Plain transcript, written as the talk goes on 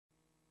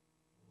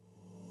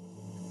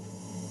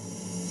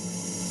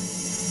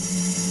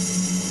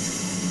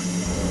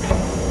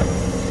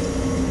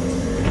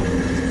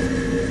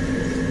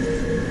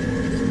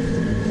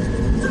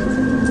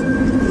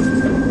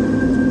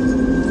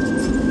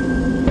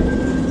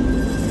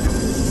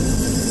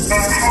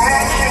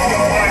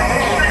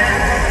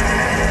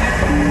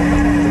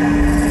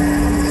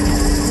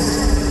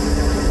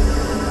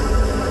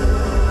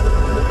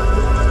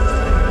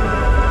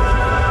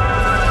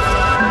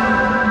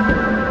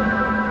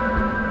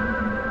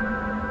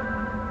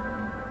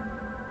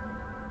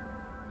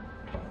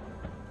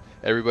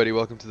Everybody,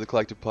 welcome to the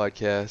Collective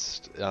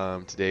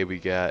Podcast. Today we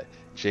got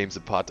James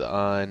Zapata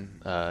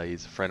on.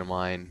 He's a friend of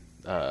mine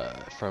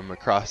from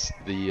across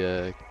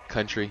the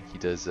country. He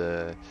does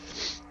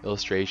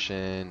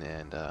illustration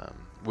and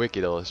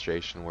wicked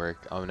illustration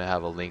work. I'm gonna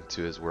have a link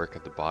to his work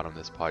at the bottom of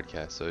this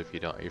podcast. So if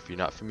you're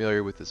not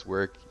familiar with his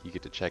work, you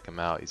get to check him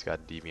out. He's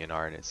got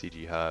DeviantArt and a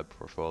CG Hub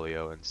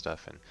portfolio and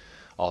stuff, and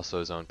also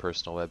his own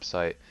personal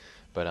website.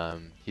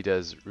 But he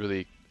does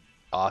really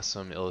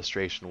awesome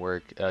illustration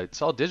work.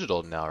 It's all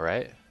digital now,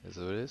 right? Is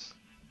that what it is?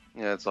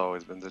 Yeah, it's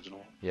always been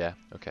digital. Yeah.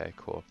 Okay.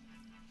 Cool.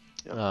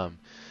 Yep.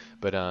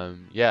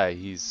 Yeah,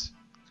 he's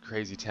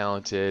crazy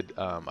talented.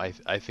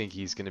 I think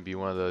he's going to be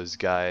one of those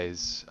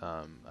guys.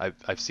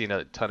 I've seen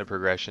a ton of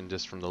progression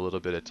just from the little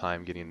bit of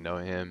time getting to know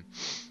him,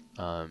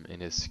 in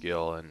his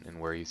skill and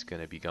where he's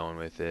going to be going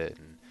with it.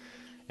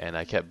 And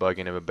I kept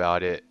bugging him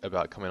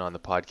about coming on the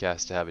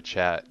podcast to have a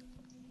chat,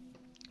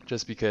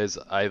 just because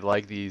I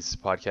like these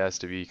podcasts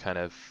to be kind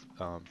of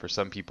for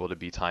some people to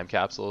be time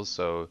capsules.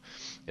 So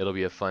it'll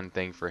be a fun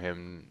thing for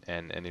him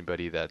and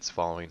anybody that's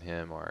following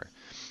him or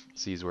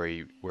sees where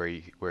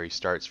he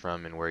starts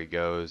from and where he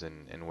goes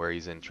and where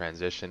he's in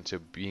transition to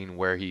being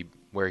where he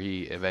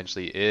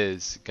eventually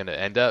is gonna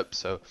end up.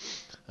 So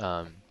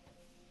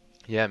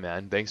yeah,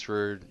 man, thanks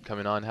for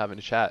coming on, having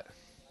a chat.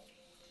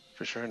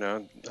 For sure,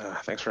 no.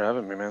 Thanks for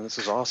having me, man. This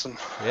is awesome.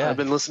 Yeah. I've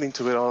been listening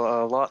to it a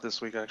lot this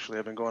week, actually.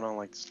 I've been going on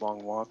like these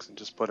long walks and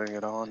just putting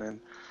it on,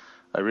 and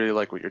I really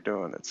like what you're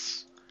doing.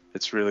 It's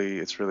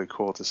really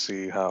cool to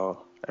see how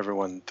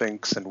everyone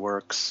thinks and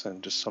works,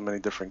 and just so many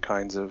different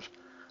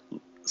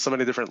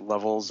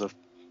levels of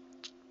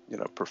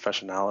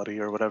professionality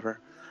or whatever.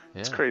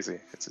 It's Yeah, crazy.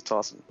 It's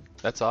awesome.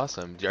 that's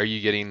awesome. Are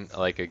you getting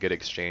like a good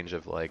exchange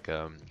of like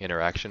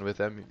interaction with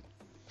them?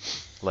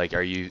 Like,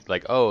 are you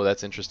like, oh,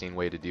 that's interesting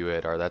way to do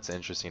it, or that's an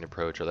interesting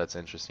approach, or that's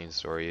an interesting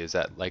story? Is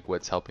that like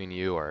what's helping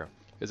you, or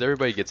because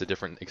everybody gets a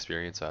different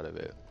experience out of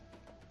it, it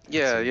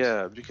Yeah, seems.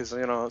 yeah,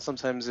 because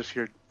sometimes if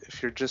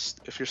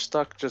you're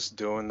stuck just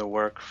doing the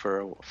work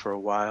for a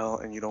while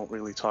and you don't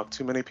really talk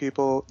to many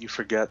people, you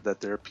forget that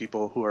there are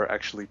people who are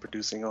actually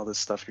producing all this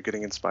stuff you're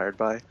getting inspired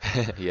by.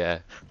 Yeah,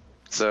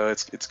 So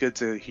it's good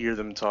to hear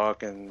them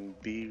talk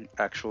and be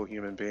actual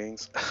human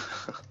beings.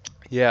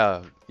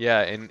 yeah,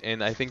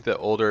 and I think that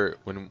older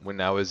when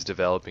I was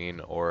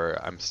developing, or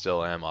I'm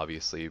still am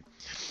obviously,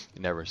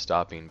 never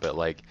stopping, but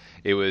like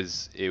it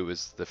was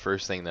the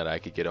first thing that I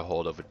could get a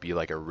hold of would be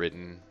like a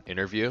written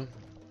interview,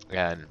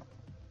 and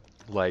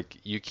like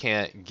you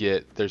can't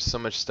get there's so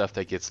much stuff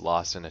that gets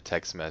lost in a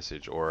text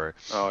message or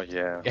Oh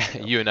yeah, yeah.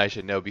 you and I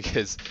should know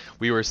because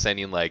we were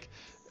sending like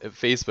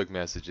Facebook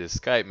messages,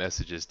 Skype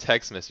messages,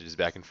 text messages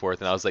back and forth,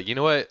 and I was like, you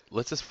know what?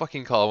 Let's just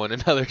fucking call one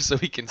another so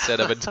we can set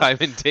up a time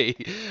and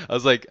date. I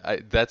was like,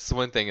 that's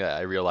one thing that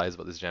I realize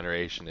about this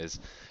generation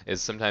is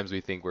sometimes we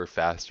think we're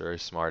faster or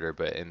smarter,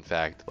 but in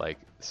fact, like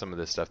some of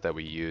the stuff that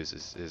we use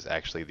is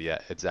actually the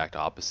exact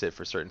opposite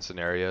for certain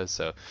scenarios.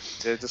 So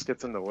It just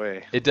gets in the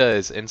way. it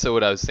does. And so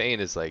what I was saying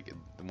is like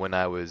when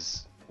I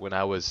was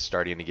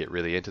starting to get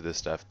really into this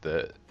stuff,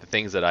 the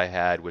things that I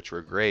had which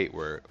were great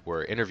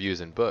were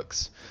interviews and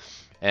books.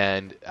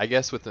 And I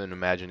guess with an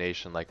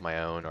imagination like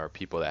my own, or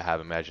people that have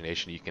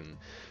imagination, you can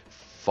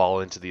fall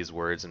into these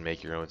words and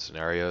make your own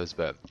scenarios.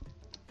 But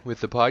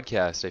with the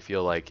podcast, I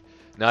feel like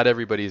not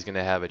everybody is going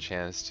to have a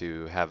chance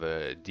to have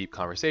a deep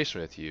conversation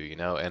with you, you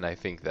know? And I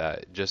think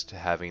that just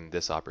having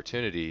this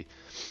opportunity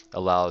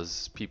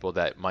allows people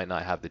that might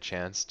not have the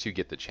chance to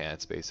get the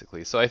chance,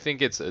 basically. So I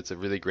think it's a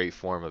really great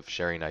form of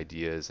sharing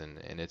ideas, and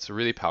it's a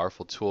really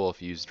powerful tool if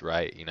used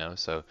right, you know?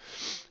 So,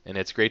 and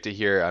it's great to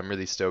hear. I'm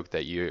really stoked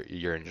that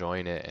you're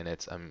enjoying it, and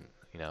it's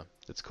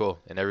cool.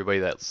 And everybody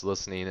that's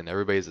listening, and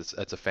everybody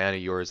that's a fan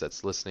of yours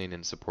that's listening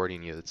and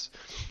supporting you, it's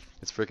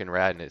freaking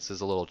rad, and it's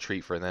just a little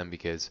treat for them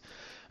because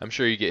I'm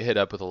sure you get hit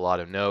up with a lot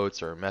of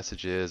notes or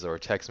messages or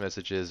text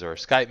messages or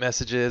Skype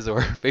messages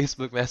or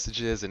Facebook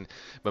messages and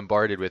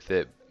bombarded with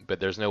it, but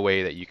there's no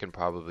way that you can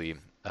probably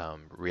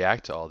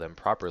react to all them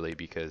properly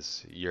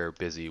because you're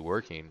busy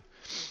working.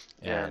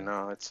 Yeah, And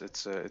no,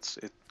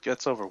 it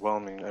gets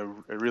overwhelming.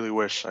 I really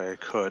wish I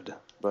could,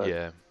 but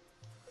yeah,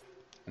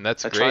 and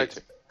that's I try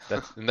great.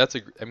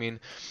 to. I mean,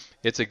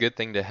 it's a good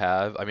thing to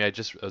have. I mean, I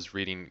was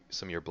reading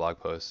some of your blog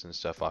posts and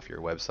stuff off your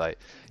website,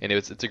 and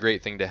it's a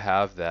great thing to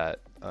have that.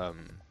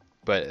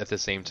 But at the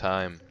same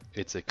time,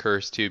 it's a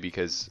curse too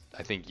because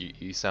I think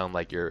you sound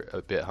like you're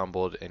a bit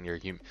humbled and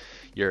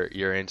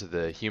you're into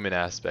the human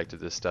aspect of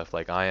this stuff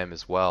like I am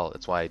as well.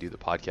 That's why I do the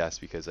podcast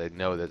because I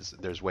know that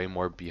there's way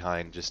more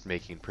behind just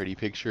making pretty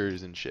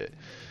pictures and shit.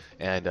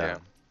 And Yeah.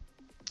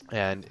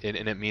 and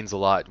it means a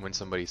lot when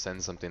somebody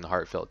sends something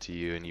heartfelt to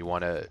you and you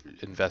want to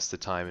invest the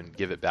time and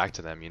give it back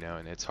to them, you know,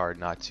 and it's hard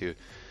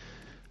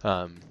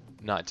um,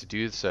 not to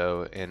do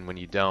so. And when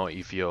you don't,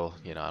 you feel,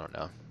 you know, I don't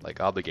know, like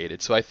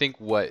obligated. So I think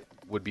what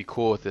would be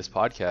cool with this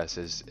podcast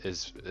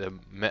is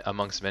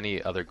amongst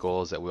many other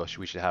goals that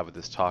we should have with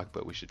this talk,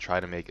 but we should try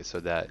to make it so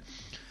that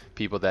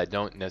people that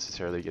don't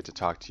necessarily get to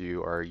talk to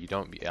you, or you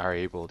don't are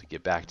able to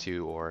get back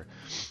to, or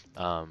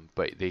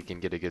but they can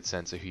get a good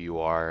sense of who you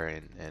are,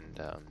 and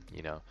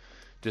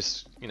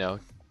just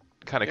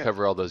kind of Yeah.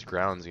 cover all those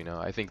grounds.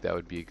 I think that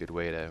would be a good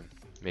way to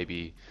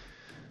maybe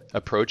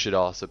approach it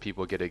all, so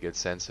people get a good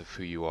sense of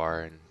who you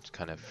are and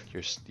kind of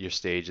your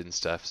stage and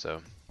stuff.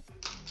 So,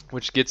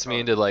 which gets me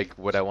Oh, into like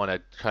what I want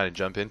to kind of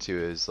jump into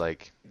is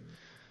like,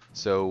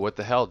 so what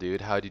the hell,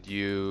 dude? How did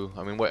you?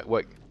 I mean,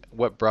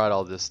 what brought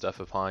all this stuff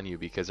upon you?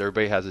 Because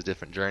everybody has a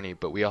different journey,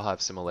 but we all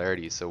have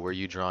similarities. So were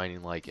you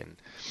drawing like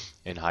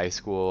in high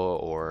school,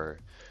 or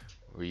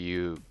were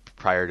you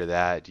prior to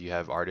that? Do you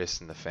have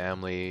artists in the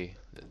family?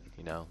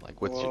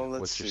 Like well,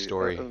 let's what's your see.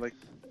 story? Like,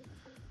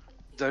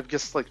 I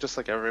guess like just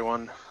like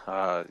everyone,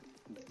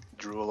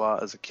 drew a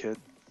lot as a kid.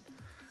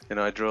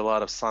 I drew a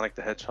lot of Sonic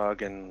the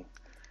Hedgehog and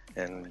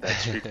that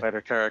Street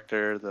Fighter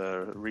character,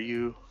 the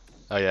Ryu.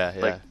 Oh yeah,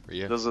 Like, yeah, were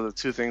you? those are the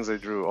two things I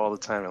drew all the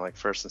time in like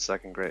first and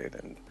second grade,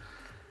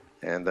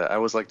 and I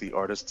was like the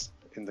artist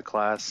in the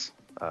class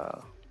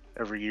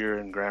every year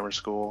in grammar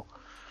school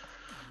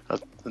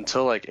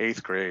until like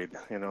eighth grade.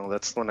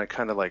 That's when I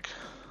kind of like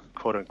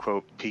quote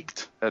unquote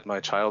peaked at my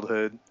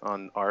childhood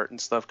on art and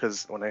stuff.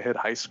 Because when I hit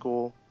high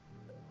school,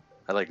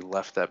 I like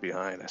left that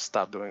behind. I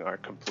stopped doing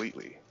art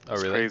completely. Oh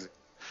It's really? crazy.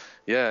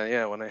 Yeah,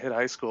 yeah. When I hit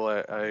high school,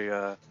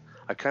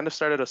 I kind of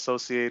started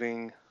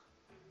associating.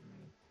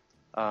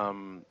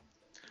 Um,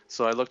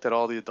 so I looked at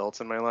all the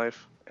adults in my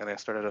life, and I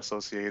started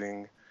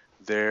associating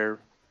their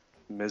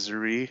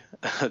misery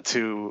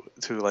to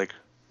like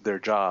their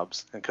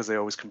jobs, and because they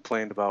always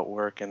complained about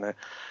work, and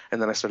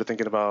then I started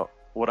thinking about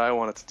what I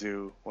wanted to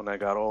do when I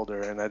got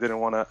older, and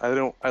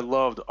I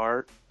loved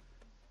art,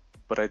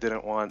 but I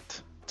didn't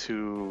want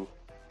to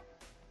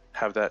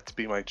have that to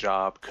be my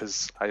job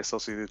because I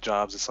associated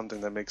jobs as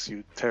something that makes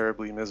you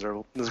terribly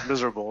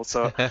miserable.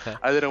 So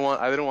I didn't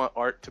want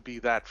art to be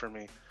that for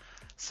me.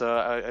 So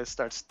I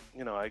start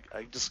I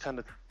just kind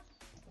of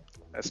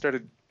I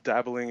started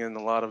dabbling in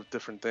a lot of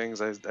different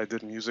things. I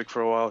did music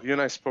for a while. You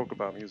and I spoke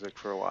about music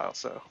for a while,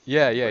 so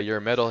Yeah, yeah, like you're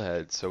a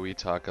metalhead, so we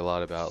talk a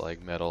lot about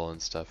like metal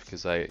and stuff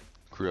because I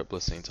grew up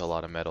listening to a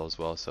lot of metal as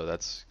well, so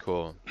that's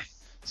cool.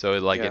 So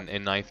like yeah,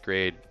 in ninth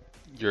grade,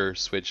 your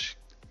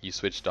you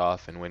switched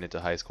off and went into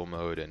high school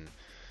mode and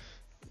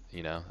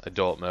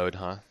adult mode,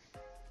 huh?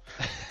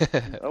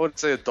 I wouldn't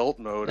say adult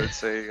mode. I'd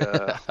say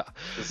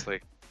just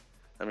like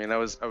I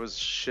was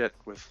shit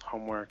with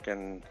homework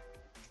and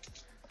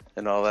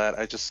all that.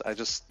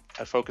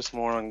 I focused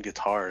more on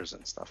guitars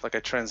and stuff. Like I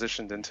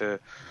transitioned into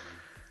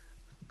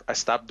I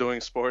stopped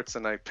doing sports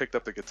and I picked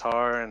up the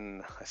guitar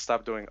and I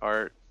stopped doing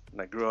art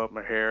and I grew out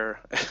my hair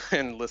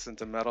and listened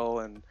to metal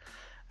and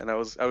I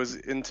was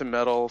into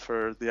metal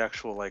for the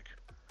actual like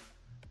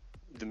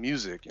the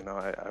music.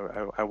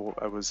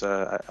 I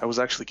was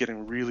actually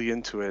getting really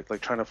into it,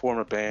 like trying to form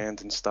a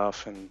band and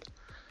stuff, and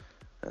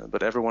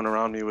but everyone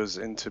around me was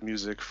into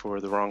music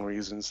for the wrong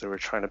reasons. They were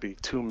trying to be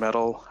too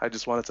metal. I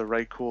just wanted to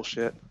write cool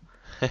shit,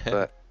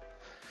 but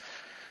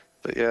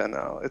yeah,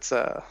 no, it's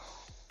a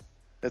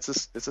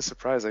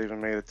surprise I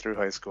even made it through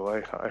high school.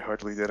 I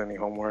hardly did any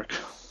homework.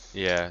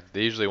 Yeah,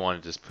 they usually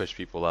want to just push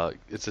people out.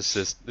 It's a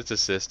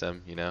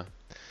system,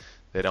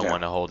 They don't Yeah,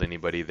 want to hold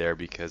anybody there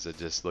because it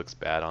just looks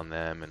bad on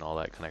them and all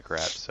that kind of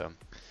crap. So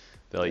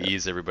they'll yeah.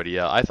 ease everybody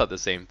out. I thought the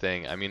same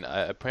thing. I mean,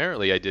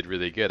 apparently I did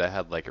really good. I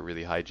had like a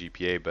really high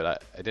GPA,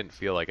 but I didn't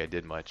feel like I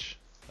did much.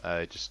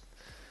 I just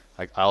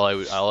like all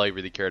I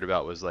really cared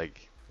about was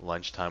like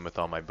lunchtime with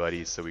all my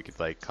buddies, so we could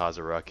like cause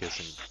a ruckus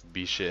and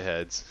be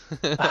shitheads.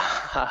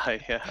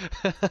 Yeah.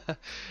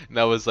 And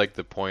that was like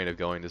the point of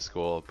going to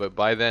school. But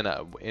by then,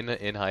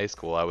 in high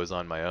school, I was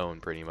on my own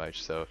pretty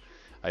much, so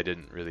I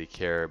didn't really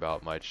care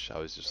about much. I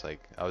was just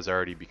like I was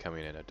already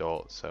becoming an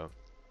adult, so.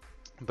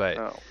 But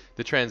Oh,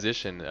 the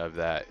transition of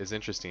that is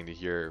interesting to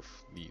hear,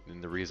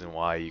 and the reason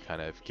why you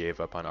kind of gave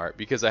up on art,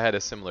 because I had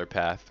a similar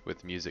path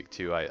with music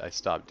too. I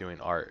stopped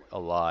doing art a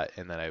lot,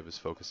 and then I was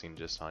focusing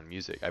just on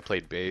music. I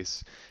played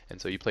bass,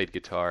 and so you played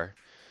guitar,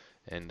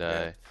 and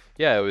yeah.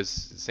 yeah, it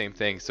was the same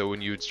thing. So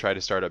when you would try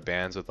to start up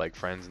bands with like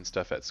friends and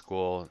stuff at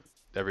school,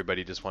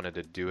 everybody just wanted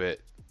to do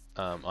it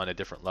on a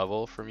different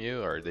level from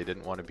you, or they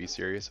didn't want to be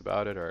serious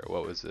about it, or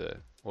what was the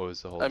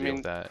whole I deal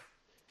with mean, that?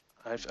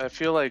 I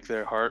feel like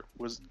their heart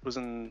was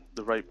in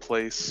the right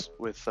place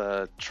with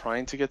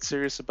trying to get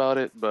serious about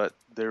it, but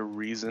their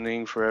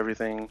reasoning for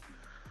everything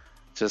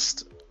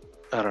just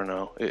I don't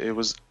know. It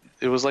was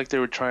like they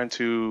were trying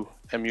to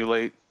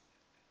emulate,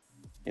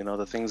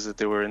 the things that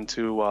they were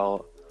into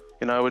while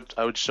I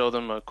would show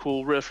them a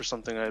cool riff or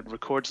something. I'd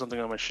record something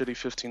on my shitty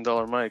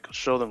 $15 mic.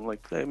 Show them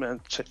like, hey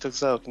man, check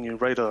this out. Can you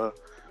write a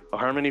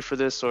harmony for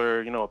this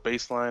or a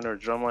bass line or a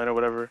drum line or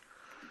whatever?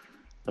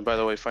 And by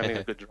the way, finding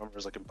a good drummer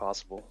is like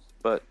impossible.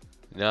 But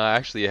No, I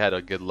actually had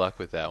a good luck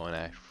with that one.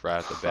 Right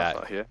off the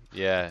bat. yeah,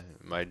 Yeah,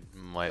 my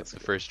that's the good.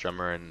 first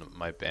drummer in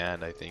my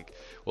band, I think.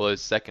 Well, it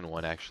was the second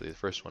one actually. The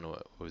first one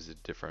was a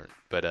different,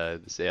 but yeah,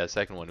 the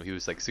second one, he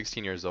was like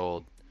 16 years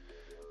old,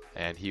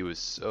 and he was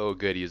so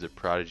good. He was a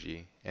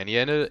prodigy, and he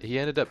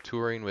ended up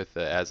touring with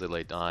As I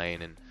Lay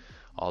Dying and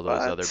all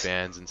those other What?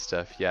 bands and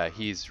stuff. Yeah,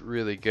 he's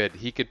really good.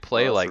 He could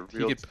play Oh, for like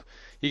real?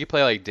 he could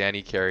play like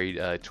Danny Carey,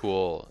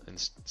 Tool and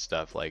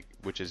stuff like,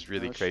 which is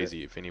really Oh shit.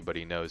 crazy. If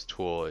anybody knows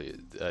Tool,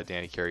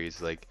 Danny Carey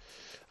is like,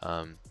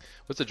 um,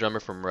 what's the drummer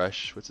from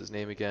Rush? What's his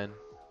name again?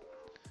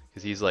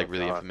 Because he's Oh like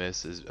really god.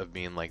 infamous of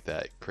being like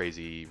that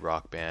crazy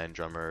rock band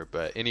drummer.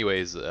 But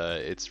anyways,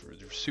 it's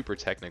super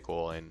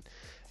technical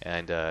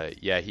and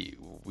yeah, he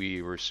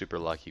we were super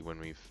lucky when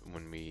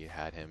we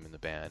had him in the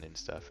band and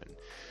stuff. And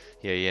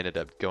yeah, he ended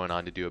up going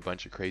on to do a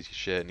bunch of crazy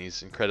shit, and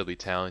he's incredibly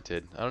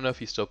talented. I don't know if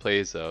he still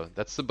plays though.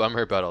 That's the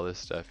bummer about all this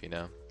stuff, you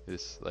know.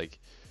 It's like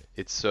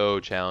it's so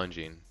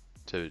challenging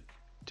to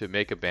to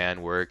make a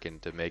band work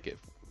and to make it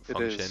It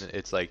function. is.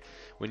 It's like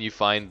when you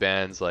find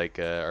bands like,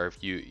 or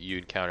if you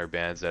encounter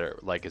bands that are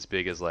like as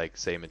big as like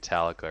say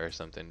Metallica or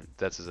something.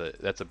 That's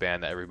a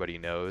band that everybody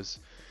knows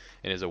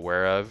and is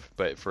aware of,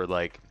 but for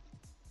like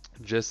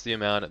just the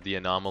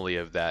anomaly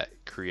of that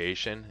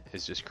creation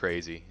is just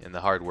crazy, and the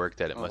hard work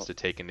that it must Oh. have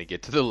taken to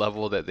get to the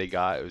level that they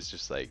got. It was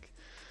just Oh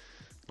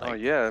like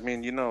yeah. I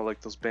mean,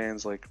 like those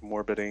bands like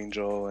Morbid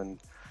Angel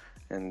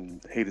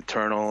and Hate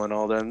Eternal and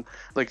all them.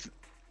 Like,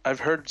 I've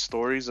heard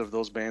stories of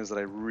those bands that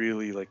I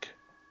really like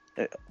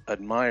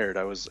admired.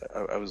 I was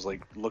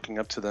like looking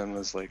up to them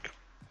as like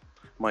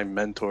my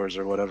mentors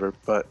or whatever.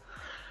 But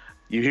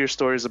you hear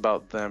stories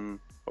about them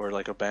or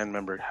like a band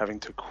member having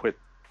to quit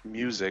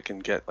music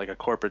and get like a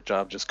corporate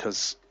job just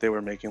because they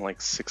were making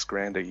like 6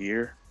 grand a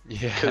year,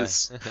 yeah.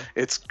 because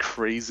it's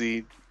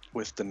crazy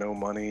with the no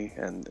money,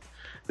 and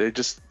they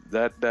just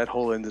that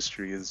whole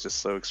industry is just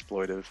so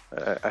exploitive.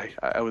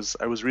 I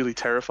was really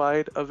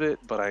terrified of it,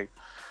 but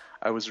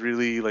I was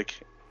really like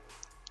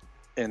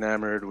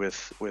enamored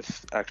with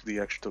actually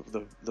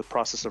the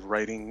process of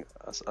writing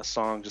a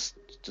song just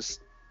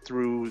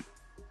through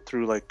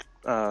like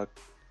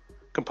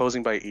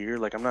composing by ear.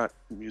 Like, I'm not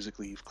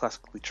musically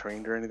classically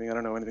trained or anything. I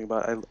don't know anything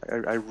about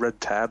it. I read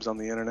tabs on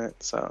the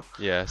internet, so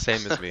Yeah,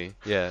 same as me.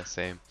 Yeah,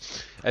 same.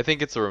 I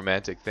think it's a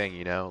romantic thing,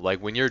 you know? Like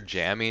when you're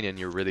jamming and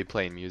you're really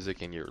playing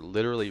music and you're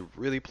literally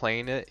really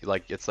playing it,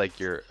 like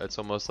it's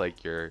almost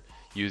like you're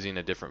using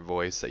a different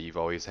voice that you've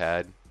always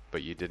had,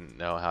 but you didn't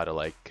know how to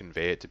like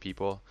convey it to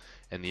people.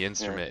 And the yeah.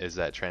 instrument is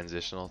that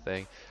transitional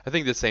thing. I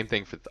think the same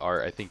thing with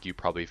art. I think you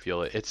probably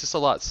feel it. It's just a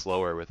lot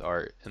slower with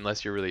art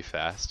unless you're really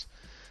fast.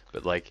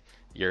 But like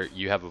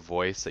you have a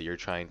voice that you're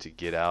trying to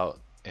get out,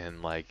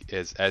 and like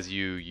as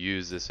you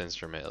use this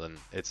instrument, and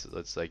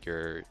it's like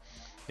your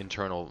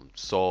internal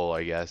soul,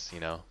 I guess, you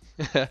know.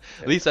 At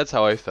Yeah. least that's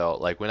how I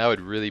felt. Like when I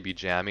would really be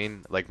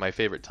jamming, like my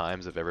favorite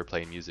times of ever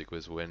playing music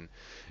was when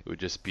it would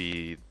just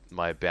be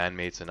my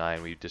bandmates and I,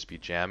 and we'd just be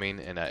jamming,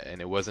 and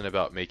it wasn't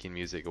about making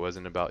music, it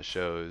wasn't about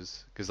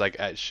shows, because like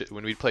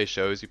when we'd play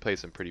shows, we play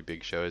some pretty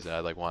big shows, and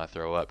I'd like want to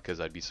throw up because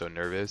I'd be so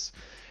nervous,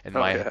 and Oh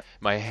my yeah.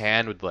 my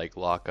hand would like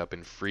lock up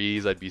and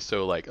freeze. I'd be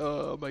so like,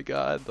 oh my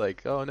God,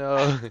 like oh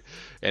no,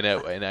 and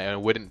I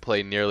wouldn't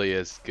play nearly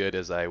as good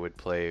as I would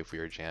play if we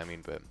were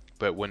jamming,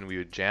 but when we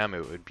would jam,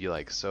 it would be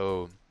like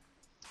so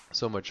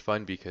much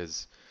fun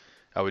because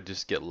I would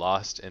just get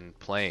lost in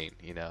playing,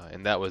 you know,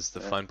 and that was the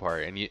Yeah. fun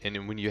part.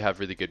 And when you have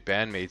really good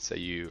bandmates that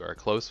you are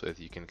close with,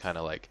 you can kind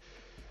of like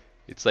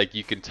it's like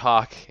you can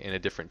talk in a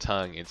different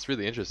tongue. It's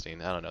really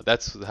interesting. I don't know.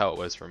 That's how it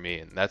was for me,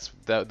 and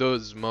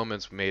those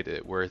moments made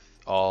it worth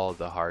all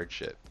the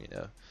hardship, you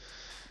know.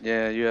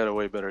 Yeah, you had a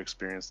way better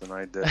experience than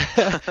I did.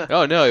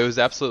 Oh no, it was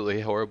absolutely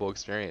a horrible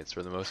experience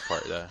for the most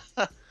part.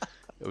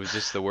 It was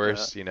just the Yeah.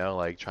 worst, you know,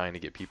 like trying to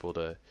get people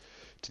to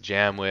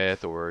jam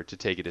with or to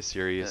take it as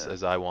serious Yeah.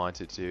 as I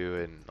wanted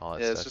to and all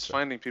that Yeah, it's stuff. just So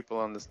finding people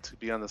on this to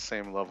be on the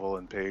same level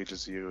and page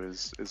as you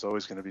is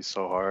always going to be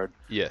so hard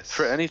for yes,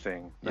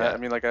 anything. I yeah,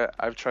 mean, like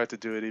I've tried to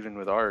do it even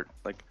with art.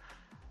 Like,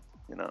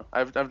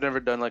 I've never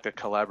done like a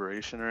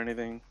collaboration or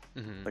anything,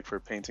 hmm like for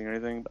painting or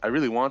anything. I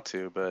really want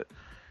to, but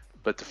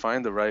to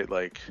find the right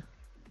like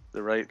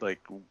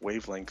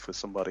wavelength with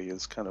somebody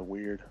is kind of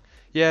weird.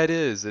 yeah, it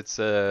is.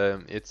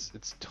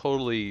 It's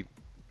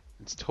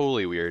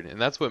totally weird, and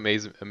that's what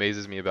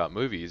amazes me about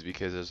movies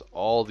because there's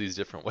all these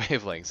different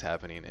wavelengths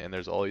happening, and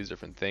there's all these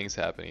different things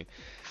happening,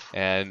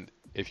 and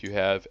if you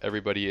have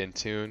everybody in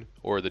tune,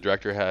 or the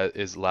director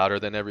is louder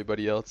than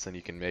everybody else, then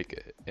you can make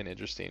an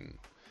interesting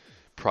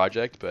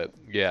project. But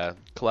yeah,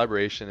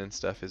 collaboration and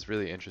stuff is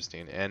really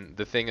interesting. And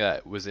the thing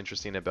that was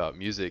interesting about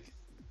music,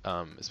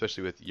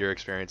 especially with your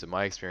experience and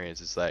my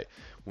experience, is that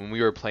when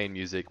we were playing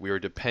music, we were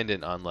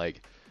dependent on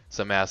like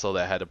some asshole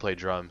that had to play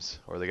drums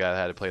or the guy that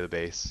had to play the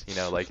bass, you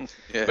know, like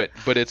Yeah.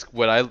 but it's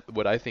what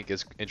I think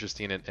is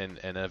interesting,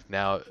 and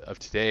of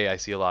today I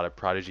see a lot of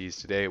prodigies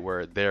today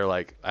where they're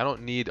like, I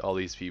don't need all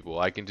these people,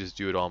 I can just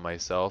do it all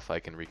myself, I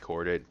can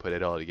record it and put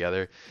it all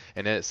together,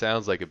 and then it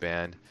sounds like a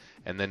band,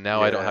 and then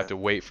now I don't have Yeah. to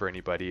wait for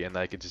anybody, and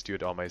I can just do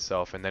it all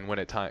myself. And then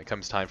when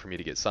comes time for me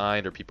to get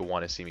signed or people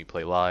want to see me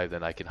play live,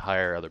 then I can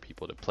hire other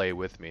people to play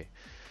with me.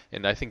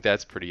 And I think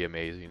that's pretty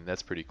amazing.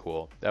 That's pretty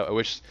cool. I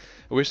wish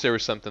there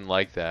was something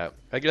like that.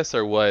 I guess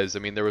there was. I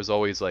mean, there was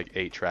always like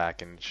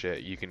 8-track and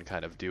shit. You can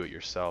kind of do it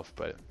yourself,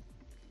 but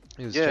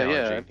it was Yeah,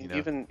 yeah. I challenging, you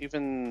mean, know.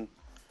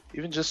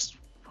 even just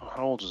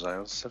how old was I? I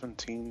was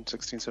 17,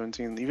 16,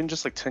 17. Even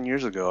just like 10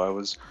 years ago, I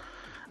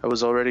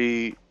was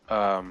already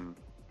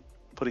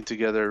putting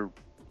together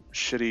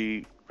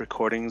shitty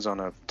recordings on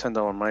a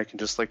 $10 mic and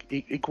just like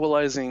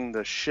equalizing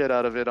the shit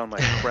out of it on my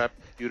crap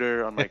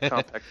computer on my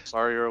compact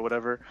Sorry or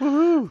whatever.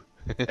 Woohoo!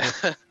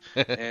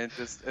 And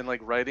just and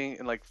like writing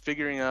and like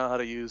figuring out how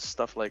to use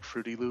stuff like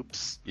Fruity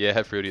Loops,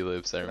 Yeah, Fruity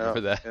Loops. I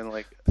remember that. and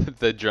like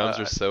The drums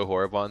are uh, so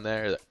horrible on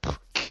there.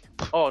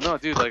 oh no,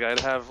 dude, like I'd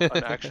have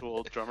an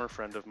actual drummer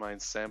friend of mine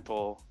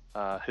sample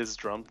his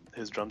drum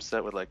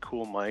set with like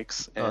cool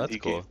mics, Oh, and that's he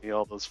cool. gave me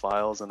all those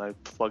files, and I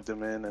plugged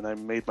them in, and I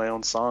made my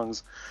own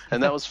songs,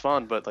 and that was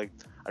fun. But like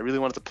I really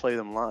wanted to play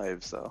them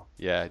live, so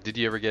Yeah. Did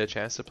you ever get a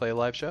chance to play a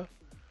live show?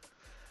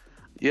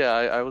 yeah,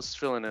 I was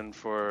filling in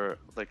for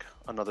like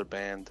another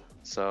band,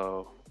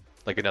 so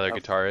Like another I,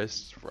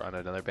 guitarist on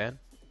another band?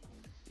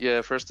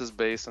 yeah, first is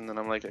bass, and then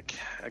I'm like,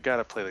 I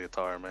gotta play the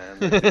guitar, man.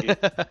 Like the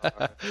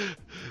guitar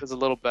is a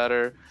little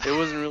better. It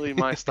wasn't really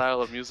my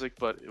style of music,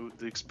 but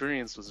the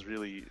experience was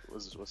really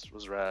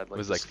was rad. It Like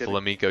was like just getting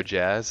flamenco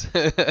jazz.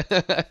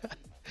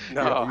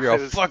 no, You're all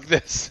it was fuck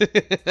this.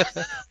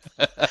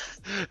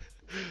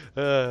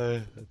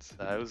 That's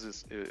it was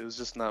just it was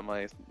just not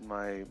my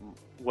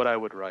what I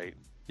would write.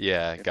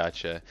 Yeah, You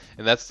gotcha.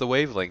 And that's the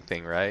wavelength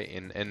thing, right?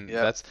 And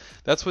Yep.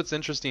 that's what's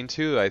interesting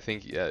too. I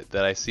think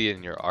that I see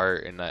in your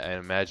art, and I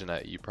imagine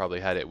that you probably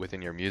had it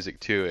within your music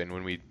too. And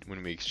when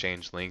we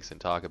exchange links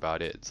and talk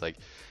about it, it's like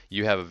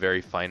you have a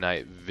very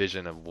finite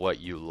vision of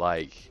what you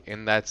like,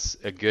 and that's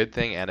a good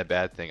thing and a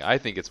bad thing. I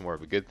think it's more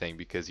of a good thing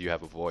because you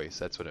have a voice.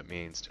 That's what it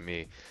means to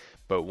me.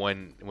 But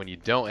when you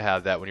don't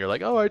have that, when you're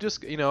like, oh, I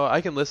just, I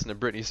can listen to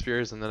Britney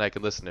Spears and then I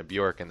can listen to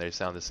Bjork and they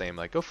sound the same,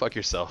 like, go fuck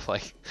yourself.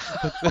 Like,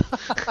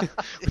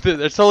 they're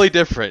totally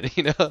different,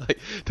 Like,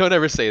 don't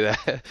ever say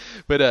that.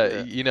 But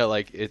Yeah.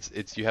 like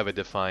it's you have a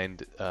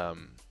defined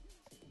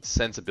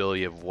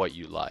sensibility of what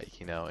you like,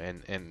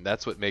 and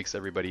that's what makes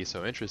everybody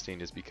so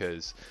interesting is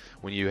because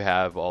when you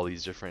have all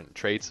these different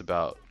traits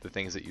about the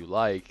things that you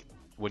like,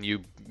 when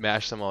you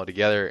mash them all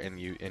together and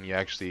you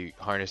actually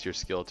harness your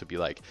skill to be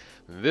like,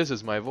 this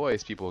is my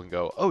voice, people can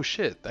go, oh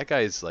shit, that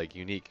guy's like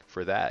unique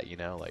for that,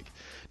 like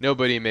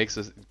nobody makes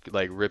us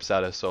like rips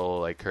out a solo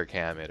like Kirk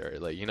Hammett or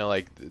like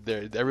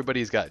like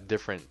everybody's got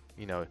different,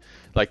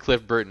 like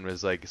Cliff Burton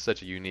was like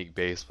such a unique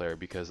bass player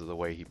because of the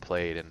way he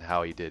played and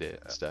how he did it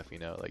and stuff,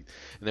 like,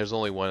 and there's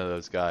only one of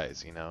those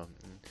guys,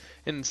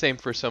 and same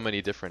for so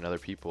many different other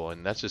people,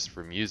 and that's just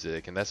for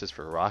music, and that's just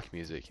for rock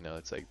music,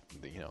 it's like,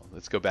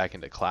 let's go back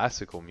into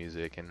classical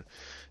music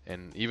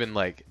and even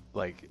like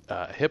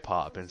hip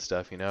hop and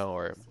stuff,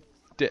 or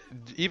d-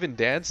 even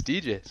dance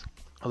DJs,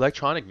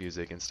 electronic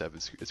music and stuff.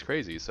 It's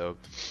crazy. So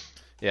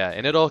yeah,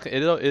 and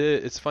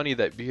it's funny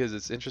that because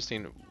it's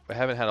interesting. I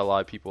haven't had a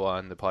lot of people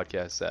on the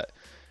podcast that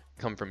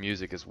come from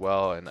music as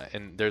well,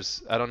 and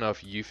there's, I don't know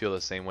if you feel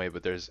the same way,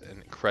 but there's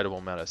an incredible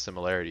amount of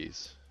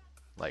similarities,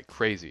 like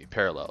crazy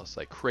parallels,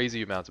 like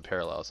crazy amounts of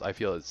parallels. I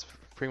feel it's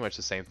pretty much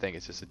the same thing.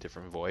 It's just a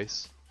different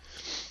voice.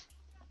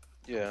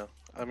 Yeah.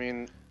 I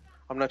mean,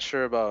 I'm not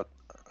sure about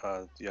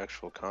the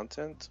actual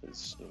content.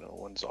 Is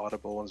one's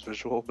audible, one's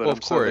visual, but Well, of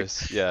I'm saying like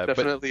course, yeah, but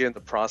definitely in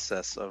the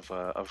process of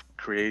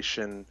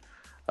creation.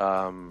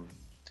 Um,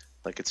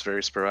 like it's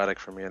very sporadic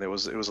for me, and it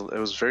was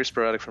very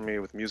sporadic for me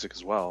with music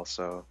as well.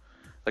 So,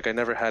 like I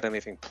never had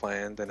anything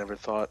planned. I never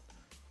thought,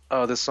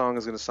 oh, this song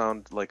is gonna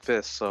sound like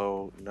this,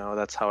 so no,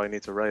 that's how I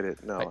need to write it.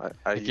 I, No,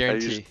 I I usually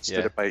guarantee, just did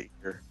yeah. it by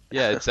ear.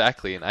 Yeah,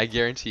 exactly. And I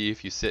guarantee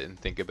if you sit and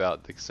think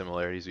about the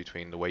similarities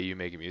between the way you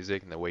make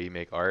music and the way you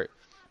make art,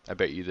 I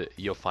bet you that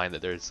you'll find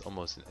that there's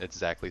almost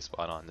exactly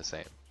spot on the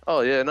same.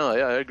 Oh yeah, no,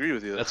 yeah, I agree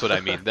with you. That's what I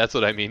mean. That's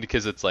what I mean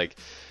because it's like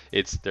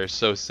they're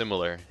so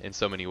similar in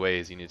so many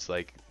ways, and it's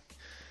like,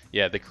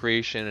 yeah, the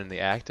creation and the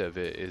act of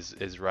it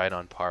is right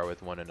on par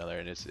with one another,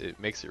 and it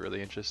makes it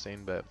really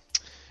interesting. But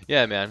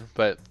yeah, man.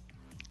 But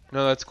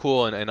no, that's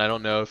cool, and I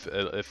don't know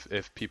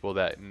if people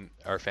that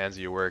are fans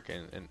of your work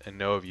and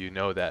know of you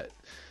know that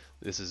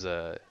this is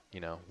a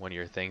one of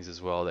your things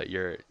as well that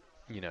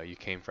you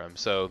came from.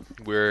 So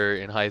we're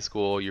in high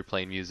school, you're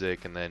playing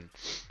music, and then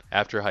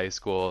after high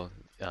school,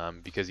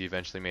 because you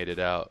eventually made it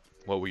out,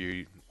 what were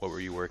you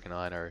working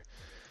on, or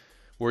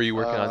were you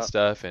working on uh,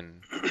 stuff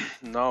and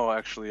no,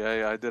 actually,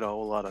 I did a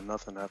whole lot of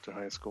nothing after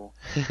high school.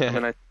 I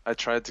mean, I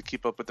tried to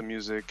keep up with the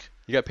music,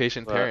 you got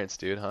patient but parents,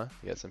 dude, huh?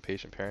 You got some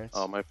patient parents.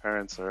 oh, my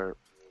parents are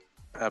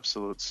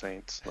absolute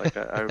saints. Like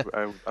I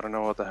don't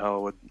know what the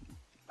hell would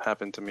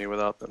happen to me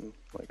without them.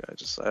 Like I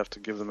have to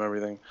give them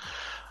everything.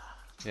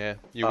 Yeah,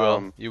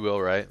 Um, you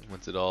will, right?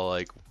 Once it all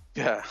like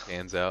yeah.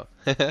 pans out.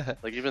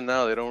 Like even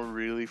now, they don't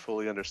really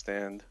fully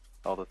understand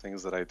all the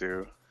things that I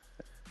do,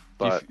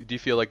 but Do you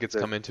feel like it's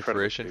they're come into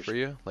incredibly fruition for patient.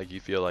 you? Like you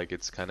feel like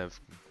it's kind of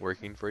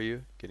working for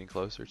you, getting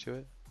closer to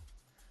it?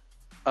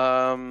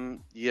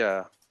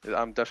 Yeah,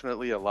 I'm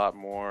definitely a lot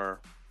more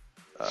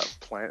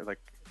like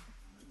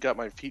got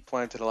my feet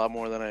planted a lot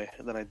more than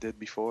I did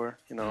before.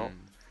 Mm.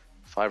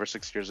 5 or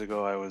 6 years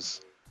ago, I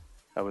was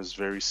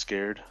very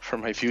scared for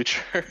my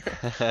future.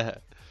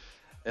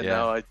 And Yeah.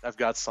 now I've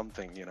got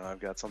something, you know, I've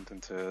got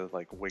something to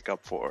like wake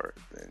up for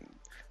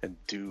and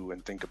do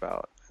and think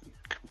about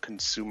and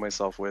consume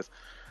myself with.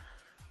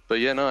 But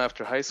yeah, no,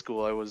 after high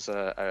school,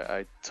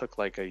 I took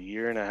like a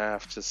year and a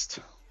half just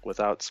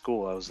without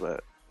school. I was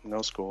at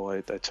no school.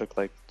 I took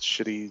like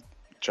shitty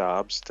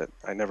jobs that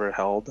I never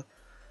held.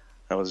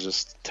 I was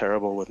just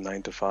terrible with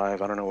 9 to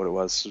 5. I don't know what it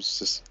was. It was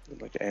just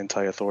like an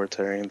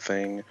anti-authoritarian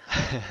thing.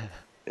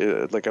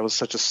 Like I was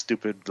such a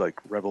stupid like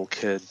rebel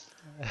kid.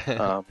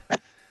 Um,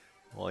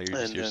 Well, you're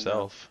just and then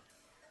yourself.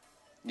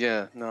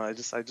 yeah, no, I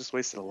just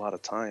wasted a lot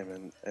of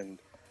time and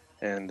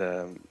and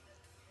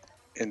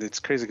it's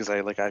crazy because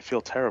I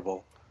feel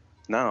terrible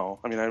now.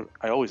 I mean,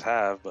 I always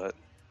have, but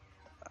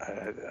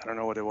I don't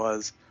know what it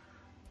was.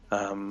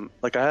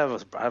 Like I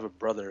have a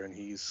brother and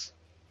he's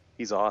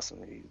awesome.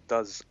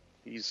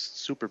 He's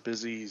super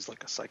busy. He's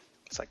like a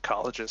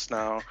psychologist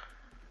now.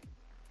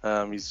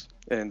 He's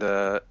and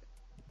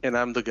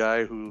I'm the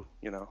guy who,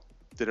 you know,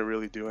 didn't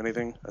really do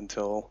anything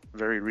until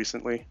very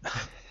recently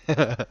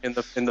in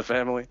the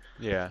family.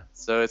 Yeah.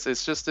 So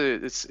it's just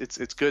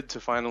it's good to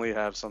finally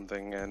have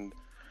something and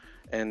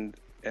and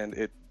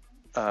it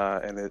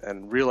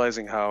and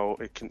realizing how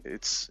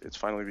it's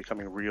finally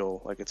becoming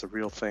real. Like it's a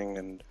real thing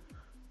and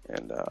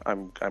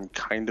I'm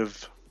kind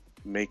of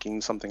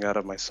making something out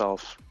of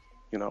myself.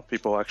 You know,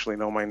 people actually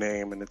know my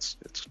name, and it's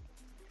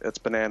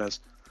bananas.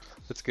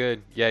 That's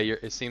good. Yeah,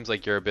 it seems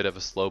like you're a bit of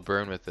a slow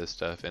burn with this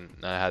stuff, and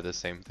I had the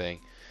same thing.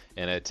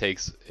 And it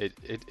takes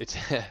it's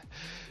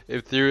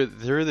if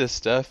through this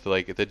stuff,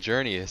 like the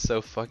journey is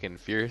so fucking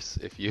fierce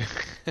if you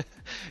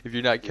if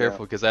you're not Yeah.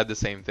 careful. Because I had the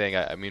same thing.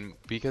 I mean,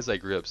 because I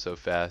grew up so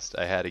fast,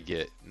 I had to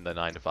get the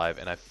 9 to 5,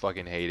 and I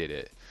fucking hated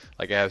it.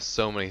 Like I have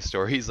so many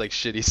stories, like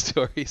shitty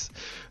stories,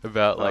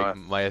 about like Uh,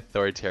 my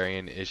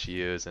authoritarian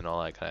issues and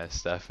all that kind of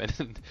stuff,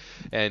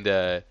 and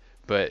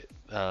but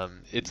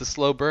it's a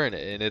slow burn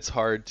and it's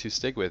hard to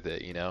stick with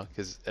it, you know,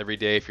 because every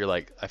day if you're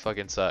like, I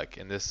fucking suck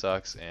and this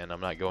sucks and I'm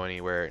not going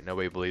anywhere,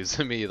 nobody believes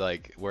in me,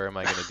 like, where am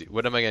I gonna do?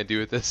 What am I gonna do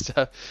with this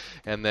stuff?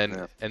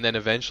 yeah. And then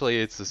eventually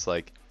it's just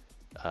like,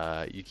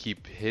 you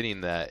keep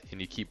hitting that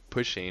and you keep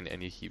pushing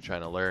and you keep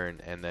trying to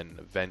learn, and then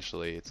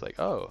eventually it's like,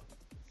 oh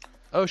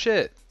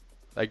shit,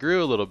 I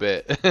grew a little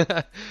bit,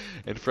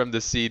 and from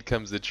the seed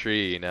comes the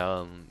tree,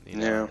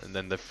 Yeah. and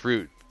then the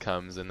fruit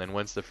comes, and then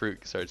once the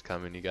fruit starts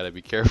coming, you got to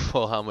be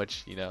careful how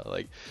much,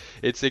 like,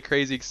 it's a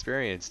crazy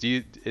experience. Do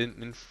you,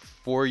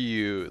 for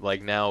you,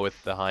 like now with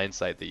the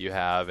hindsight that you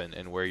have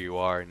and where you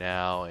are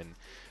now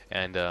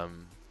and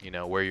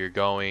where you're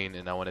going,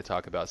 and I want to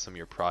talk about some of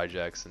your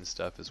projects and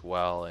stuff as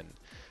well, and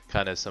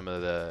kind of some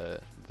of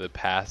the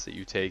paths that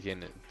you've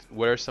taken.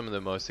 What are some of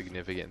the most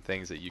significant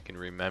things that you can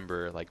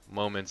remember, like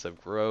moments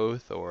of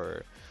growth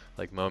or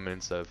like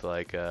moments of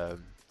like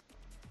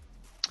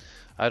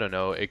I don't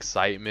know,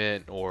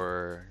 excitement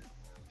or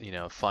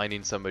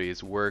finding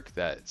somebody's work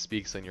that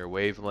speaks on your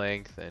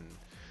wavelength, and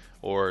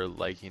or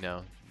like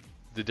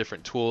the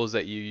different tools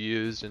that you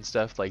used and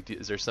stuff, like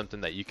is there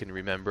something that you can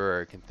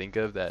remember or can think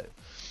of that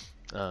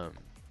um,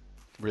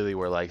 really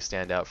were like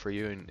stand out for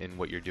you in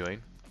what you're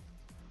doing?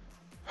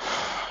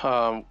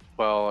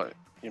 Well,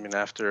 you mean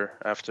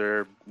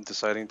after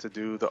deciding to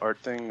do the art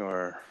thing,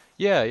 or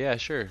Yeah, yeah,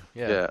 sure,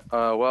 yeah.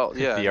 yeah. Well,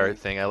 yeah. I The art mean,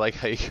 thing, I like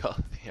how you call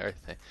it the art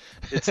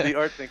it's thing. the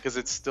art thing because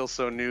it's still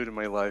so new to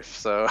my life.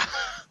 So,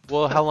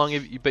 Well, how long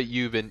have you, but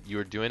you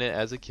were doing it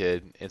as a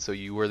kid, and so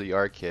you were the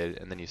art kid,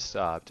 and then you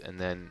stopped, and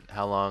then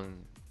how long,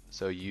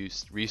 so you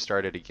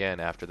restarted again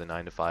after the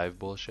 9 to 5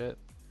 bullshit?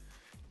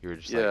 You were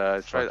just like,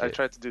 yeah, fuck it. I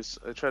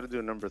tried to do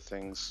a number of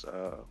things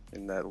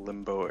in that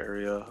limbo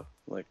area,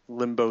 like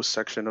limbo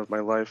section of my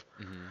life.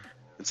 Hmm.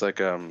 It's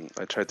like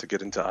I tried to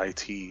get into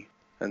IT,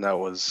 and that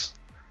was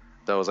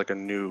like a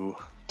new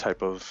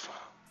type of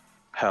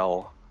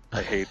hell.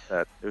 I hate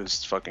that. It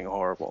was fucking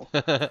horrible.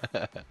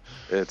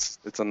 It's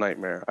a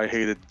nightmare. I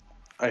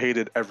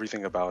hated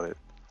everything about it.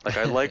 Like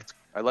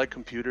I like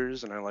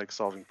computers and I like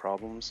solving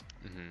problems,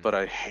 Hmm. but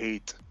I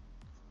hate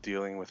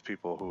dealing with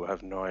people who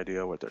have no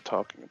idea what they're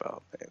talking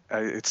about.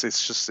 It's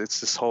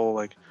this whole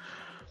like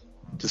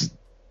just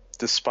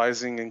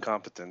despising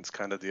incompetence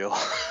kind of deal.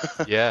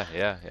 Yeah,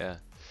 yeah, yeah,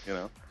 You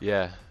know?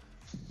 yeah.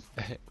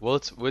 Well,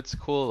 it's what's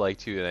cool, like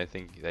too, and I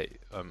think that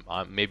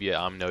maybe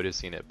I'm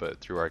noticing it, but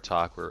through our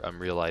talk, I'm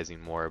realizing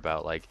more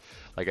about like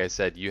I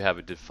said, you have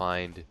a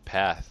defined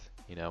path,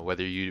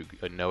 whether you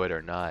know it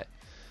or not,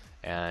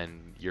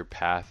 and your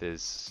path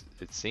is,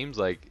 it seems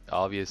like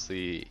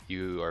obviously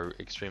you are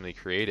extremely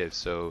creative,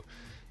 so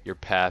your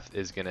path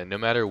is gonna, no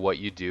matter what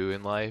you do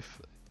in life.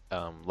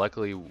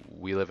 Luckily,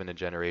 we live in a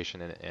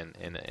generation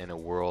in a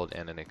world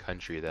and in a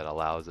country that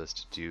allows us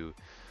to do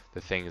the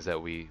things that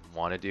we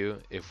want to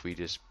do if we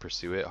just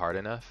pursue it hard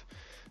enough.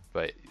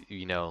 But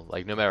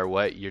like no matter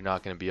what, you're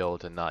not going to be able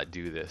to not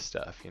do this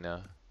stuff.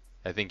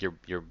 I think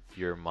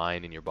your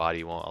mind and your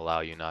body won't allow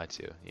you not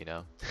to, you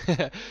know?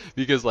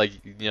 Because like,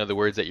 you know, the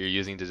words that you're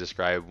using to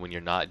describe when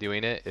you're not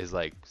doing it is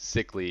like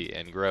sickly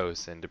and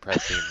gross and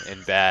depressing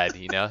and bad,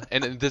 you know?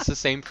 And this is the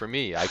same for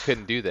me. I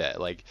couldn't do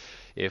that. Like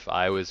if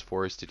I was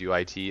forced to do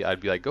IT, I'd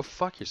be like, go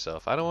fuck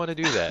yourself. I don't want to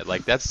do that.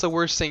 Like that's the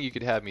worst thing you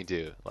could have me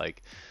do.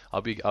 Like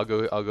I'll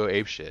go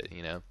ape shit,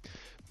 you know?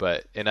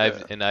 But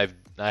Yeah.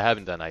 I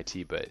haven't done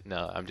IT, but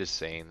no, I'm just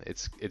saying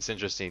it's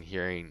interesting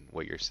hearing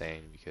what you're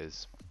saying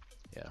because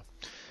yeah.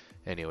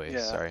 Anyways,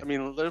 Yeah. sorry. I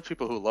mean, there are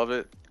people who love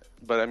it,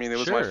 but I mean, it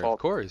was my Sure, of fault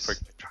for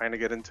course. trying to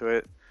get into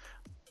it.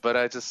 But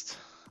I just,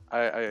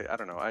 I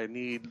don't know. I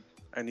need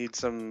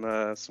some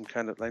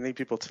kind of, I need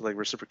people to like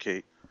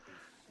reciprocate,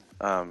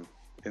 um,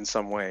 in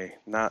some way.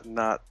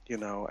 Not, you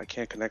know, I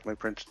can't connect my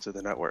printer to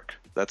the network.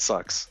 That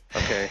sucks.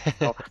 Okay.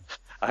 Oh,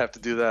 I have to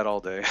do that all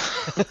day.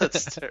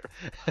 That's terrible.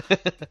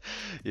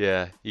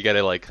 Yeah, you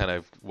gotta like kind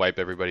of wipe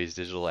everybody's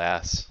digital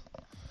ass.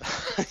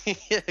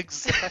 Yeah,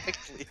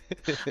 exactly.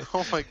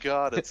 Oh my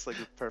God, it's like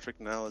a perfect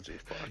analogy.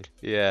 Fuck.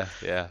 Yeah,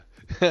 yeah.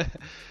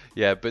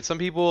 Yeah, but some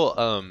people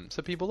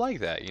like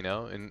that, you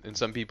know, and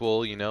some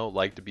people, you know,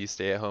 like to be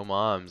stay-at-home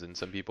moms, and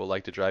some people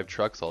like to drive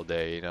trucks all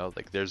day, you know,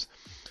 like there's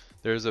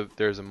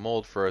a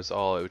mold for us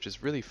all, which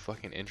is really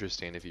fucking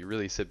interesting if you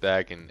really sit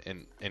back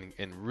and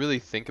really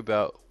think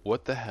about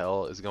what the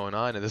hell is going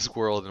on in this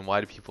world and why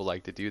do people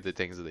like to do the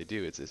things that they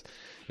do. It's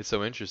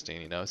so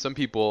interesting, you know. Some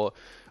people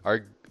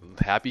are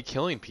happy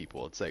killing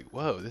people. It's like,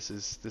 whoa,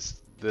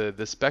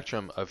 the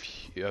spectrum of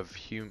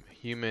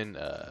human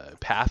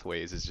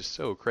pathways is just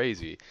so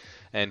crazy.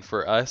 And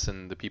for us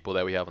and the people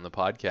that we have on the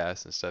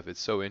podcast and stuff, it's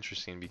so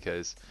interesting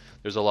because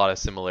there's a lot of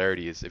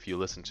similarities if you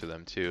listen to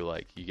them too.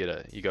 Like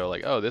you go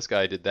like, oh, this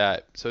guy did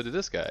that, so did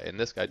this guy, and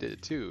this guy did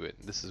it too,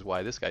 and this is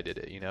why this guy did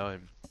it, you know,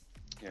 and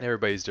Yeah.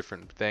 everybody's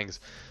different things.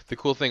 The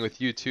cool thing with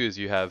you too is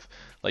you have,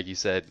 like you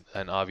said,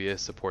 an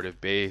obvious supportive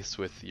base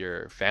with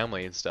your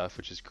family and stuff,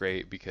 which is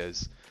great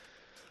because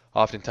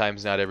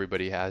oftentimes not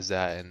everybody has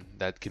that, and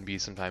that can be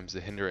sometimes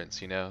the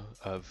hindrance, you know,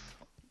 of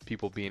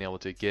people being able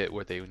to get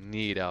what they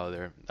need out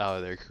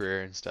of their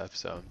career and stuff.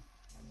 So,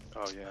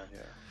 Oh yeah, yeah.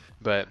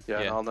 but Yeah,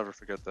 and yeah, I'll never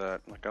forget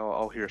that. Like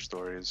I'll hear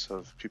stories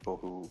of people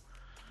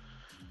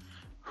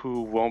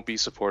who won't be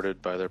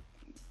supported by their,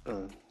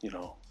 you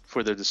know,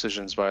 for their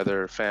decisions by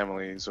their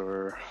families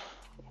or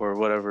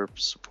whatever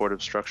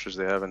supportive structures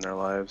they have in their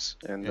lives,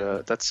 and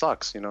yeah, that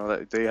sucks. You know,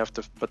 that they have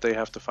to, but they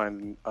have to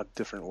find a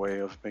different way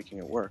of making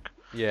it work.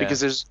 yeah. Because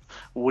there's,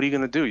 what are you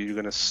gonna do? You're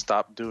gonna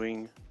stop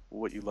doing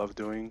what you love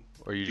doing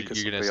Or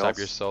because you're gonna somebody stop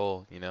your else?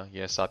 soul, you know?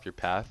 You're gonna stop your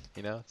path,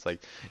 you know?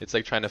 It's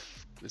like trying to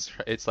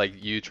it's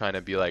like you trying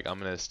to be like I'm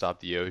gonna stop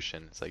the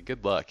ocean. It's like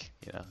good luck,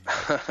 you know?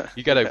 Like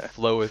you gotta Yeah.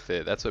 flow with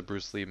it. That's what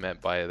Bruce Lee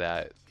meant by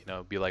that, you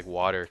know, be like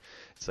water.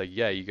 It's like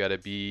yeah, you gotta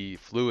be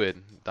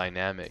fluid,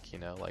 dynamic, you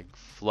know, like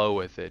flow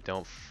with it.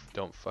 Don't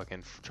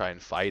fucking try and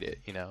fight it,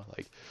 you know?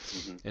 Like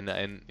Hmm.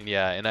 and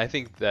yeah, and I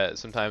think that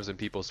sometimes when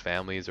people's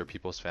families or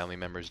people's family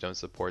members don't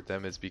support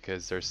them, it's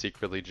because they're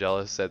secretly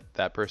jealous that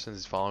that person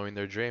is following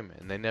their dream,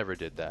 and they never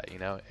did that. You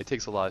know, it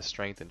takes a lot of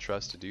strength and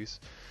trust to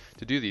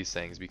to do these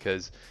things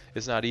because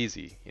it's not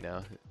easy. You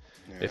know,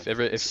 Yeah. if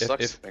ever It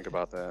sucks to think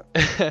about that.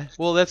 if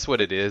well, that's what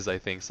it is. I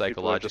think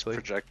People are just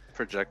psychologically.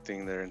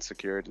 projecting their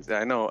insecurities.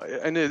 I know,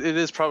 and it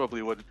is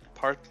probably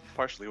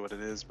partially what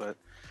it is, but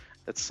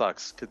it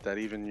sucks that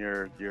even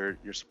your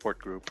support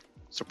group,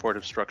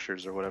 supportive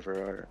structures or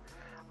whatever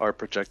are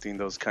projecting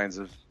those kinds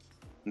of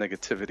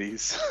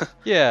negativities.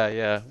 Yeah,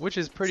 yeah, which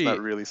is It's not pretty.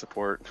 really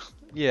support.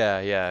 Yeah,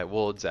 yeah.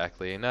 Well,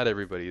 exactly. And not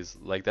everybody's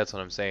like that's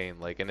what I'm saying.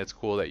 Like, and it's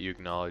cool that you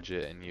acknowledge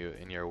it and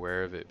you're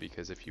aware of it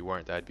because if you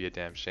weren't, that'd be a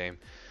damn shame.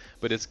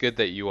 But it's good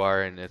that you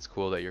are, and it's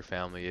cool that your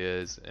family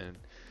is, and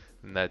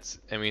that's.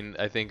 I mean,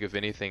 I think if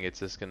anything, it's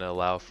just gonna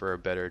allow for a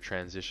better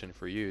transition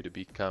for you to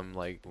become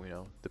like you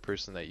know the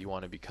person that you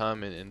want to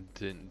become, and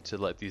to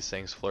let these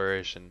things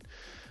flourish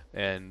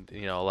and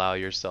you know allow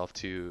yourself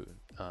to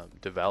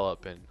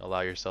develop and allow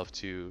yourself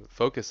to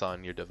focus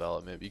on your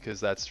development because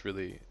that's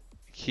really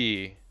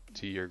key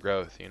to your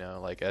growth, you know,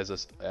 like as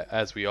us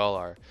as we all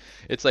are.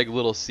 It's like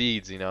little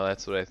seeds, you know,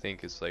 that's what I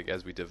think is like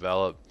as we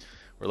develop,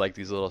 we're like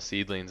these little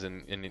seedlings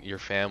and your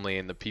family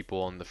and the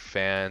people and the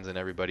fans and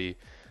everybody,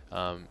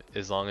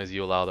 as long as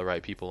you allow the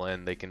right people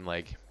in, they can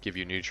like give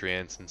you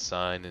nutrients and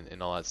sun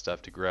and all that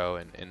stuff to grow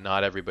and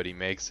not everybody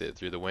makes it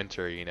through the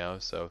winter, you know,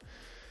 so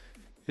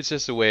it's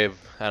just a way of,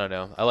 I don't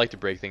know. I like to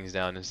break things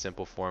down in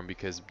simple form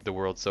because the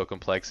world's so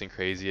complex and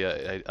crazy.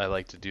 I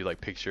like to do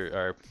like picture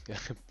or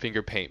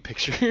finger paint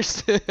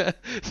pictures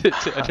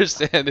to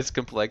understand its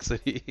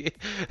complexity.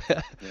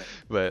 Yeah.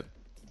 But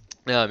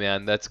no,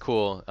 man, that's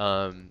cool.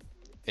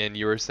 And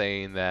you were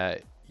saying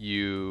that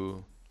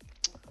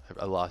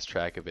I lost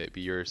track of it,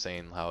 but you were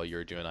saying how you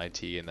were doing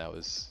IT and that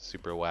was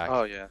super whack.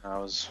 Oh yeah, I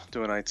was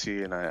doing IT,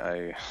 and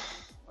I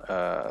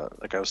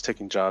was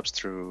taking jobs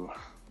through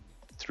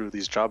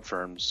these job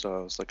firms. So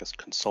I was like a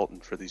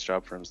consultant for these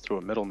job firms through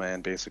a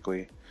middleman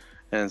basically.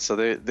 And so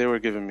they were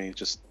giving me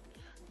just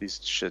these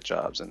shit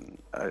jobs, and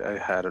I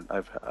had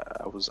I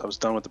was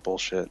done with the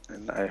bullshit,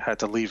 and I had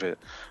to leave it.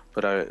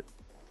 But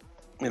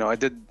I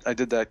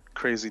did that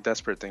crazy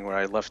desperate thing where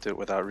I left it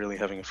without really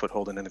having a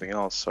foothold in anything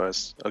else. So I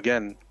was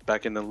again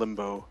back in the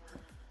limbo,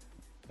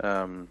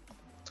 um,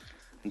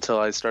 until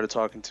I started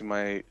talking to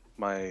my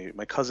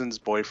cousin's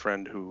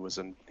boyfriend, who was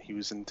he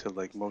was into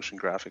like motion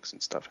graphics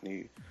and stuff,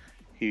 and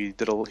he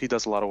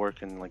does a lot of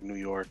work in like New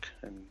York,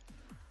 and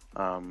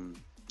um,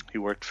 he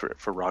worked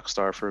for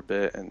Rockstar for a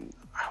bit, and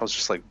I was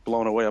just like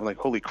blown away. I'm like,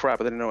 holy crap,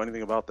 I didn't know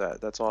anything about that.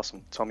 That's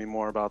awesome. Tell me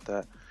more about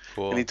that.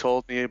 And he Cool.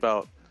 told me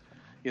about,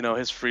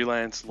 his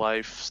freelance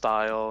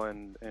lifestyle,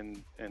 and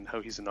how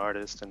he's an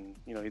artist, and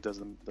he does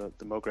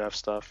the MoGraph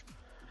stuff.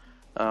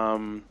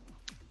 Um,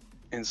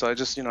 and so I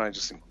just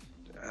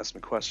asked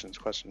me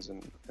questions,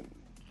 and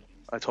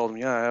I told him,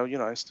 yeah, I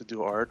used to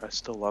do art. I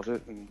still love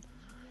it,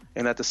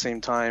 and at the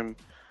same time,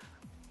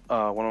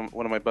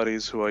 one of my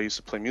buddies who I used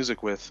to play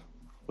music with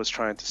was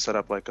trying to set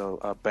up like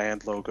a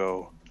band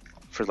logo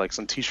for like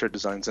some T-shirt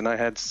designs, and I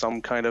had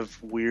some kind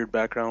of weird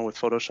background with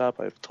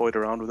Photoshop. I've toyed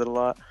around with it a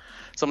lot,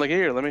 so I'm like,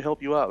 here, let me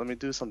help you out. Let me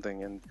do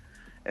something,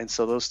 and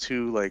so those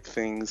two like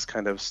things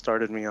kind of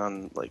started me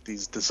on like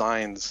these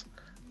designs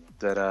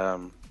that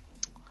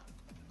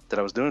that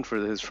I was doing for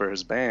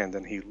his band,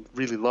 and he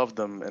really loved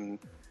them, and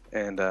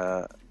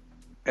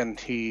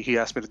he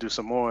asked me to do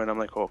some more, and I'm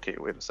like, oh, okay,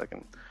 wait a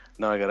second,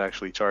 now I gotta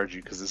actually charge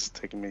you because this is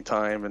taking me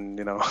time, and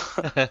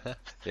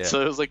Yeah.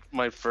 so it was like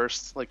my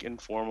first like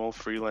informal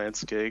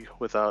freelance gig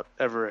without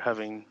ever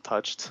having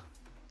touched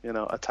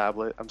a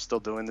tablet. I'm still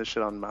doing this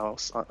shit on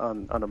mouse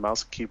on a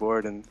mouse and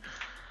keyboard,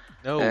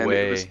 No and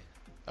it was way.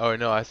 Oh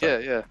no, I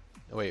thought. yeah, yeah.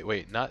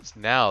 Wait, not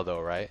now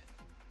though, right?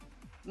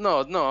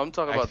 No, no, I'm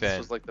talking Back about this then.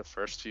 was like the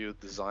first few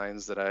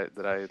designs that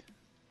I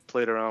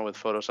played around with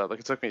Photoshop. Like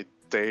it took me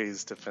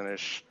days to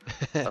finish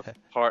a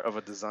part of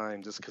a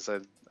design just because I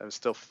was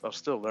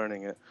still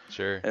learning it,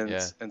 Sure.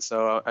 Yeah. and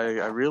so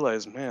I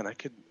realized, man, I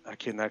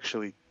can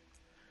actually,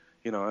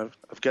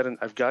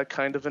 I've got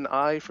kind of an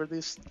eye for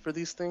these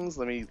things.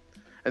 And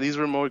these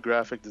were more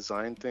graphic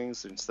design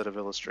things instead of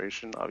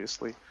illustration,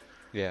 obviously.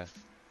 Yeah.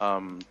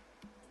 Um,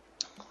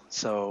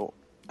 so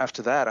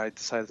after that, I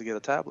decided to get a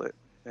tablet,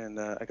 and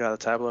I got a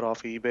tablet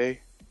off eBay.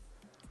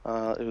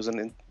 It was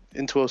an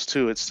Intuos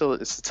 2. It's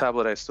the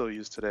tablet I still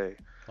use today,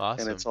 and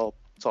Awesome. it's all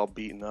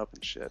beaten up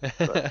and shit.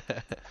 But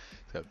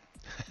So,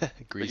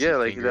 but greasy yeah,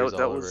 like fingers all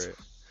that over was it.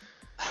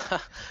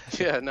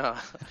 yeah, no,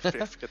 I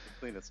forget to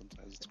clean it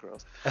sometimes. It's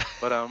gross.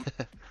 But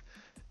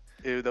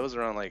that was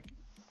around like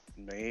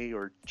May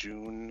or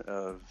June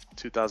of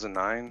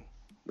 2009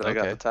 that I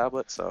got the Okay.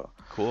 tablet. So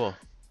Cool.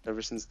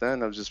 ever since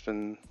then, I've just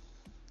been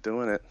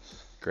doing it.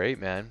 Great,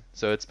 man.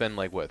 So it's been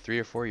like what, 3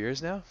 or 4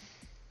 years now?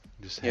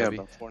 Just Yeah, heavy,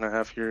 about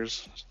 4.5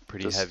 years.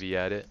 pretty Just heavy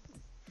at it.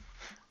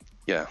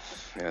 yeah,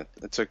 yeah.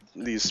 It took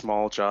these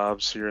small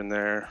jobs here and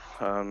there,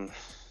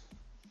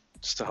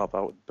 just to help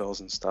out with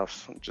bills and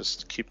stuff, and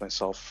just keep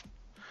myself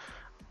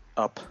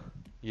up.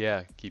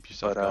 Yeah, keep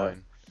yourself But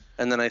going.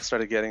 and then I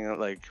started getting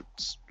like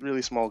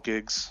really small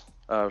gigs,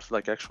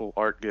 like actual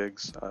art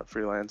gigs,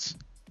 freelance,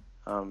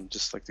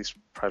 just like these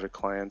private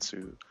clients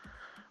who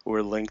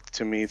were linked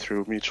to me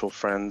through mutual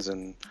friends,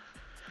 and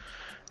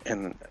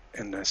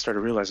I started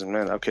realizing,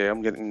 man, okay,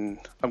 I'm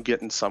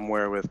getting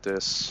somewhere with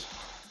this.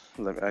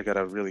 I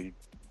gotta really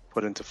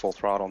put into full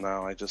throttle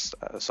now.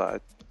 So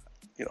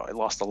I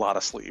lost a lot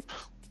of sleep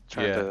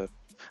trying Yeah. to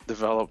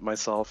develop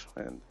myself,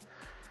 and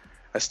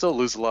I still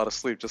lose a lot of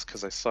sleep just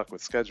because I suck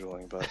with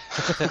scheduling.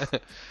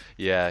 But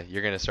Yeah,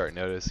 you're gonna start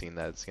noticing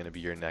that it's gonna be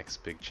your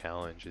next big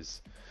challenge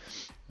is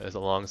as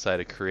alongside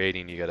of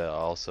creating, you gotta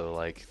also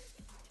like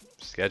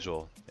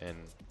schedule and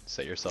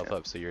set yourself yeah,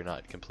 up so you're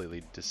not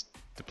completely dis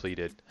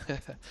depleted.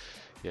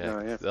 Yeah, no,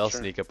 'cause yeah, for they'll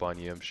sure. sneak up on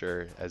you, I'm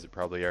sure, as it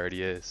probably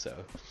already is, so.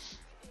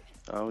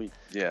 Oh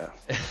yeah,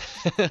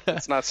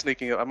 it's not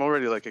sneaking up. I'm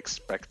already like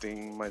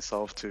expecting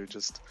myself to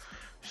just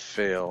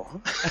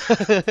fail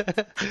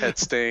at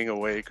staying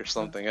awake or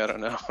something. I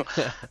don't know.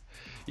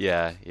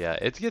 Yeah, yeah,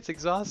 it gets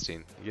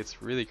exhausting. It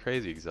gets really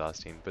crazy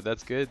exhausting, but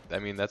that's good. I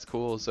mean, that's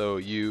cool. So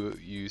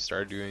you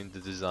started doing the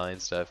design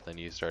stuff, then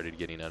you started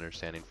getting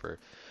understanding for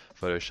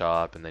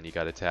Photoshop, and then you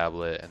got a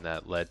tablet, and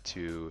that led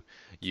to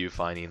you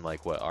finding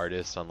like what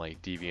artists on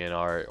like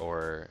DeviantArt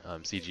or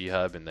CG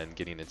Hub, and then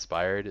getting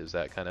inspired. Is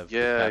that kind of the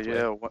Yeah, pathway?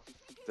 yeah.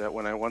 That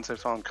when I once I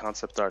found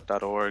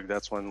conceptart.org,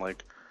 that's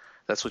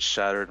what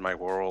shattered my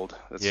world.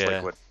 That's like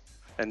Yeah, what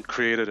and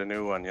created a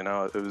new one.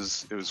 It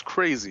was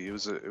crazy. It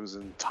was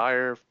an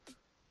entire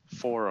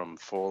forum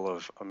full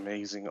of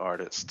amazing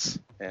artists,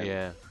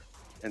 yeah,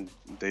 and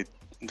they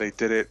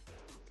did it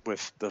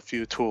with the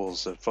few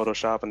tools, the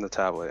Photoshop and the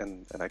tablet,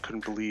 and I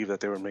couldn't believe that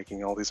they were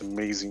making all these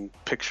amazing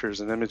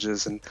pictures and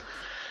images, and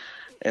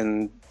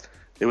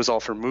it was all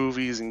for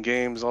movies and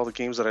games, all the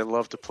games that I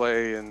love to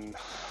play, and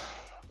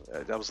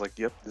I was like,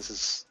 yep, this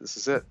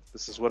is it.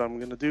 This is what I'm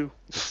gonna do.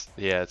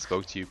 yeah. It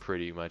spoke to you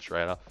pretty much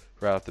right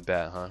off the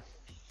bat, huh?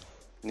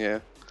 Yeah,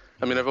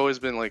 I mean, Yeah. I've always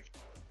been like,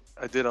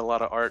 I did a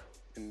lot of art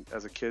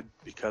as a kid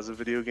because of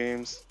video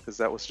games, because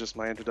that was just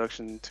my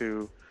introduction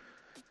to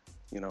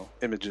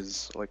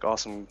images, like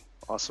awesome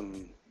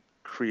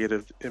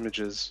creative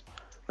images,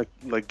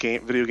 like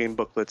video game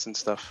booklets and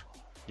stuff.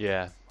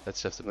 Yeah, that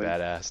stuff's a Like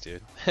badass,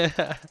 dude.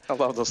 I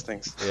love those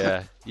things.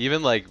 Yeah,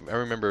 even like I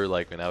remember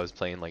like when I was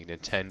playing like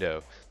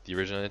Nintendo, the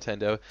original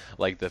Nintendo,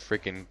 like the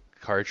freaking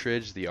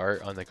cartridge, the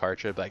art on the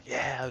cartridge, like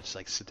yeah, I'll just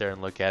like sit there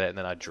and look at it and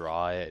then I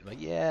draw it.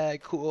 Like yeah,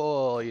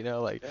 cool,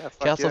 like Yeah,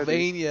 fuck yeah, dude.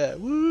 Castlevania,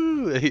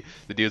 woo!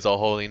 The dude's all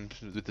holding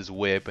with his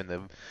whip and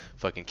the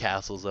fucking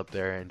castle's up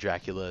there and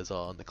Dracula is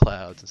all in the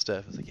clouds and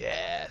stuff. It's like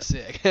yeah,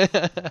 sick. And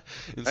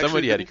Actually,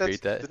 somebody had to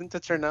create that. didn't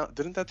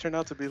that turn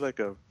out to be like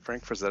a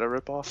Frank Frazetta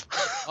ripoff?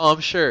 Oh, I'm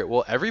sure.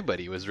 Well,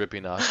 everybody was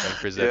ripping off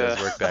Frank Yeah.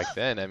 Frazetta's work back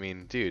then. I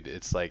mean, dude,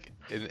 it's like,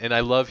 and I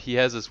love he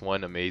has this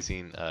one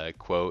amazing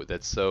quote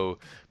that's so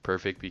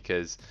perfect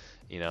because,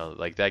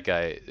 like that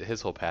guy,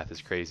 his whole path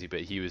is crazy,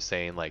 but he was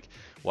saying like,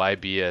 why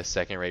be a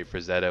second-rate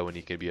Frazetta when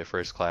you could be a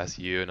first-class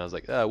you? And I was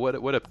like, oh,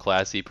 what a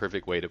classy,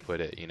 perfect way to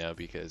put it,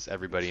 because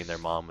everybody and their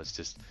mom was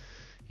just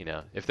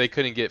if they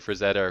couldn't get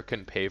Frazetta or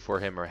couldn't pay for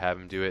him or have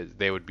him do it,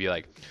 they would be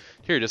like,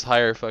 here, just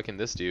hire fucking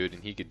this dude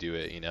and he could do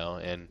it,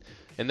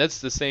 and that's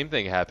the same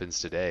thing happens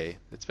today.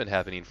 It's been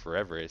happening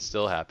forever. It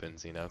still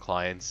happens,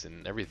 clients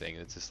and everything.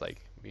 It's just like,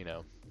 if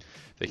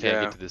they can't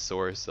get Yeah. to the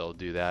source, they'll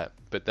do that.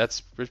 But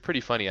that's it's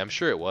pretty funny. I'm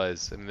sure it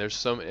was. I mean, there's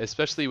so,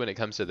 especially when it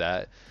comes to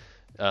that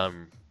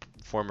um,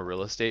 form of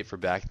real estate for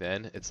back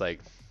then. It's like,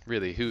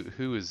 really,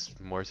 who is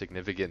more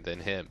significant than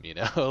him?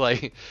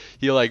 Like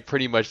he like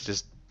pretty much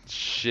just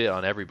shit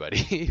on everybody.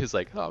 He was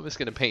like, oh, I'm just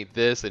gonna paint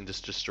this and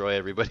just destroy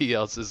everybody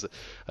else's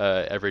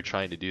ever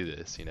trying to do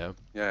this.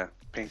 Yeah.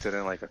 Painted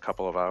in like a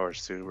couple of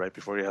hours too, right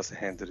before he has to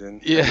hand it in.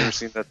 Have you Yeah. ever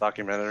seen that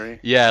documentary?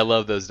 Yeah, I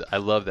love those. I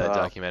love that Oh,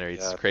 documentary.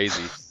 It's yeah.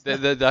 crazy.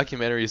 The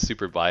documentary is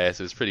super biased.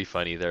 It was pretty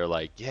funny. They're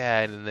like, yeah,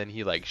 and then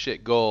he like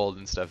shit gold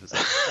and stuff. It's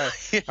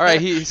like, all right, Yeah.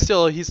 he's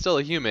still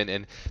a human.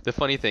 And the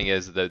funny thing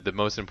is, the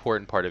most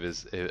important part of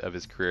his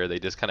career, they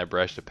just kind of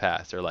brushed it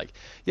past. They're like,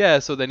 yeah,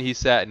 so then he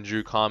sat and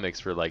drew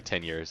comics for like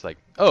 10 years. Like,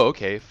 oh,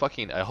 okay,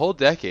 fucking a whole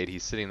decade.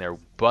 He's sitting there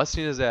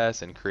busting his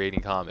ass and creating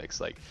comics.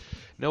 Like,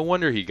 no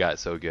wonder he got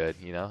so good.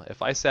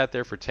 If I sat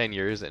there for 10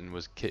 years and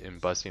was and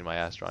busting my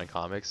ass drawing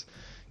comics,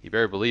 you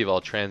better believe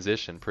I'll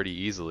transition pretty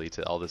easily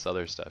to all this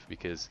other stuff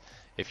because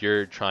if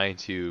you're trying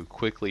to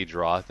quickly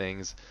draw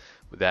things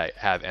that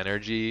have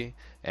energy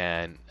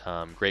and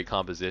great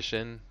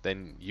composition,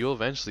 then you'll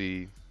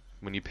eventually,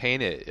 when you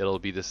paint it, it'll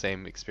be the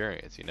same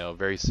experience,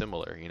 very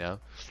similar.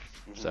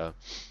 Hmm. So,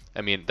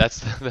 I mean,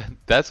 that's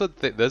those are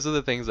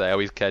the things I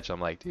always catch.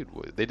 I'm like, dude,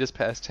 they just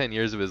passed 10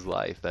 years of his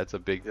life. That's a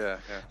big. Yeah,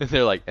 yeah. And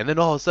they're like, and then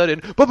all of a sudden,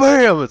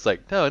 bam! It's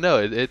like, no,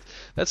 no,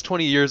 that's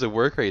 20 years of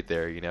work right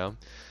there.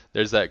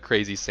 There's that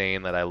crazy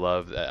saying that I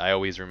love that I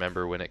always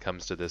remember when it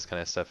comes to this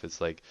kind of stuff. It's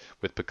like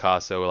with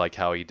Picasso, like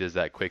how he does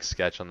that quick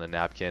sketch on the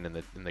napkin,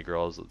 and the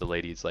girls, the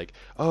lady's like,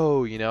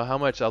 oh, how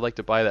much? I'd like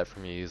to buy that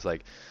from you. He's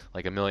like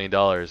 $1 million,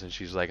 and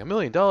she's like $1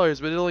 million,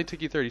 but it only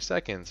took you 30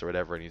 seconds or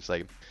whatever, and he's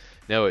like,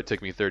 no, it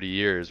took me 30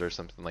 years or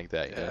something like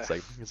that. Yeah.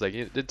 It's like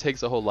it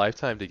takes a whole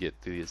lifetime to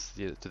get to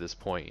this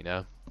point.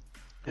 When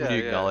Yeah, you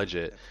yeah. acknowledge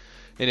it,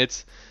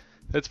 and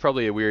that's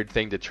probably a weird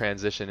thing to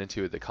transition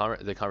into the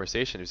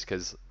conversation is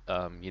because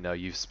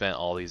you've spent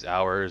all these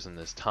hours and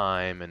this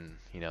time and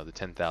the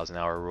 10,000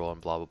 hour rule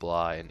and blah blah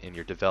blah and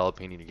you're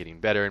developing and you're getting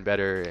better and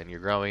better and you're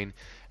growing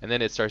and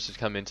then it starts to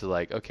come into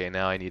like, okay,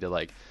 now I need to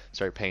like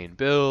start paying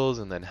bills,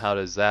 and then how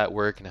does that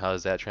work and how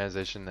does that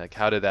transition, like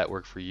how did that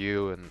work for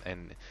you,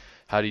 and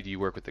how did you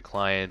work with the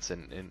clients,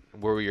 and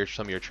what were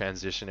some of your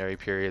transitionary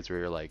periods where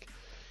you're like,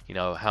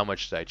 how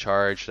much should I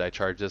charge? Should I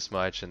charge this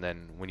much? And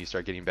then when you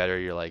start getting better,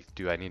 you're like,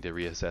 do I need to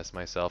reassess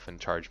myself and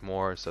charge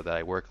more so that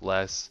I work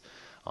less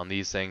on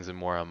these things and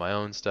more on my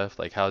own stuff?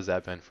 Like, how's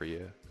that been for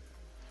you?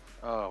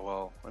 Oh,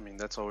 well, I mean,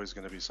 that's always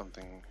going to be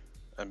something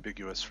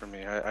ambiguous for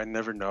me. I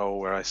never know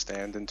where I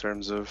stand in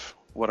terms of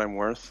what I'm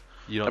worth.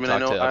 You I don't mean, I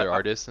talk know to other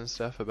artists and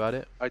stuff about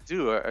it? I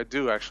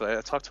do actually.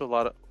 I talk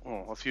to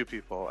a few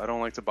people. I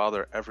don't like to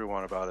bother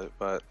everyone about it,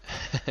 but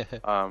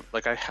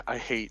like I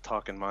hate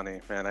talking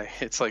money, man.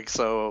 It's like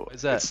Why is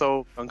it's that?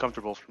 so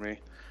uncomfortable for me.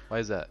 Why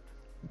is that?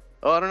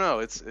 Oh, I don't know.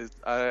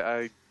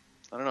 I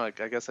don't know.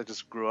 I guess I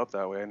just grew up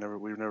that way.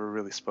 We never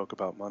really spoke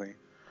about money.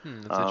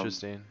 That's Um,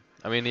 interesting.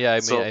 I mean, yeah, I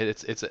mean, so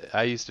it's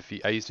I used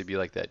to be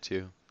like that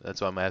too. That's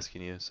why I'm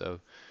asking you. So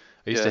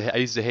yeah, I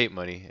used to hate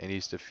money and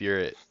used to fear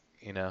it.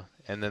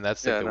 And then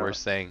that's like yeah, the no,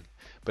 worst thing.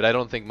 But I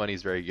don't think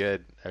money's very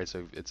good. Or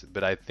so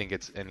but I think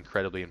it's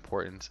incredibly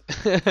important.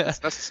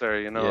 it's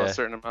necessary. A Yeah,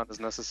 certain amount is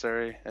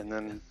necessary, and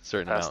then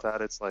certain past amount.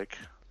 that, it's like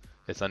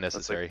It's that's like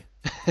unnecessary.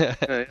 yeah.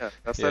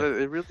 Past that,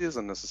 Yeah. it really is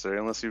unnecessary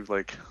unless you're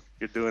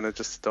doing it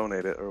just to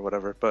donate it or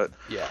whatever. But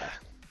Yeah.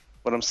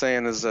 what I'm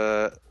saying is,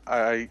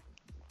 I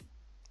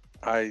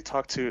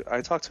talk to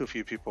a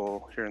few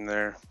people here and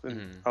there,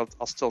 and Hmm.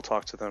 I'll still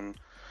talk to them.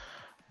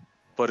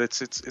 But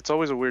it's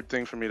always a weird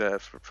thing for me to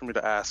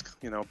ask,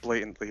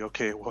 blatantly.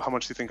 Okay, well, how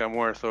much do you think I'm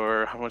worth,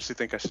 or how much do you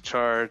think I should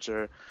charge,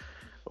 or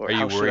Are you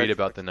how should I? worried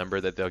about the number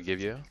that they'll give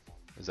you?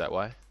 Is that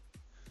why?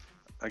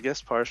 I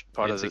guess part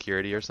of it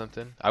Insecurity or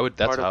something? I would.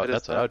 part of it is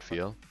That's what I that. would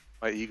feel.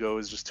 my ego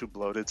is just too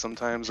bloated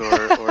sometimes,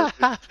 or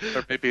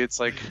maybe it's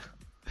like,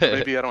 or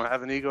maybe I don't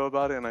have an ego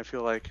about it, and I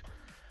feel like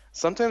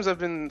sometimes I've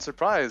been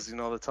surprised.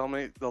 They'll tell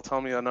me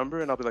a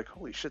number, and I'll be like,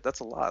 holy shit, that's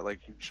a lot.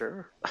 Like, you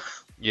sure?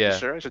 You Yeah.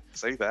 sure I should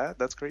say that?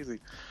 That's crazy.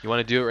 You want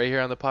to do it right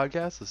here on the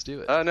podcast? Let's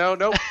do it. No,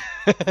 nope.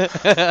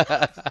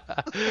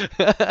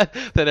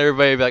 Then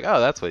everybody would be like, "Oh,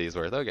 that's what he's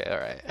worth." Okay, all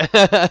right.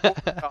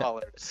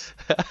 $4.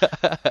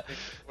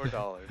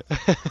 $4.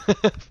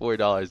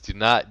 $4. Do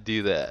not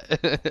do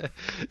that.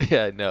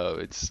 Yeah, no,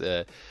 it's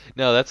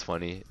no, that's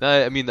funny.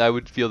 No, I mean, I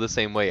would feel the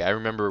same way. I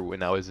remember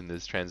when I was in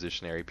this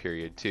transitionary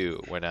period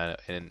too, when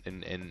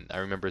and I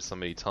remember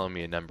somebody telling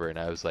me a number, and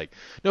I was like,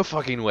 "No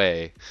fucking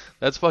way,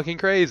 that's fucking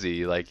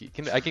crazy! Like,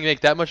 I can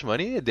make that much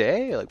money a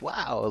day? Like,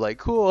 wow, like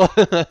cool."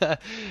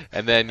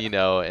 And then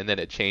and then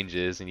it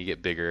changes, and you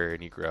get bigger,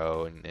 and you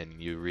grow,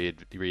 and you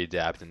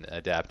readapt and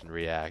adapt and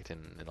react,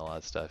 and all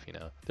that stuff.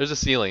 There's a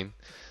ceiling.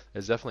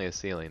 There's definitely a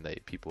ceiling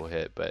that people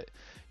hit, but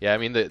yeah, I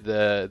mean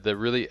the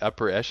really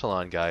upper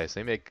echelon guys,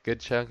 they make a good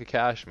chunk of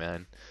cash,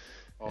 man.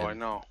 Oh, I And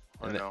know.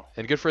 I and know.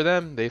 and good for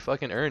them. They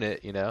fucking earn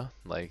it.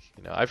 Like,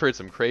 I've heard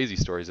some crazy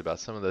stories about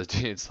some of those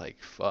dudes. Like,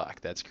 fuck,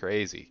 that's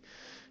crazy.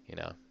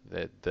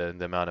 The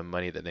amount of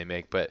money that they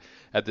make. But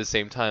at the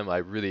same time, I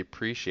really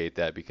appreciate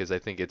that because I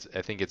think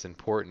it's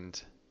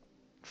important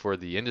for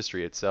the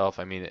industry itself.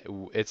 I mean,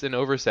 it's an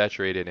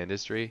oversaturated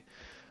industry.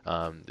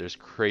 There's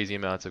crazy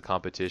amounts of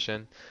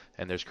competition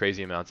and there's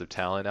crazy amounts of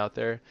talent out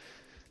there.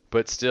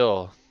 But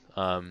still,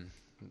 um,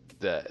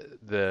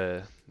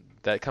 the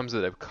that comes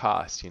at a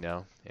cost.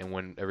 And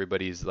when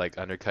everybody's like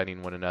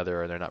undercutting one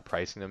another or they're not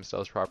pricing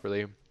themselves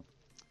properly,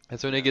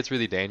 that's when it Yeah. gets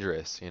really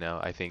dangerous.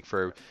 I think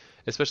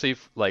especially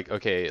if, like,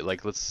 okay,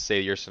 like let's say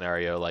your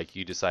scenario, like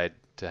you decide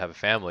to have a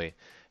family,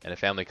 and a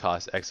family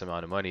costs X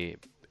amount of money,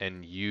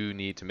 and you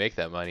need to make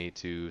that money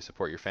to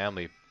support your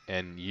family,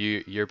 and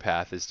your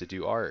path is to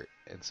do art,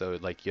 and so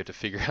like you have to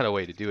figure out a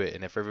way to do it,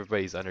 and if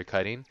everybody's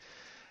undercutting,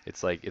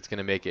 it's like it's going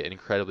to make it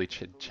incredibly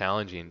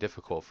challenging and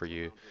difficult for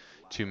you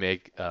to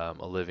make a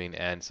living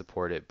and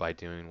support it by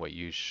doing what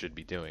you should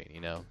be doing.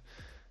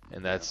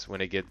 And Yeah.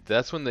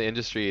 that's when the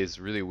industry is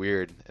really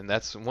weird. And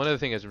that's one of the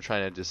things I'm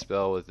trying to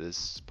dispel with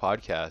this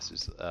podcast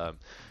is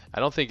I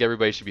don't think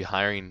everybody should be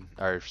hiring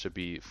or should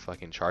be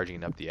fucking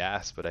charging up the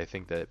ass, but I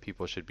think that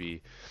people should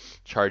be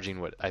charging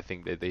what I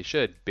think that they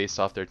should based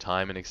off their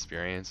time and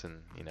experience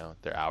and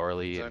their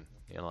hourly and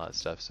Exactly. a lot of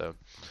stuff. So,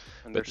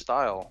 And their but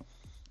style.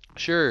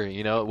 sure,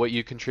 what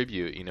you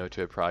contribute,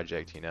 to a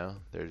project,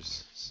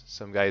 there's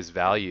some guys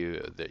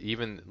value that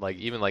even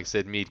like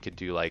Sid Mead could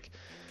do like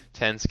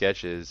 10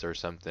 sketches or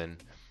something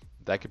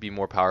that could be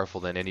more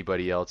powerful than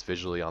anybody else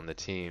visually on the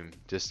team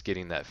just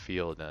getting that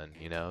feel done.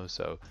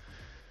 So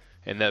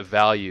and that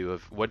value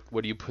of what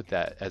do you put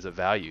that as a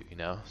value.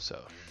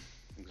 So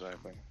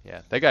Exactly.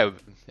 yeah, that guy,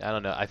 I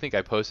don't know, I think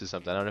I posted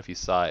something, I don't know if you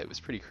saw it. It was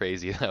pretty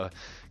crazy though,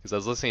 because I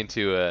was listening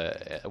to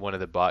one of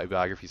the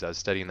biographies. I was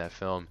studying that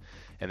film,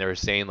 and they were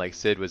saying like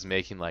Sid was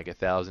making like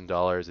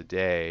 $1,000 a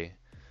day,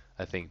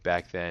 I think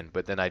back then.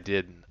 But then I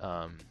did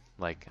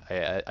like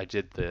I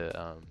did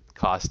the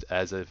cost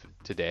as of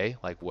today,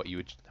 like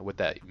what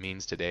that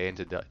means today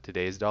into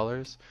today's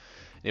dollars.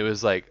 It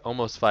was like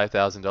almost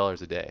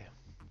 $5,000 a day.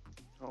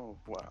 Oh,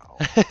 wow.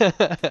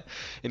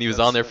 And he was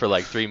on That's there for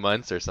like 3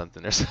 months or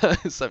something or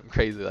something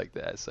crazy like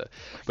that. So,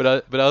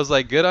 but I was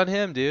like, good on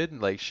him, dude.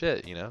 Like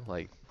shit,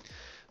 like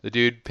the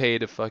dude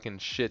paid a fucking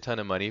shit ton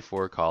of money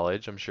for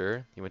college. I'm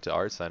sure he went to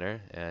art center,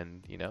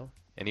 and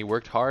he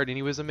worked hard, and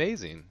he was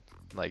amazing.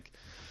 Like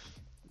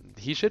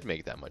he should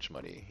make that much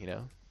money.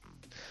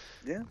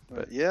 Yeah.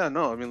 But Yeah.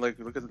 No, I mean, like,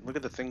 look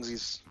at the things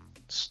he's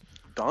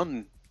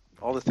done,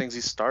 all the things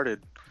he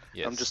started.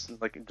 I'm yes,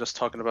 just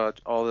talking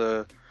about all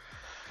the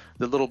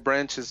little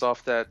branches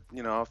off that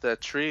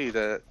tree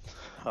that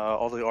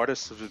all the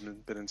artists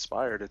have been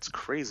inspired. It's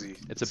crazy.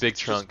 it's a It's big it's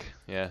just trunk.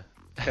 Yeah.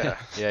 yeah.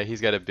 Yeah,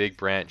 he's got a big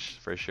branch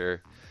for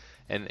sure.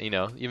 And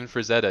even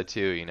Frazetta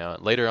too,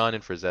 later on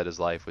in Frazetta's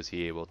life was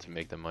he able to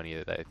make the money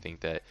that I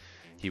think that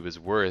he was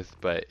worth,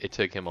 but it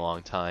took him a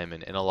long time.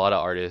 And a lot of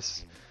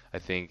artists, I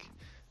think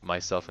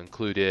myself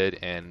included,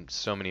 and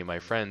so many of my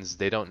friends,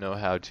 they don't know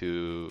how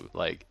to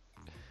like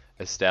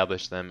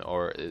establish them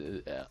or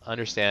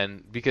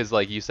understand, because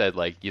like you said,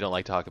 like you don't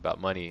like to talk about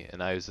money,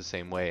 and I was the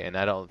same way. And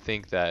I don't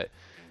think that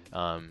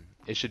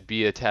it should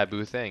be a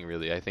taboo thing,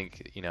 really. I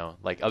think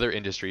like other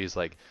industries,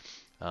 like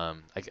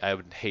I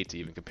would hate to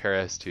even compare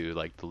us to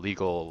like the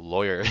legal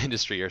lawyer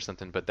industry or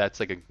something, but that's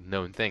like a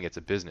known thing. It's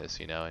a business.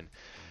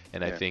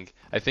 And I Yeah. think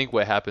I think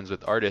what happens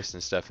with artists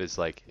and stuff is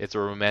like it's a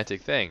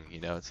romantic thing.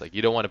 It's like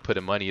you don't want to put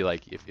a money,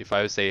 like if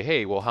I would say,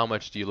 hey, well, how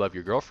much do you love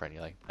your girlfriend?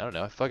 You're like, I don't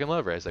know, I fucking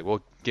love her. It's like,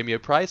 well, give me a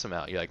price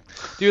amount. You're like,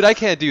 dude, I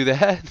can't do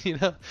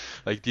that.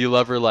 Like, do you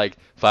love her like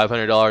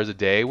 $500 a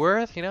day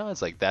worth?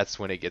 It's like that's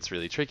when it gets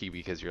really tricky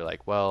because you're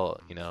like, well,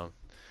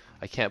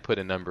 I can't put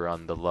a number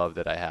on the love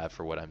that I have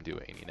for what I'm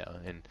doing.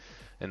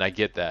 And I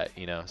get that.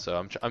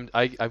 So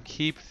I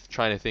keep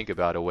trying to think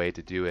about a way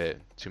to do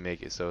it to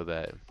make it so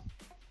that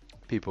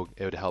it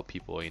would help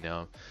people.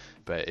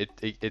 but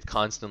it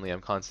constantly,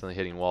 I'm constantly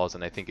hitting walls,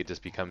 and I think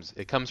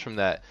it comes from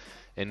that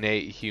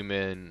innate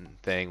human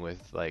thing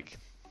with like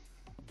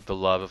the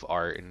love of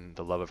art and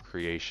the love of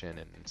creation,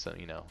 and so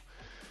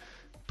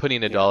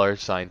putting a Yeah. dollar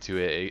sign to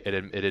it,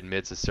 it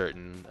admits a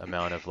certain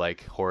amount of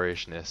like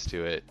whorishness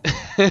to it.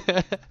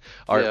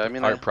 Yeah, art I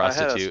mean, art I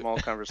had a prostitute. small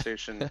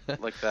conversation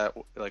like that,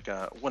 like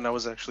when I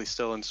was actually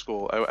still in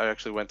school. I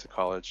actually went to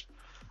college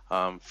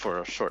for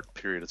a short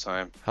period of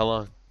time. How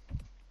long?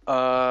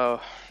 Uh,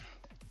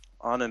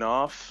 on and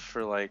off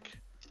for like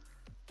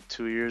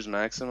 2 years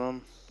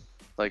maximum.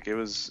 Like it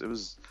was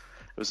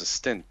a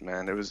stint,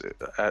 man. It was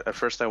at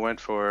first I went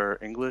for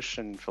English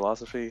and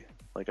philosophy.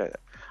 Like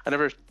I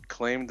never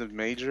claimed a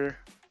major.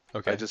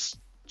 I Okay. just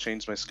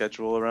changed my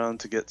schedule around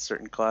to get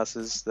certain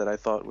classes that I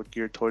thought would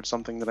gear towards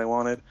something that I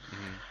wanted.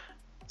 Hmm.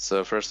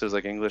 So first it was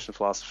like English and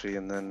philosophy,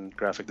 and then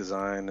graphic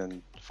design,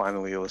 and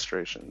finally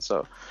illustration.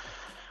 So,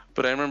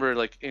 but I remember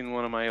like in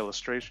one of my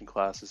illustration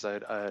classes, I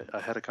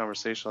had a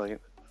conversation like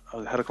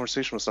I had a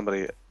conversation with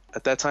somebody.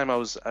 At that time, I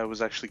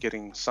was actually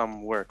getting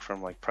some work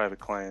from like private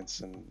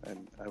clients,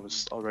 and I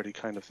was already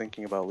kind of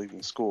thinking about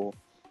leaving school.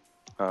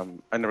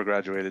 I never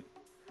graduated,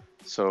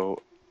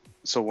 so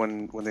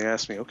when they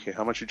asked me, okay,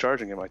 how much you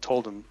charging him, I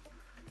told them,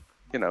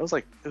 it was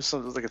like a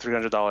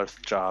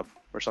 $300 job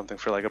or something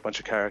for like a bunch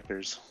of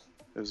characters.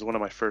 It was one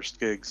of my first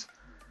gigs,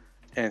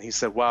 and he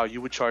said, "Wow,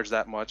 you would charge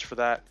that much for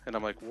that?" And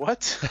I'm like,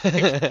 "What?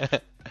 Like,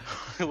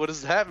 what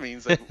does that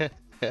mean?"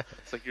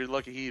 It's like you're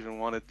lucky he even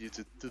wanted you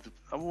to do the.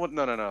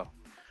 No, no, no.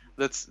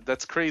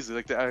 That's crazy.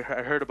 Like I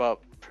heard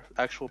about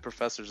actual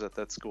professors at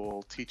that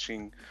school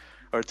teaching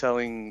or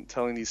telling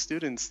these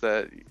students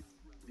that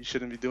you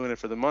shouldn't be doing it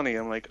for the money.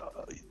 I'm like,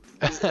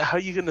 how are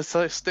you gonna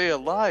stay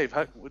alive?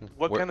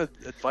 What We're, kind of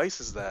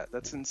advice is that?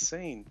 That's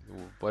insane.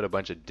 what a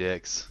bunch of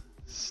dicks.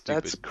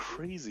 That's Stupid.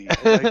 crazy.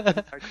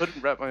 I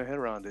couldn't wrap my head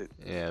around it.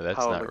 Yeah, that's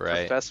How not like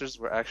right. professors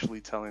were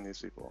actually telling these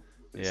people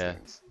these Yeah,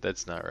 things.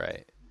 that's not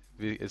right.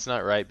 It's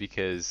not right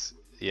because,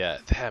 yeah,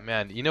 that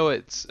man,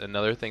 it's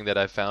another thing that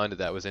I found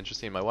that was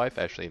interesting. My wife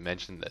actually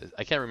mentioned that.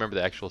 I can't remember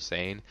the actual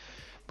saying,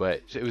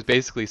 but it was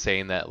basically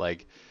saying that,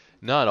 like,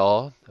 not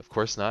all, of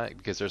course not,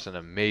 because there's some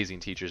amazing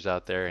teachers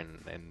out there,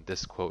 and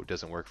this quote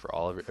doesn't work for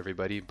all of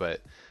everybody,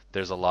 but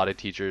there's a lot of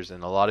teachers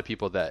and a lot of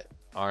people that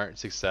aren't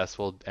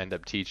successful end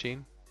up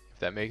teaching, if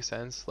that makes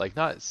sense. Like,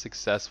 not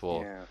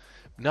successful, Yeah.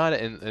 not,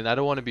 and I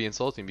don't want to be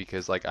insulting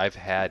because like I've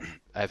had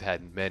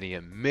many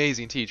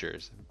amazing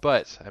teachers,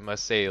 but I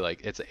must say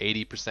like it's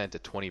 80% to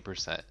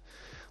 20%.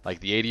 Like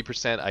the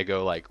 80% I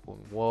go like,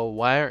 well,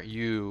 why aren't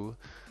you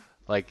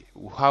like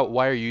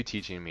why are you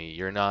teaching me?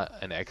 You're not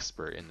an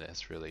expert in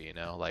this really,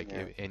 like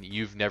Yeah. and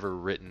you've never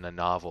written a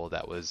novel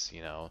that was,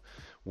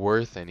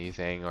 worth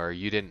anything, or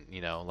you didn't,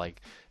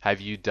 like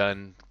have you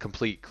done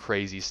complete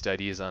crazy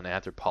studies on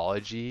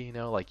anthropology,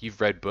 like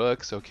you've read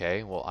books,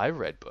 okay, well I've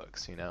read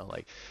books,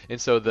 like and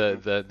so the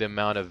Hmm. the the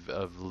amount of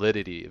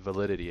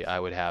validity I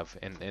would have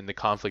and the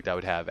conflict I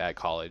would have at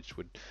college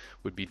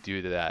would be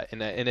due to that.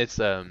 And it's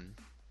an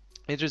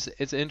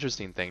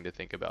interesting thing to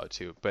think about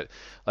too. But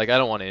like I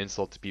don't want to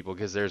insult the people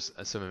because there's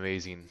some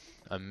amazing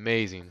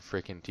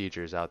freaking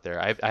teachers out there.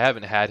 I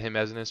haven't had him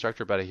as an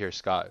instructor, but I hear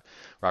Scott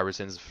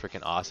Robertson's a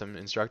freaking awesome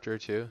instructor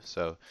too.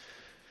 So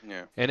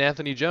Yeah. and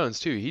Anthony Jones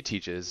too. He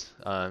teaches.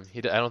 I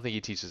don't think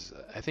he teaches.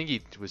 I think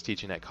he was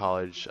teaching at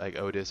college like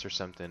Otis or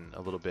something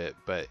a little bit.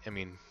 But I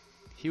mean,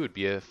 he would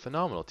be a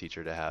phenomenal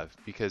teacher to have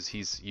because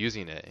he's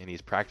using it and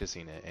he's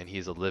practicing it and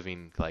he's a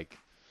living like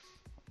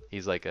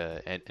he's like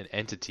an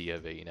entity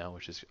of it,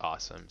 which is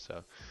awesome.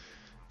 So,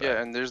 but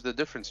Yeah, and there's the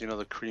difference,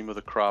 the cream of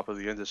the crop of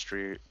the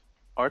industry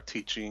are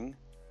teaching,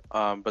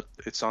 but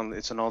it's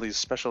in all these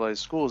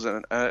specialized schools,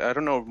 and I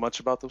don't know much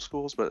about those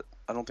schools, but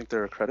I don't think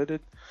they're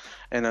accredited,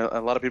 and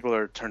a lot of people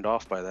are turned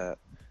off by that,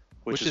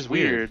 which which is is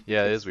weird. weird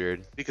Yeah, it is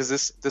weird. because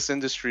this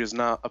industry is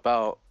not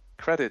about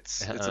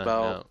credits. It's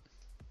about,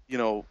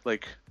 No.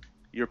 like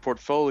your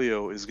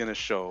portfolio is gonna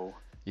show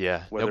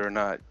Yeah. whether Nope. or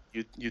not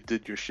you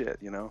did your shit,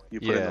 you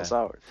put in Yeah. those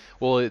hours.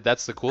 Well,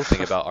 that's the cool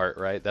thing about art,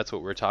 right? That's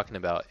what we're talking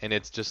about. And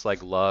it's just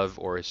like love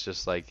or it's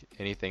just like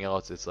anything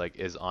else. It's like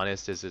as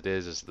honest as it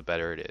is the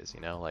better it is,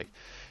 like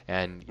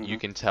and you Hmm.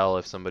 can tell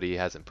if somebody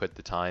hasn't put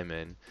the time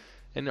in.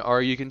 And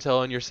or you can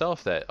tell in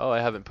yourself that, oh,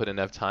 I haven't put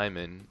enough time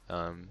in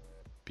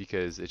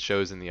because it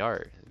shows in the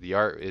art. The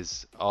art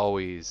is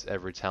always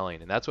ever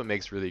telling, and that's what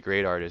makes really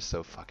great artists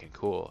so fucking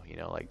cool,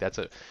 like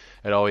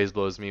it always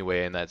blows me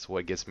away, and that's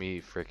what gets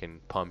me freaking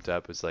pumped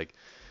up is like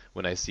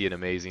when I see an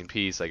amazing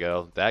piece, I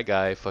go, that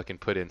guy fucking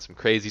put in some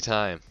crazy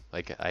time.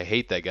 Like, I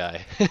hate that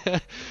guy.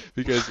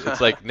 Because it's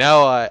like,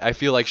 now I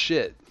feel like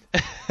shit.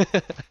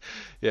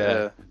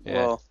 Yeah, Yeah, yeah.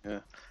 well, yeah.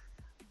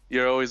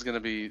 You're always going to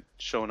be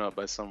shown up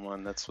by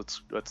someone. That's what's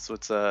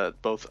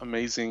both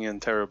amazing and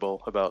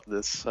terrible about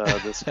this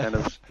kind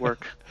of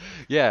work.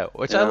 Yeah,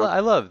 which You know, I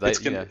love. it's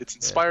That, gonna it's yeah.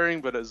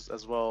 inspiring, but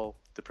as well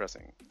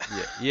depressing.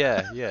 Yeah,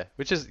 yeah, yeah.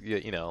 Which is,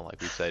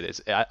 like we said,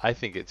 I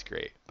think it's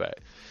great, but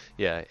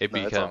yeah, it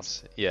No, it's awesome.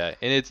 becomes, yeah,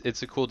 and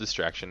it's a cool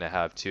distraction to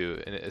have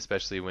too, and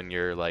especially when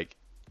you're like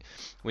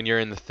when you're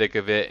in the thick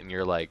of it and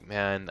you're like,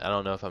 man, I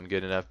don't know if I'm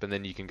good enough, but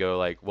then you can go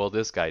like, well,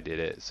 this guy did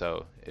it,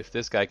 so if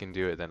this guy can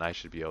do it, then I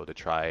should be able to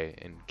try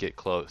and get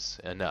close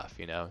enough,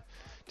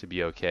 to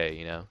be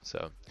okay,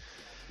 So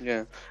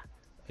Yeah.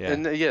 yeah,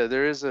 And yeah,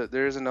 there is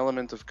an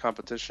element of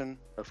competition,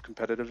 of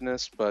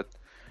competitiveness, but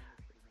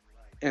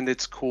and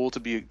it's cool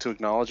to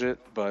acknowledge it,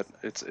 but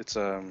it's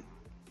to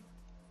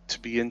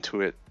be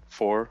into it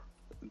for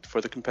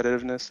the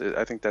competitiveness.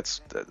 I think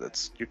that's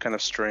you're kind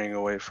of straying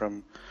away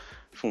from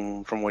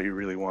what you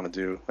really want to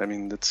do. I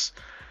mean, that's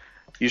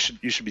you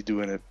should be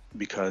doing it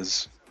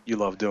because you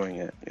love doing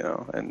it,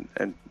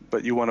 and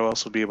but you want to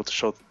also be able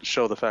to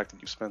show the fact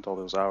that you spent all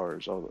those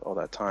hours, all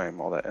that time,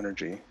 all that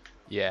energy,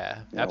 yeah,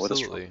 with a strong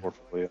absolutely,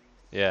 portfolio.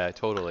 yeah,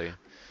 totally.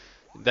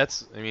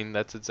 I mean,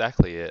 that's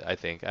exactly it, I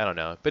think. I don't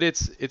know, but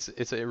it's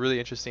a really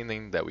interesting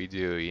thing that we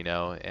do,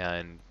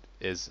 and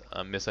is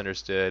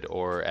misunderstood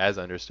or as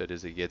understood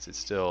as it gets. It's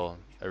still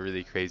a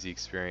really crazy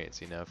experience,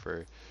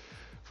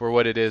 for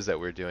what it is that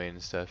we're doing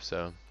and stuff.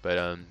 So, but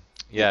Yeah.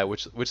 yeah,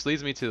 which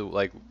leads me to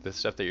like the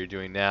stuff that you're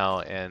doing now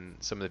and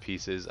some of the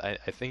pieces. I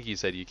think you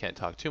said you can't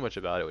talk too much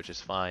about it, which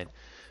is fine.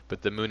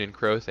 But the Moon and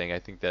Crow thing, I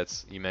think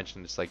you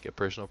mentioned it's like a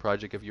personal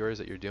project of yours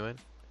that you're doing.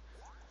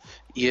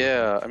 You're working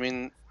on. Yeah, I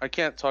mean, I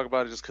can't talk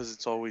about it just because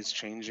it's always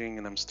changing,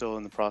 and I'm still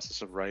in the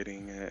process of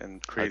writing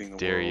and How creating a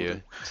dare world. you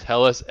And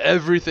tell us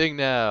everything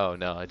now?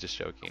 No, I'm just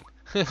joking.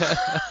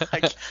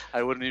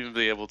 I wouldn't even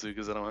be able to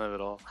because I don't have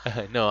it all.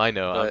 No, I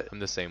know. I'm But I'm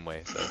the same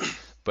way. So,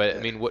 but I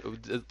yeah, mean,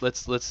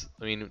 let's.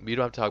 I mean, we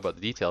don't have to talk about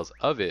the details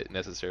of it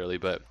necessarily,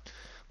 but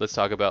let's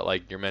talk about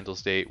like your mental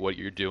state, what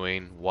you're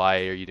doing,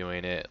 why are you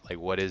doing it, like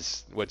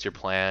what's your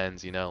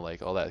plans,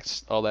 like all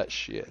that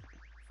shit.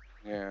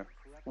 yeah.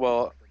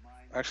 Well,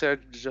 actually, I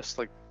just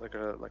like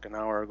an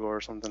hour ago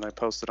or something, I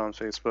posted on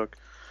Facebook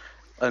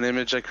an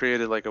image I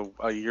created like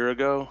a year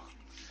ago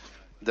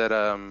that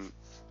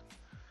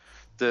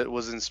that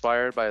was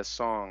inspired by a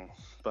song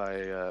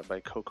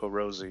by Coco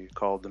Rosie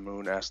called "The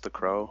Moon Asked the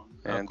Crow,"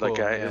 Oh, and like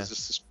cool. it Yeah. was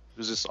just it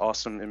was just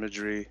awesome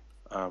imagery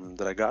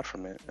that I got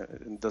from it.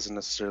 It doesn't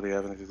necessarily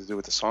have anything to do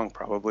with the song,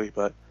 probably,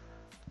 but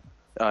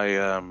I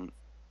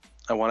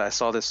I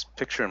saw this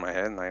picture in my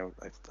head, and I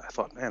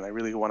thought, man, I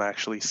really want to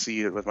actually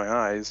see it with my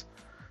eyes,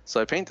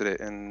 so I painted it,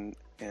 and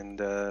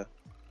I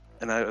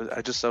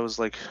was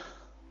like,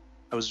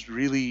 I was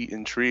really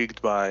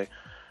intrigued by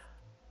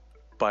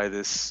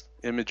this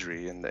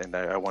imagery, and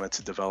I wanted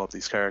to develop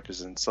these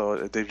characters, and so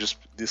they've just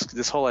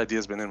this whole idea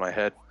has been in my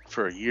head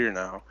for a year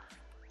now.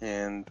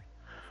 And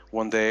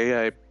one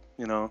day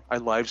I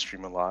live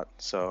stream a lot,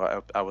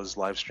 so I was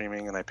live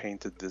streaming and I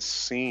painted this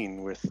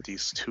scene with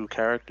these two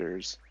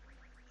characters,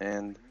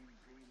 and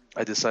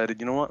I decided,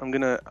 you know what,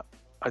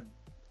 I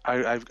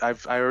I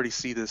already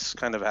see this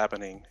kind of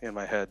happening in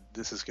my head.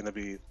 This is gonna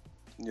be,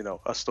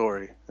 a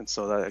story, and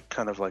so that I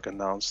kind of like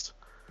announced,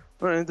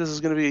 all right, this is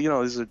gonna be,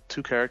 these are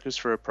two characters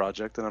for a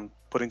project that I'm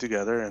putting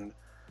together, and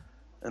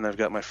I've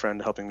got my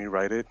friend helping me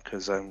write it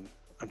because I'm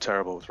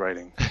terrible with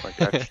writing. Like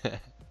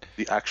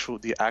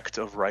the act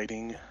of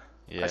writing, I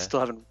Yeah. still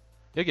haven't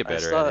You'll get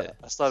better at it.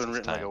 I still It's haven't just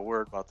written like time. a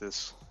word about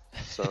this,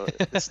 so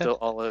it's still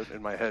all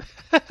in my head.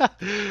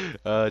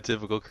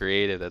 Typical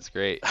creative. That's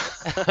great.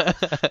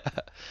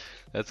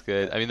 That's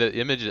good. Yeah, I mean, the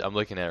image I'm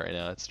looking at right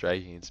now, it's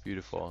striking. It's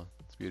beautiful.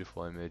 It's a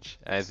beautiful image.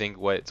 And I think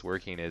what's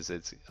working is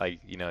it's like,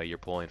 you're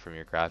pulling from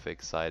your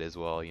graphics side as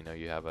well. You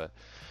have a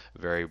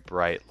very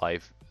bright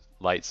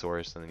light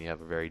source, and then you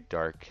have a very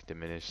dark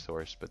diminished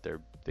source, but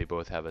they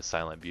both have a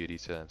silent beauty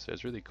to them. So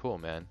it's really cool,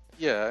 man.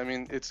 yeah. I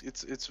mean,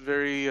 it's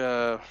very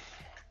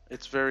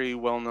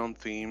well-known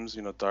themes,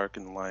 dark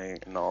and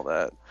light and all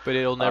that. But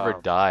it'll never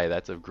Um, die.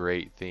 That's a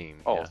great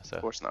theme. oh, Yeah. of So.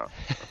 course not.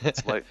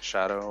 It's light,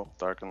 shadow,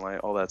 dark and light,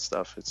 all that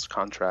stuff. It's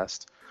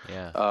contrast.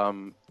 Yeah.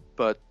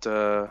 But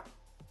what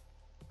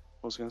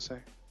was I gonna say?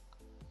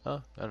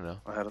 Oh, I don't know.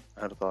 I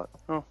had a thought.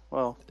 Oh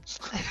well,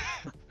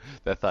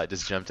 That thought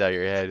just jumped out of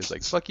your head. It's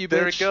like, fuck you,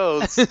 there it bitch.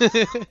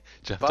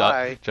 goes.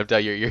 Bye. Jumped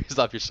out your ears,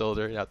 off your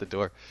shoulder, and out the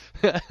door.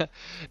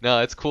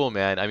 No, it's cool,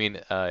 man. I mean,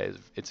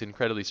 it's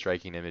incredibly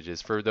striking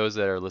images. For those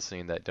that are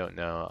listening that don't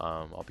know,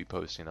 I'll be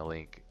posting a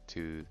link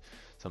to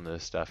some of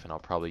this stuff, and I'll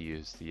probably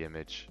use the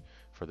image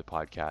for the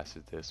podcast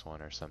with this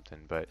one or something.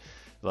 But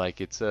like,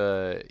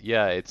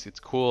 yeah, it's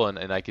cool,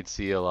 and I could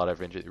see a lot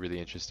of really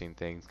interesting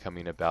things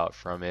coming about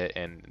from it,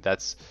 and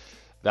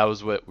that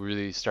was what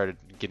really started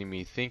getting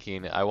me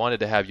thinking. I wanted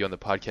to have you on the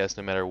podcast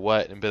no matter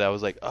what, but I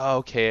was like, oh,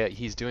 okay,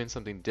 he's doing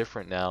something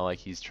different now. Like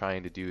he's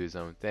trying to do his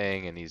own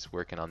thing, and he's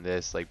working on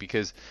this. Like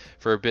because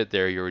for a bit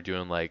there, you were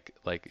doing like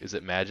is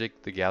it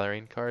Magic the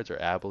Gathering cards or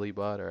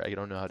Abilebot or I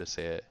don't know how to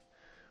say it.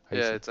 How do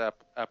you Yeah, say it's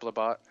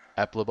Applebot.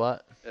 Applebot?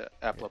 Yeah,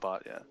 Yeah,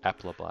 Applebot. Yeah,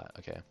 Applebot.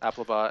 Okay.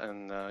 Applebot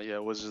and yeah,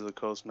 Wizards of the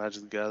Coast,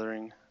 Magic the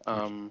Gathering.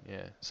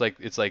 Yeah.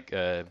 It's like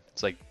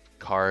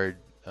card.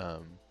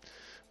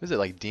 Was it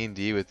like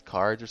D&D with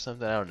cards or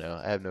something? I don't know.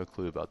 I have no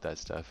clue about that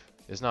stuff.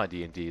 It's not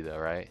D&D though,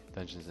 right?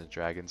 Dungeons and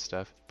Dragons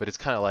stuff, but it's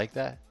kind of like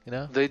that, you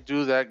know? They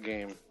do that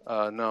game.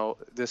 No,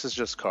 this is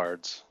just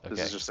cards. This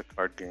is Okay. just a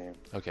card game.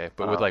 Okay,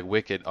 but with like Um,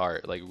 wicked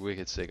art, like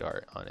wicked sick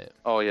art on it.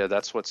 oh yeah,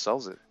 that's what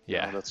sells it. You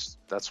know, Yeah.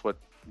 that's what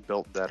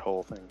built that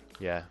whole thing.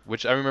 Yeah,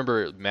 which I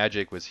remember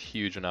Magic was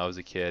huge when I was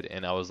a kid,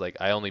 and I was like,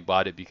 I only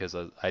bought it because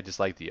I just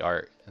liked the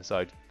art, and so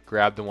I'd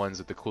grab the ones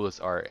with the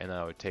coolest art, and then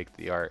I would take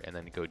the art and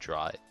then go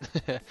draw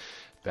it.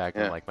 Back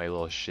in Yeah. like my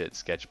little shit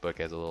sketchbook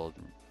as a little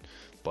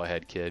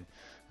butthead kid,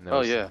 and that Oh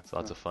was yeah. it's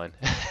lots of fun.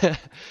 I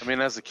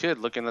mean, as a kid,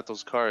 looking at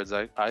those cards,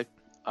 I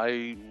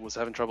was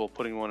having trouble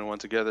putting one and one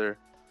together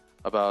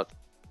about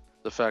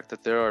the fact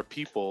that there are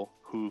people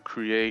who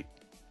create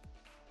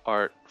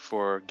art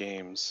for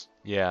games.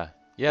 Yeah,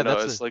 yeah, You know,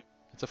 that's it's like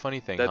a funny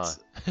thing, huh?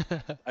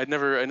 that's I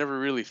never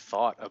really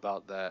thought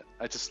about that.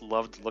 I just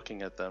loved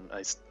looking at them. I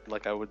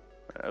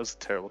was a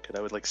terrible kid.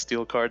 I would like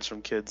steal cards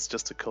from kids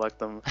just to collect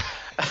them,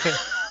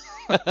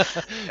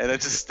 and I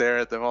just stare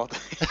at them all day.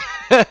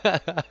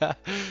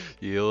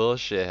 You little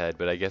shithead,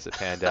 but I guess it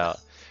panned out.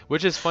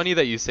 Which is funny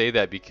that you say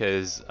that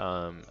because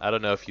I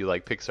don't know if you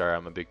like Pixar.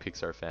 I'm a big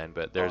Pixar fan,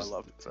 but Oh, I there's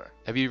love it. Sorry.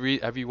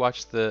 have you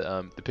watched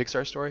the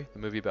Pixar story, the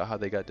movie about how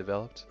they got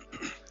developed?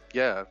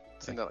 Yeah,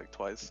 I've seen that like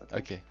twice, I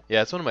think. Okay,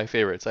 yeah, it's one of my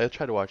favorites. I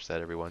try to watch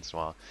that every once in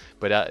a while.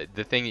 But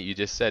the thing that you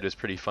just said was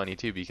pretty funny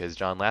too because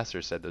John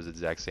Lasseter said those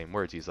exact same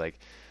words. He's like,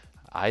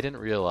 I didn't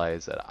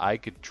realize that I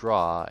could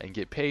draw and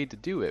get paid to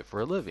do it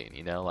for a living,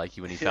 you know, like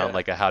when he found Yeah.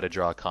 like a how to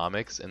draw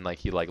comics and like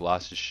he like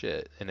lost his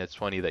shit. And it's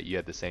funny that you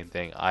had the same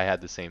thing. I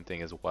had the same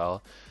thing as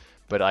well.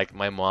 But like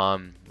my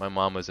mom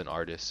was an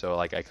artist, so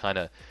like I kind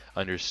of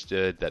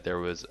understood that there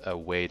was a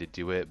way to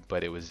do it,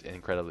 but it was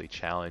incredibly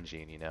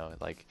challenging, you know,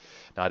 like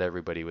not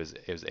everybody was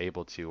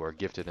able to or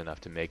gifted enough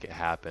to make it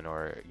happen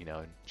or, you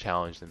know,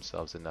 challenge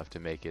themselves enough to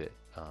make it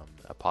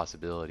a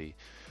possibility.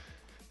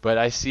 But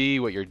I see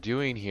what you're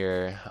doing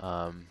here.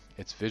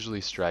 It's visually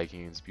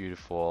striking, it's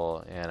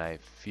beautiful, and I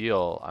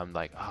feel I'm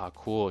like, ah,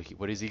 cool.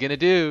 What is he gonna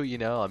do? You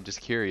know, I'm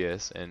just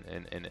curious, and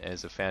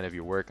as a fan of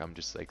your work, I'm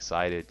just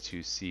excited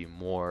to see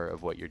more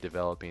of what you're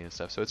developing and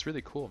stuff. So it's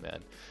really cool, man.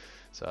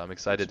 So I'm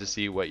excited to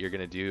see what you're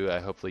gonna do.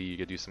 Hopefully you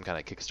could do some kind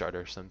of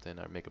Kickstarter or something,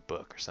 or make a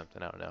book or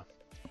something. I don't know.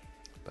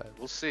 But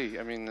We'll see.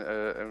 I mean,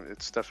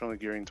 it's definitely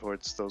gearing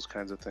towards those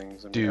kinds of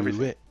things. I mean, do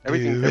everything, it,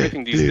 everything, do it,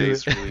 everything these do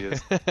days it. really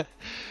is.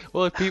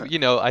 Well, if people, you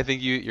know, I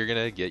think you're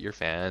gonna get your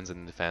fans,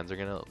 and the fans are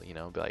gonna, you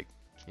know, be like,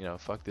 you know,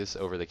 fuck this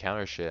over the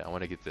counter shit. I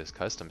want to get this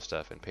custom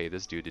stuff and pay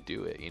this dude to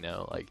do it, you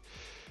know, like,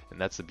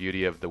 and that's the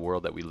beauty of the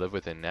world that we live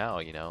within now,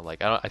 you know.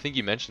 Like, I think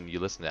you mentioned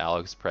you listened to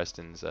Alex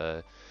Preston's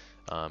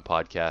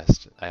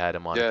podcast. I had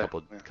him on a Yeah,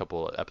 couple yeah.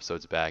 couple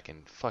episodes back,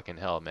 and fucking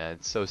hell, man,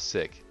 it's so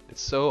sick.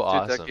 It's so Dude,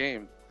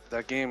 awesome.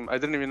 that game, I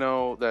didn't even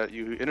know that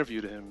you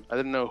interviewed him. I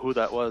didn't know who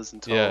that was Yeah,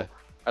 until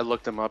I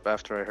looked him up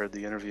after I heard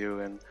the interview,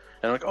 and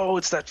I'm like, oh,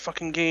 it's that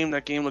fucking game.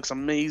 That game looks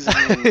amazing.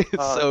 it's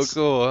Oh, so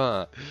cool,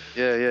 huh?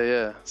 yeah, yeah,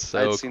 yeah. I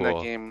So had seen that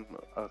cool. game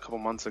a couple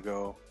months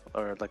ago,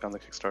 or like on the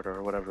Kickstarter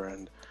or whatever,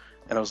 and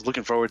I was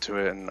looking forward to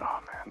it, and oh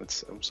man,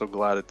 I'm so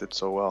glad it did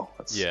so well.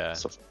 That's Yeah.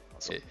 so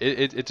awesome.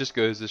 It just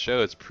goes to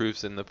show it's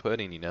proofs in the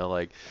pudding, you know,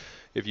 like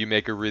if you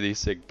make a really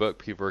sick book,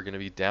 people are going to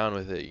be down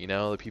with it, you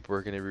know, the people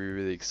are going to be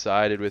really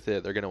excited with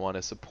it. They're going to want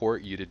to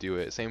support you to do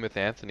it. Same with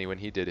Anthony when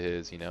he did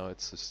his, you know,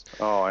 it's just,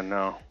 Oh, I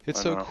know.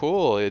 it's I so know.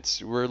 cool.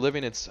 We're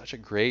living in such a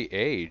great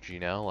age, you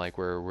know, like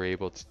where we're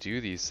able to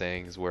do these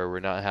things where we're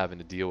not having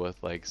to deal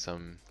with like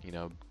some, you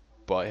know,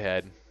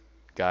 butthead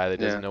guy that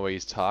doesn't Yeah. know what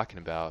he's talking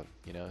about,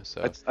 you know,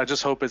 so. I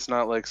just hope it's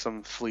not like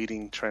some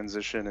fleeting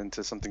transition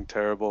into something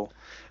terrible.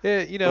 Yeah,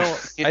 you know,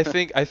 You I know?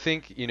 think I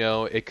think, you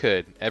know, it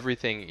could.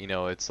 Everything, you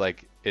know, it's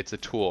like it's a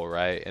tool,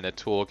 right? And a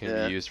tool can be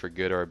Yeah. used for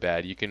good or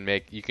bad. You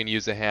can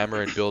use a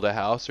hammer and build a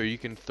house, or you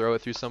can throw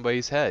it through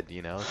somebody's head,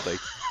 you know? It's like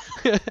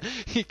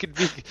you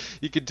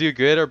could do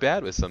good or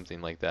bad with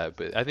something like that.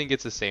 But I think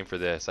it's the same for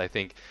this. I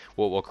think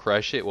what will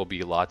crush it will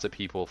be lots of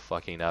people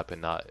fucking up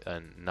and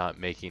not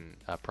making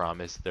a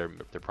promise their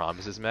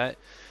promises met.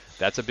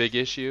 That's a big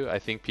issue. I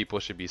think people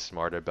should be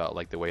smart about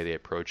like the way they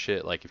approach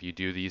it. Like if you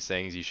do these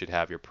things, you should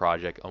have your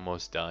project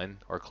almost done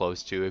or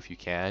close to if you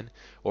can,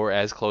 or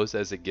as close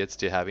as it gets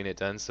to having it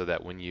done so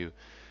that when you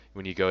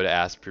go to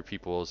ask for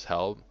people's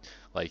help,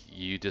 like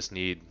you just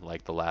need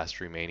like the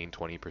last remaining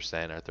 20%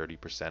 or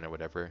 30% or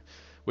whatever,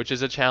 which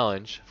is a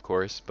challenge, of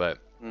course,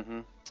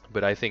 Mhm.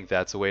 but I think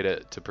that's a way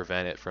to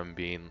prevent it from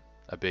being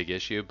a big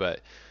issue. But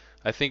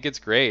I think it's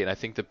great, and I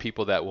think the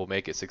people that will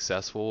make it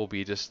successful will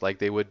be just like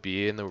they would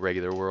be in the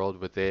regular world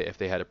with it if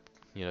they had to,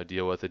 you know,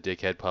 deal with a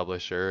dickhead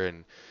publisher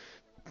and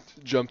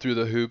jump through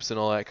the hoops and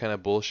all that kind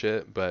of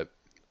bullshit. But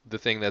the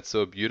thing that's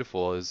so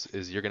beautiful is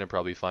you're gonna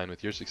probably find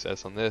with your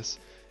success on this,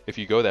 if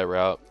you go that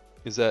route,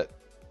 is that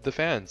the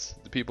fans,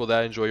 the people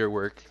that enjoy your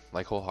work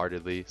like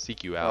wholeheartedly,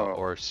 seek you out Oh,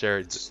 or it's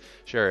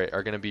share it,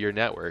 are going to be your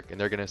network, and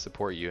they're going to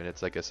support you, and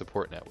it's like a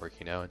support network,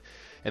 you know.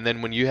 And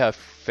then when you have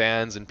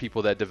fans and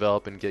people that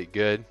develop and get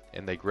good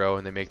and they grow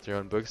and they make their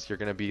own books, you're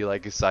going to be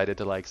like excited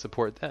to like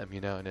support them,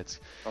 you know. And it's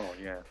oh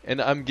yeah.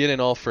 and I'm getting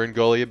all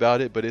ferngully about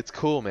it, but it's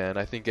cool, man.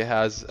 I think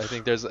there's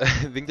I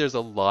think there's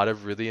a lot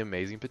of really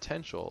amazing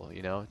potential,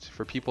 you know,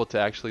 for people to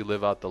actually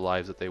live out the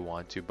lives that they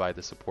want to by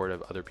the support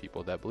of other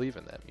people that believe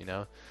in them, you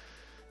know.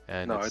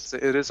 And No, it's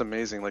it is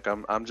amazing. Like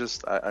I'm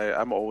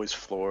always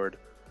floored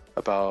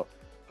about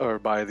or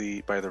by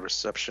the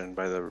reception,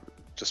 by the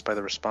just by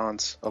the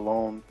response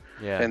alone,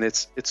 yeah. and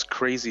it's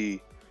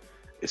crazy.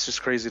 It's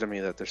just crazy to me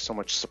that there's so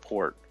much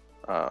support.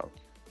 Uh,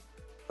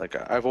 like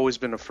I've always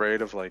been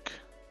afraid of like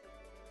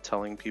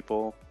telling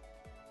people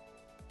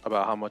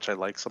about how much I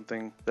like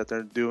something that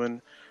they're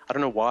doing. I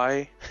don't know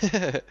why.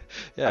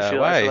 Yeah,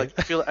 why?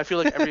 I feel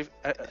like every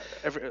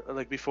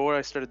like before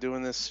I started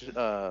doing this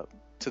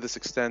to this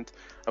extent,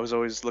 I was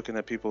always looking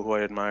at people who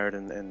I admired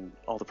and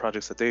all the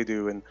projects that they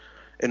do, and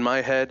in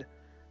my head,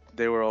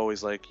 they were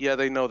always like, yeah,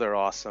 they know they're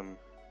awesome.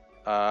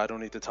 I don't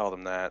need to tell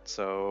them that,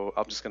 so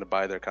I'm just gonna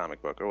buy their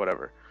comic book or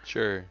whatever.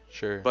 Sure,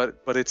 sure. But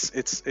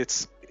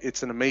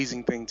it's an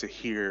amazing thing to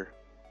hear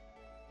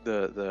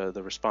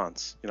the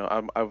response. You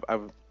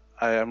know,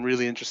 I'm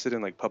really interested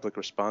in like public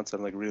response.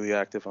 I'm like really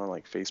active on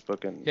like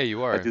Facebook, and Yeah,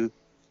 you I are. do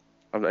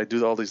I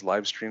do all these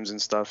live streams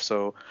and stuff.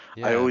 So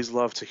I Yeah. always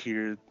love to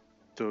hear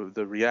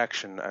the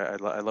reaction. I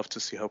love to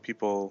see how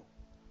people.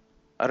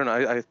 I don't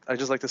know. I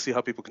just like to see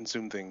how people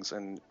consume things,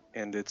 and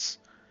it's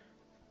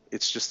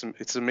just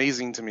it's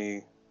amazing to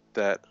me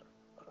that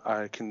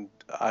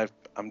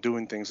I'm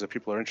doing things that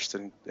people are interested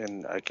in,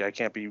 and I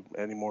can't be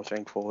any more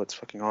thankful. It's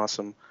fucking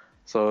awesome.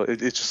 So it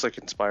just like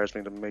inspires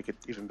me to make it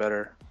even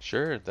better.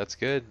 Sure, that's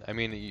good. I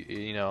mean,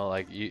 you know,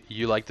 like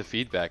you like the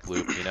feedback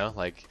loop, you know,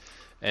 like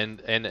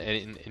and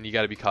you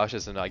got to be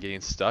cautious of not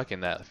getting stuck in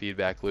that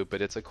feedback loop,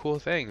 but it's a cool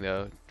thing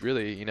though.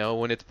 Really, you know,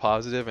 when it's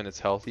positive and it's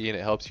healthy and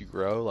it helps you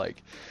grow,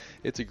 like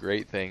it's a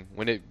great thing.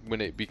 When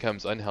it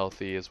becomes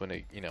unhealthy is when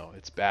it, you know,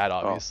 it's bad Oh,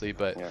 obviously,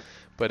 yeah.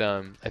 but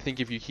I think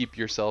if you keep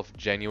yourself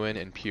genuine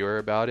and pure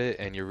about it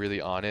and you're really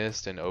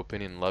honest and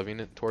open and loving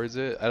it towards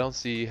it, I don't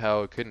see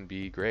how it couldn't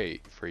be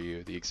great for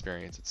you, the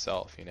experience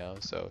itself, you know.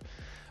 So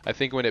I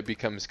think when it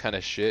becomes kind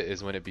of shit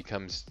is when it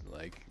becomes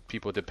like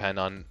people depend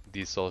on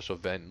these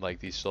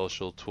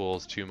social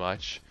tools too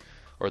much,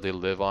 or they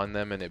live on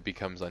them and it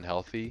becomes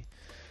unhealthy.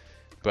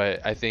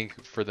 But I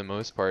think for the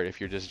most part, if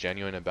you're just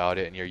genuine about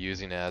it and you're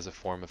using it as a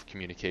form of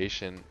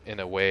communication in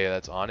a way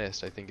that's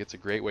honest, I think it's a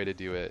great way to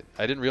do it.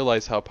 I didn't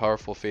realize how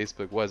powerful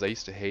Facebook was. I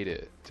used to hate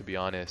it, to be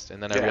honest.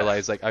 And then Yeah. I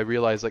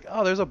realized like,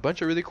 oh, there's a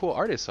bunch of really cool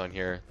artists on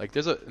here. Like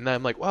and then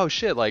I'm like, wow,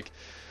 shit, like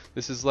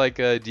this is like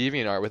a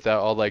deviant art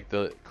without all like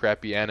the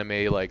crappy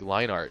anime like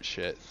line art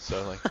shit. So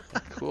I'm like,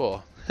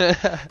 cool.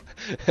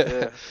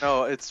 Yeah.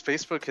 No, it's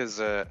Facebook is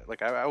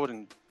like I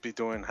wouldn't be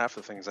doing half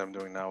the things I'm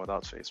doing now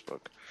without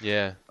Facebook.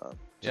 Yeah, yeah,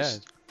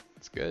 Just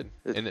it's good.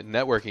 it. And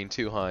networking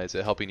too, huh? Is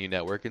it helping you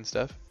network and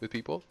stuff with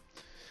people?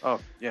 Oh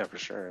yeah, for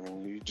sure. I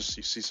mean, you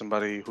see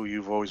somebody who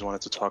you've always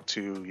wanted to talk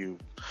to, you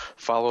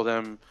follow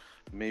them,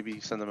 maybe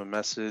send them a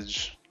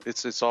message.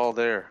 It's all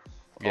there,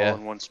 all Yeah.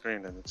 on one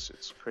screen, and it's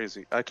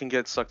crazy. I can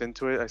get sucked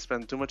into it. I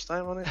spend too much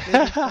time on it,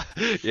 maybe.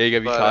 Yeah, you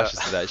gotta be But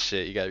cautious of that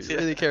shit. You gotta be yeah,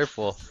 really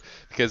careful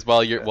because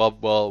while you're yeah,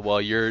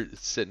 while you're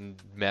sitting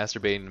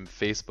masturbating on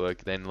Facebook,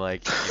 then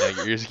like you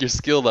know your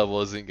skill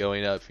level isn't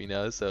going up, you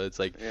know. So it's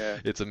like yeah.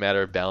 it's a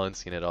matter of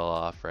balancing it all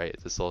off, right?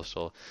 The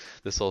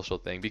social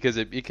thing because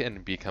it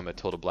can become a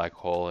total black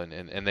hole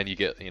and then you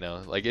get you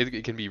know like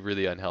it can be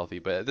really unhealthy,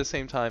 but at the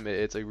same time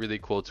it's a really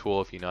cool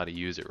tool if you know how to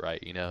use it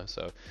right, you know.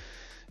 So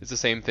it's the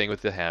same thing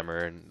with the hammer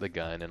and the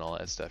gun and all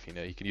that stuff. You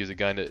know, you can use a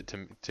gun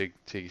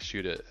to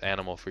shoot an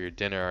animal for your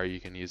dinner, or you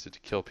can use it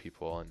to kill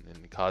people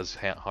and cause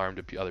harm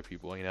to other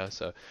people. You know,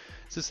 so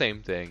it's the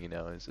same thing. You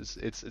know,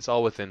 it's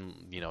all within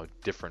you know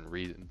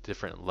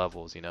different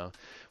levels. You know,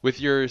 with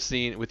you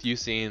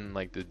seeing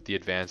like the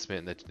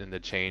advancement and the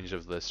change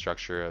of the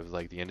structure of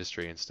like the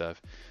industry and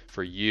stuff.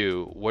 For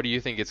you, what do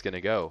you think it's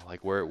gonna go?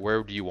 Like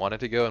where do you want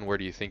it to go, and where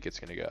do you think it's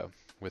gonna go?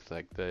 With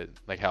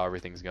like how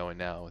everything's going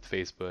now with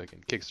Facebook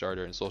and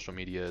Kickstarter and social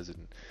medias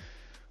and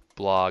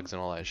blogs and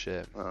all that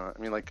shit. I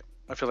mean, like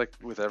I feel like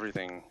with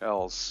everything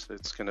else,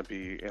 it's gonna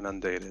be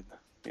inundated.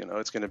 You know,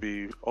 it's gonna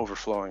be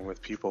overflowing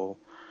with people.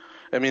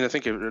 I mean, I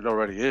think it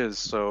already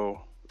is.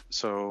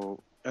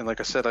 And like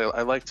I said,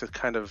 I like to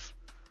kind of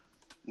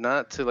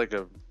not to like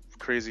a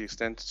crazy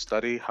extent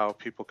study how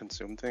people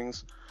consume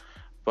things,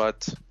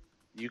 but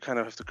you kind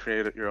of have to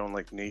create your own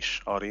like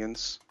niche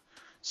audience.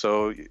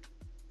 So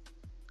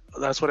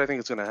that's what I think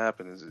is going to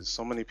happen is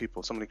so many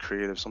people, so many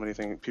creatives, so many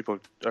things, people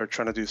are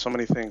trying to do so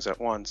many things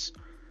at once.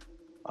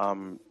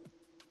 Um,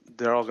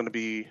 they're all going to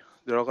be,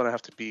 they're all going to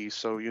have to be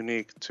so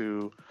unique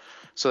to,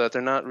 so that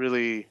they're not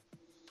really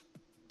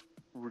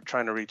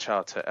trying to reach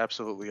out to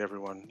absolutely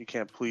everyone. You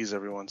can't please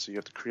everyone, so you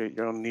have to create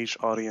your own niche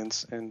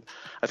audience. And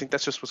I think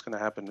that's just what's going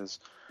to happen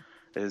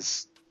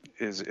is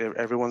is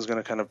everyone's going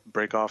to kind of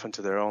break off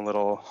into their own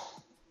little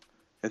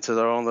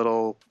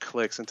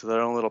cliques, into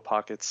their own little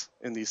pockets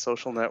in these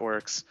social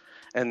networks,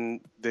 and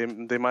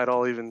they might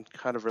all even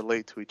kind of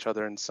relate to each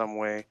other in some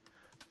way,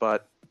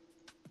 but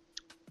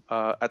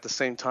at the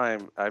same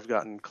time, I've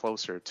gotten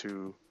closer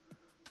to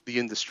the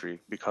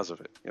industry because of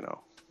it, you know.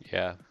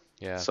 Yeah,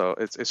 yeah. So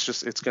it's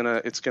just it's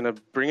gonna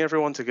bring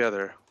everyone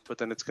together, but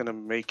then it's gonna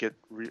make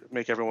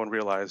everyone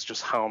realize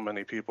just how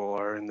many people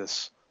are in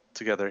this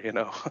together, you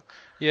know.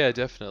 Yeah,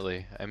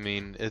 definitely. I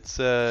mean, it's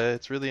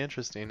really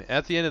interesting.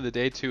 At the end of the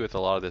day, too, with a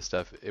lot of this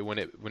stuff, when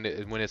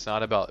it's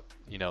not about,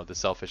 the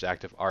selfish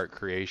act of art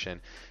creation,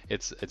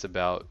 it's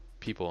about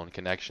people and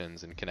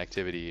connections and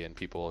connectivity and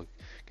people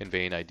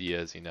conveying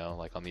ideas,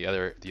 like on the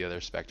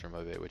other spectrum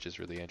of it, which is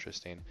really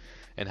interesting,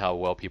 and how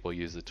well people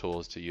use the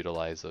tools to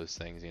utilize those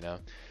things.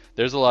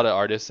 There's a lot of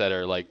artists that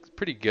are like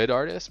pretty good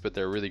artists, but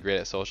they're really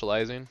great at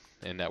socializing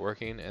and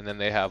networking, and then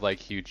they have like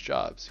huge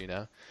jobs.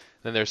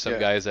 Then there's some Yeah,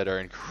 guys that are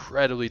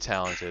incredibly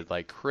talented,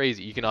 like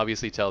crazy. You can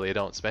obviously tell they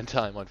don't spend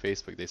time on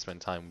Facebook. They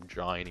spend time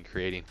drawing and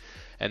creating.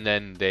 And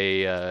then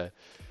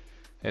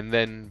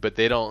but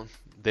they don't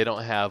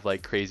have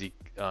like crazy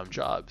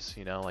jobs,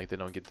 like they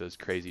don't get those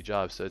crazy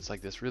jobs. So it's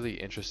like this really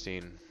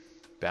interesting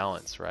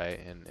balance, right?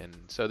 And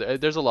so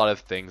there's a lot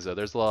of things though.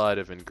 There's a lot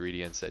of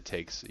ingredients that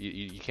takes.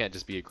 You can't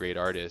just be a great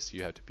artist.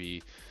 You have to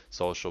be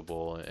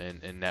sociable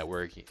and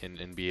network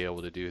and be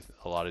able to do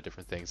a lot of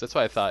different things. That's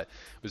why I thought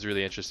it was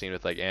really interesting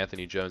with like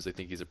Anthony Jones. I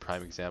think he's a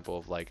prime example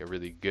of like a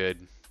really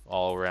good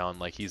all around,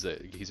 like he's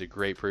a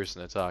great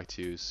person to talk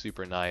to,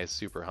 super nice,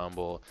 super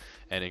humble,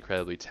 and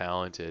incredibly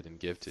talented and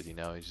gifted.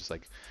 He's just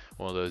like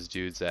one of those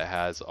dudes that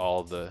has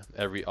all the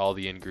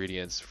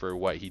ingredients for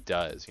what he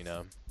does.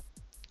 There's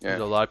yeah.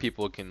 a lot of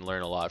people can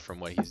learn a lot from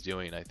what he's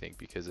doing, I think,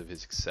 because of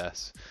his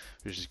success,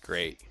 which is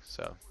great.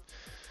 So,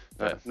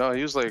 but No,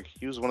 he was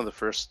one of the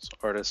first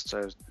artists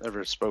I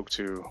ever spoke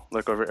to,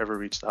 like ever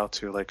reached out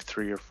to, like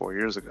 3 or 4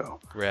 years ago.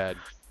 rad.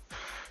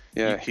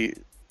 You Yeah, you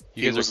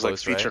he guys are was like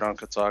close, right? featured on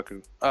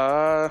Kotaku.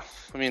 I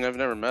mean, I've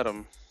never met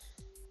him.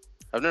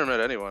 I've never met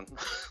anyone.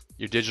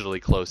 You're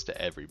digitally close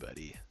to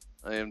everybody.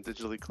 I am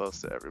digitally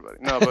close to everybody.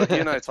 No, but he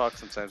and I talk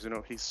sometimes. You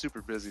know, he's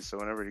super busy, so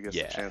whenever he gets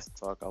the Yeah. chance to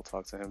talk, I'll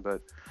talk to him.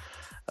 But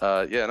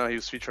yeah, no, he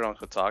was featured on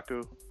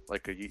Kotaku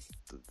like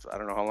I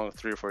don't know how long,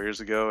 3 or 4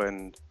 years ago,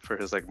 and for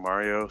his like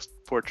Mario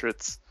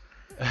portraits.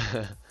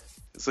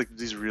 It's like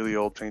these really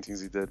old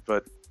paintings he did.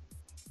 But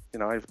you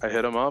know, I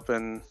hit him up,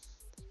 and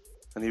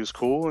he was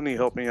cool, and he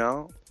helped me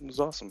out. It was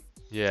awesome.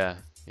 Yeah,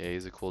 yeah,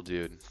 he's a cool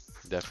dude.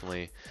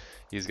 Definitely,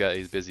 he's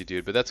a busy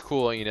dude, but that's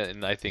cool,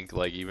 and I think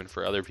like even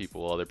for other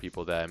people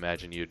that I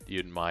imagine you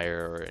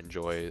admire or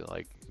enjoy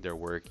like their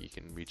work, you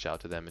can reach out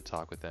to them and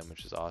talk with them,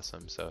 which is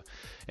awesome. So,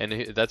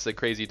 and that's the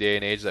crazy day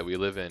and age that we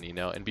live in.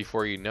 And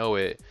before you know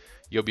it,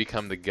 you'll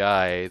become the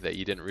guy that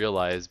you didn't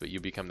realize, but you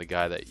become the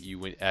guy that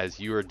as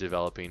you were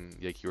developing,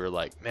 like you were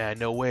like, man,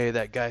 no way,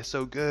 that guy's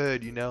so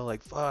good,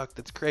 like fuck,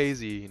 that's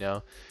crazy.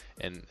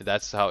 And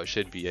that's how it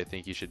should be. I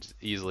think you should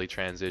easily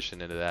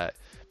transition into that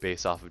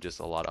based off of just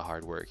a lot of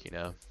hard work,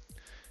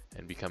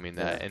 and becoming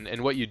Yeah, that.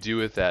 And what you do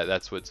with that,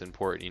 that's what's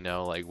important,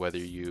 like whether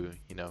you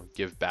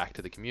give back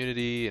to the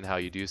community and how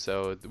you do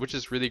so, which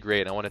is really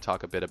great. And I want to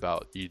talk a bit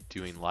about you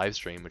doing live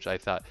stream, which I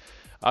thought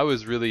I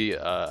was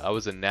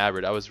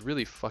enamored. I was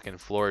really fucking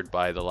floored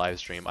by the live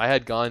stream. I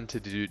had gone to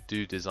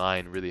do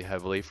design really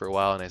heavily for a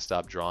while, and I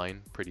stopped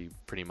drawing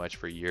pretty much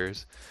for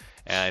years.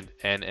 And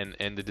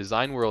the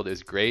design world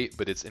is great,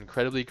 but it's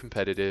incredibly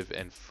competitive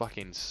and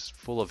fucking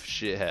full of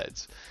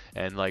shitheads.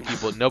 And like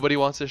people, nobody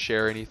wants to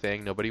share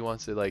anything. Nobody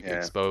wants to like yeah,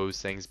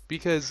 expose things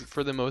because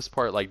for the most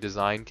part, like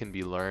design can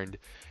be learned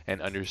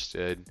and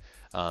understood.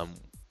 Um,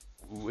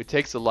 it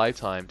takes a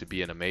lifetime to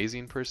be an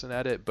amazing person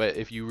at it, but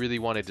if you really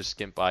want to just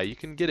skimp by, you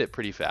can get it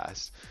pretty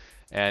fast.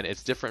 And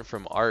it's different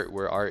from art,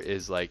 where art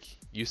is like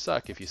you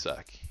suck if you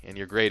suck, and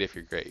you're great if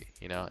you're great.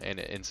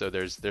 And so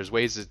there's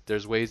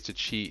ways to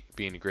cheat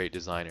being a great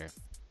designer,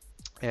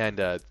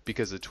 and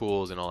because of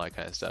tools and all that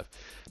kind of stuff.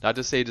 Not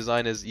to say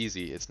design is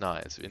easy, it's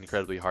not. It's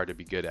incredibly hard to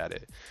be good at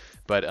it.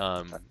 But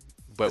it's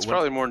when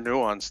probably more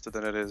nuanced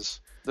than it is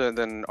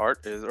than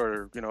art is,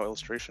 or you know,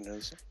 illustration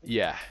is.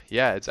 Yeah,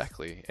 yeah,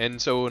 exactly.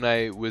 And so when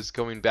I was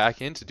going back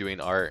into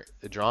doing art,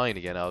 drawing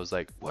again, I was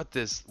like, what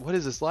is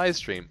this live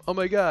stream? Oh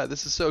my God,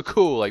 this is so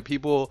cool. Like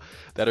people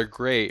that are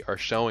great are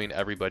showing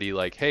everybody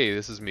like, hey,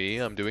 this is me,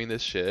 I'm doing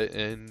this shit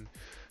and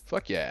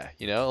fuck yeah,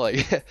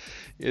 like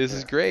this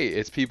is Yeah, great.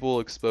 It's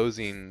people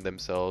exposing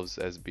themselves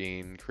as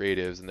being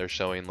creatives and they're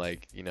showing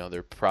like,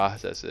 their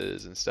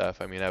processes and stuff.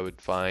 I mean, I would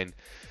find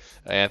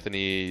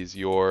Anthony's,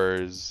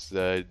 yours,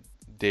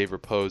 Dave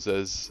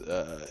Raposa's.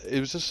 It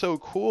was just so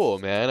cool,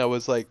 man. I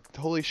was like,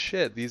 holy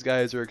shit, these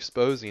guys are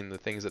exposing the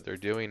things that they're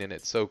doing, and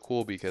it's so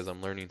cool because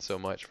I'm learning so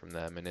much from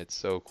them, and it's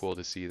so cool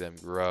to see them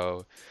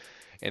grow.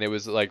 And it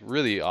was like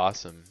really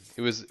awesome.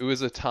 It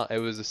was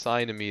a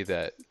sign to me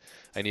that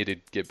I need to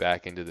get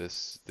back into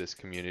this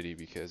community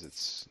because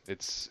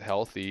it's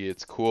healthy,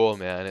 it's cool,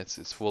 man.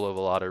 It's full of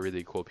a lot of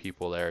really cool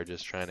people that are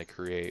just trying to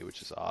create,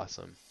 which is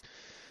awesome.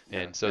 Yeah,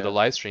 And so the yeah.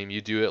 live stream,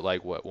 you do it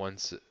like what,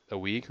 once a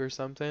week or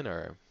something,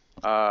 or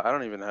I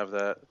don't even have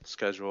that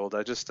scheduled.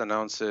 I just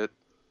announce it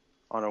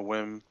on a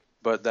whim,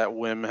 but that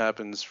whim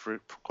happens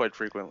quite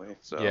frequently.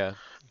 So yeah.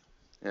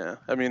 yeah,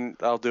 I mean,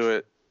 I'll do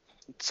it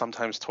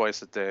sometimes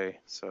twice a day.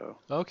 So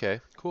Okay,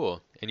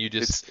 cool. And you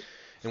just it's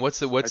and I what's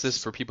this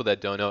just for people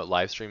that don't know what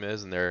live stream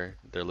is and they're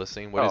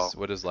listening? oh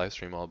What is live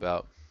stream all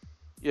about?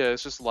 yeah,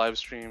 it's just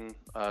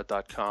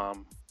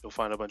livestream.com. You'll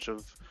find a bunch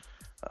of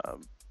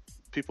um,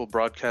 people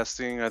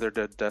broadcasting either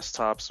their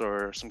desktops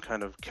or some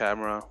kind of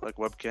camera, like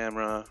web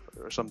camera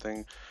or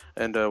something.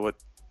 And what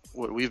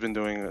we've been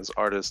doing as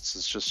artists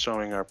is just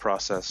showing our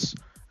process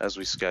as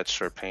we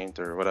sketch or paint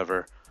or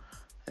whatever.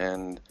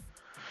 And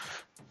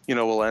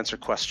we'll answer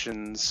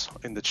questions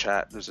in the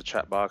chat. There's a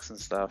chat box and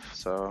stuff.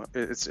 So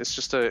it's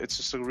just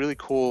a really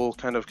cool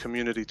kind of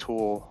community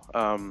tool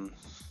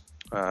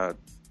uh,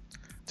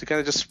 to kind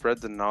of just spread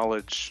the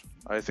knowledge.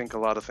 I think a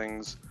lot of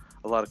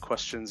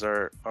questions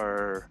are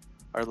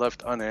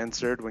left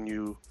unanswered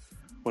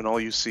when all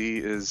you see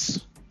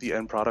is the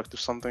end product of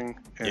something,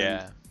 and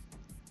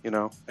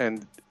Yeah.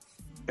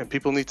 and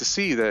people need to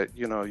see that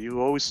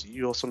you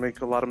also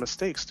make a lot of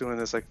mistakes doing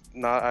this. Like,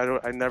 not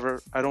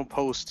I don't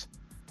post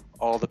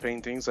all the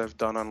paintings I've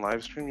done on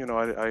live stream.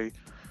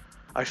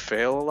 I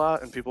fail a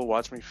lot, and people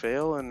watch me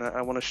fail, and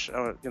I want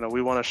to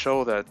we want to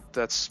show that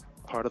that's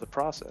part of the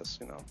process.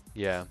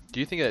 Yeah. Do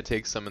you think that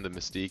takes some of the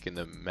mystique and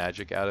the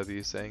magic out of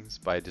these things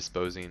by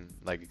exposing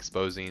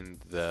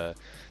the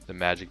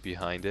magic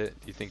behind it?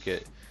 Do you think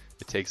it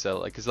takes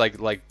out like, 'cause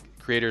like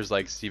creators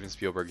like Steven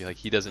Spielberg, like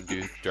he doesn't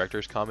do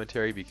director's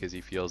commentary because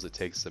he feels it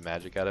takes the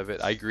magic out of it.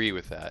 I agree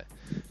with that.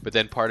 But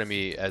then part of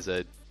me as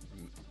a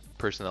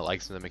person that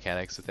likes the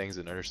mechanics of things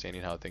and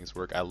understanding how things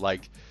work, I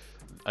like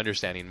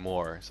understanding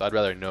more. So I'd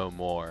rather know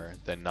more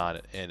than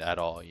not in at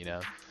all, you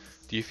know?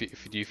 Do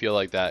you feel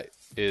like that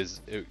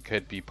it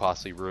could be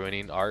possibly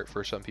ruining art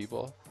for some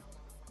people?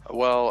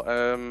 Well,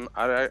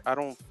 I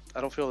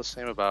don't feel the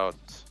same about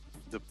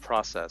the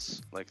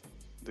process, like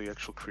the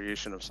actual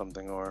creation of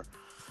something, or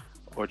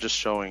just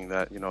showing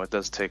that it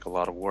does take a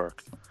lot of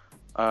work.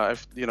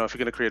 If you're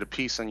gonna create a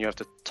piece and you have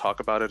to talk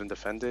about it and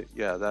defend it,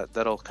 yeah,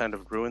 that'll kind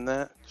of ruin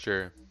that.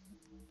 Sure.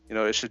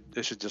 It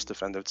should just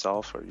defend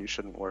itself, or you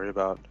shouldn't worry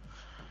about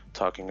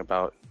talking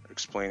about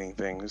explaining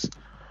things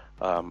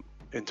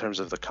in terms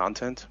of the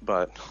content.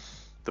 But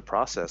the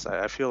process,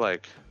 I feel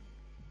like,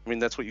 I mean,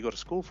 that's what you go to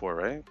school for,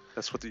 right?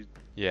 That's what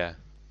Yeah.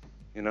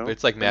 you But know.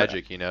 it's like And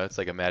magic, you know? It's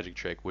like a magic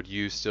trick. Would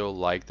you still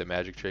like the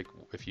magic trick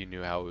if you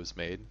knew how it was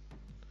made?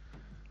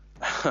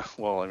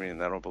 well, I mean,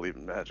 I don't believe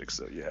in magic,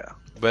 so yeah.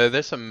 But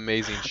there's some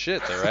amazing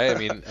shit though, right?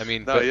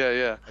 No, yeah,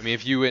 yeah. I mean,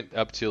 if you went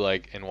up to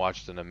like and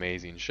watched an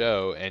amazing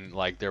show and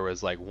like there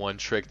was like one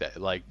trick that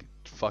like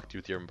fucked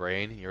with your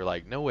brain, you're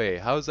like, no way,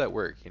 how does that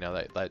work? You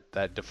know,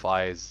 that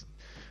defies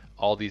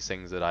all these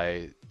things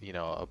that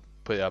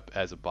put up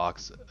as a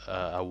box,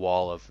 a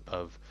wall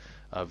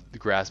of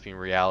grasping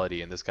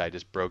reality, and this guy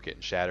just broke it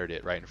and shattered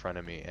it right in front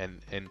of me.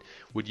 And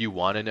would you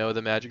want to know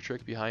the magic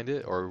trick behind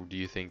it, or do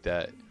you think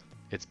that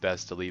it's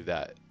best to leave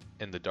that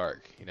in the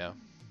dark? You know,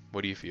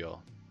 what do you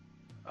feel?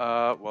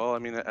 Well, I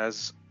mean,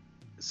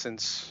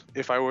 since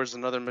if I was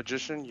another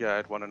magician, yeah,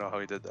 I'd want to know how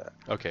he did that.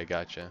 Okay,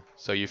 gotcha.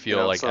 So you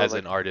feel like So as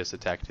an like, artist, a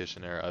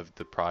tacticianer of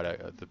the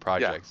product, of the yeah,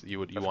 projects, you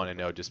want to definitely.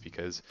 know just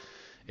because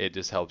it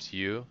just helps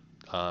you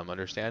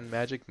understand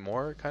magic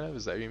more, kind of.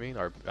 Is that what you mean?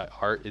 Or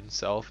art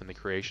itself and the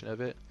creation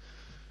of it?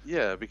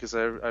 Yeah, because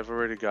I've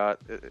already got,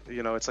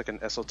 it's like an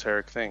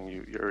esoteric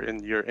thing.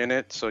 You're in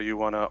it, so you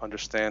want to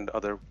understand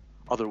other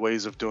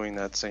ways of doing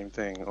that same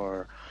thing,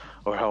 or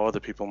how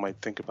other people might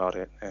think about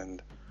it.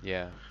 And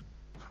Yeah.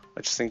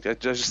 I just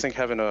think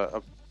having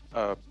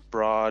a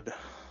broad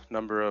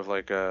number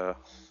of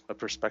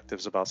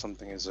perspectives about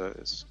something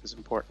is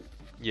important.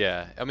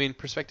 Yeah, I mean,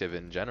 perspective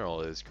in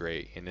general is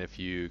great, and if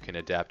you can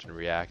adapt and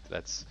react,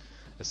 that's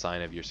a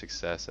sign of your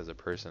success as a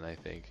person, I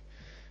think,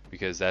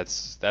 because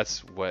that's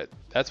what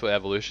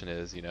evolution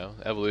is, you know.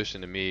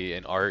 Evolution to me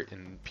in art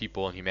and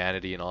people and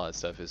humanity and all that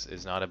stuff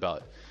is not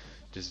about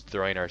just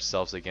throwing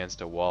ourselves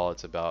against a wall.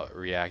 It's about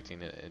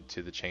reacting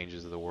to the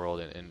changes of the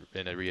world and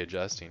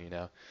readjusting, you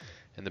know.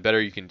 And the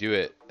better you can do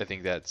it, I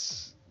think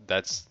that's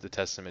the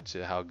testament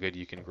to how good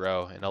you can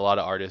grow. And a lot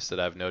of artists that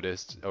I've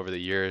noticed over the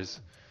years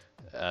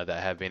that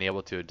have been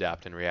able to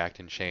adapt and react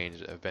and change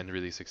have been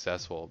really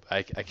successful.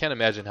 I can't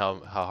imagine how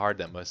hard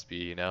that must be,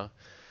 you know?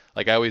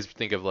 Like I always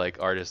think of like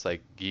artists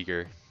like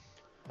Giger.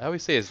 I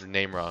always say his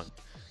name wrong.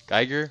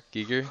 Giger?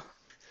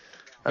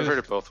 I've heard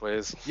it both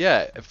ways.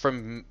 Yeah,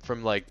 from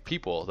like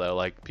people though,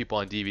 like people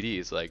on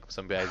DVDs, like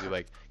some guys do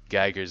like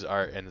Geiger's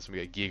art and some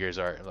guy Giger's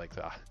art, and like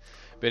ah.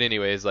 But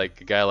anyways,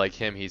 like a guy like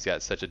him, he's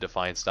got such a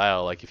defined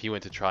style. Like if he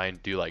went to try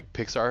and do like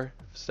Pixar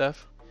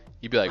stuff,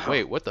 you'd be like,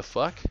 wait, what the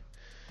fuck?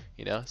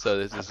 You know? So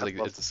this is I'd like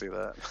love to see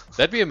that.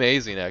 that'd be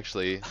amazing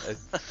actually.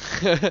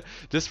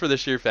 Just for the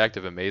sheer fact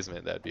of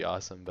amazement, that'd be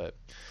awesome. But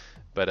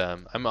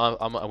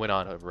I went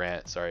on a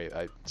rant. Sorry,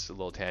 it's a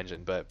little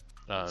tangent, but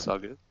It's um, all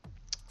good.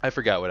 I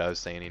forgot what I was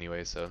saying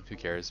anyway, so who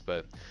cares?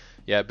 But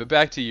yeah, but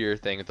back to your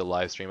thing with the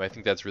live stream. I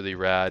think that's really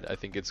rad. I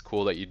think it's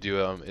cool that you do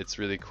them. It's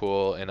really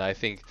cool, and I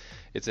think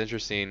it's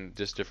interesting,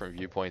 just different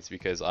viewpoints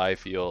because I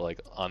feel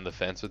like on the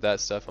fence with that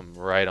stuff. I'm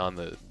right on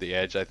the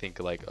edge. I think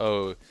like,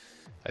 oh,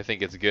 I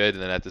think it's good,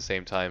 and then at the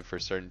same time, for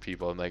certain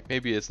people, I'm like,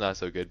 maybe it's not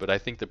so good. But I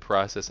think the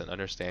process and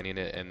understanding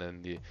it, and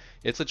then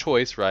it's a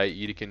choice, right?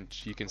 You can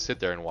sit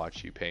there and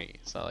watch you paint.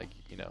 It's not like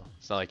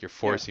it's not like you're Yeah.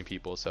 forcing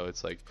people. So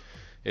it's like,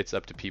 it's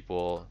up to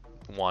people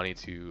wanting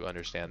to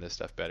understand this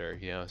stuff better.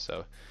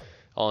 So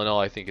all in all,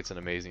 I think it's an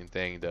amazing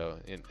thing, though.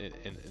 In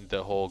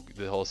the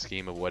whole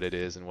scheme of what it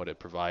is and what it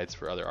provides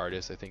for other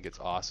artists, I think it's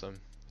awesome.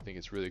 I think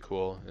it's really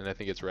cool, and I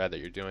think it's rad that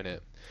you're doing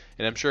it.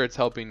 And I'm sure it's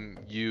helping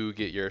you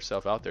get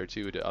yourself out there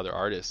too to other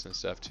artists and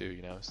stuff too.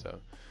 So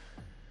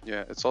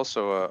Yeah, it's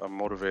also a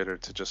motivator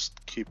to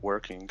just keep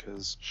working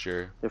because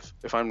sure.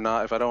 if I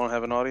don't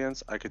have an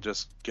audience, I could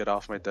just get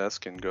off my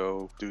desk and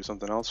go do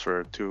something else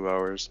for 2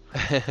 hours.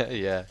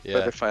 Yeah, But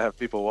yeah. if I have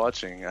people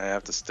watching, I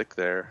have to stick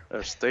there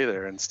or stay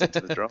there and stick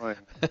to the drawing,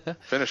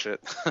 finish it.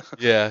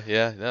 Yeah,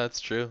 yeah, no, that's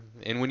true.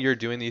 And when you're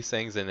doing these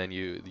things and then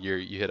you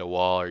hit a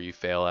wall or you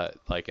fail at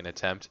like an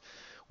attempt,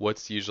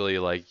 what's usually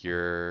like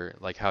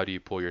like how do you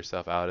pull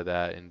yourself out of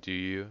that and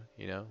do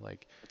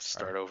like Let's are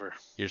start over.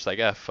 you're just like,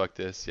 ah, fuck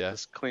this, yeah.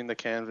 Just clean the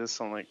canvas.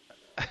 I'm like,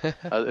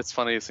 it's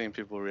funny seeing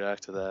people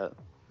react to that.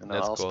 And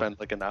That's I'll cool. spend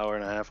like an hour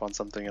and a half on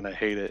something and I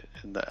hate it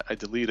and I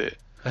delete it.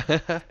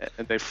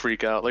 And they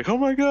freak out like, oh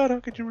my God, how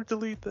could you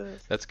delete that?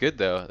 That's good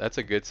though. That's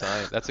a good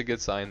sign. That's a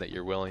good sign that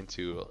you're willing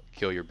to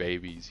kill your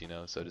babies,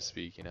 so to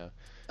speak.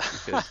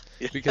 Because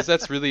Yeah. because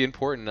that's really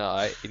important.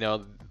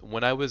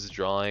 When I was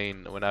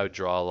drawing, when I would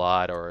draw a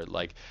lot, or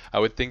like I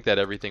would think that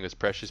everything was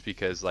precious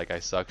because like I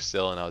sucked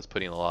still and I was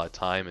putting a lot of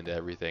time into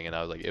everything, and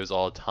I was like, it was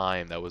all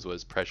time that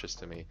was precious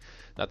to me,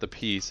 not the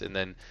piece. And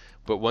then,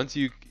 but once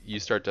you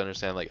start to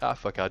understand like, ah,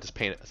 fuck, I'll just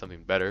paint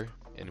something better,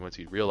 and once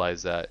you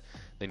realize that,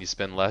 then you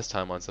spend less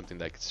time on something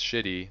that's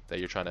shitty that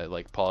you're trying to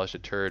like polish a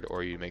turd,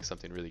 or you make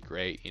something really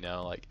great,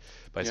 like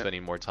by Yeah.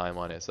 spending more time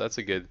on it. So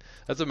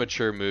that's a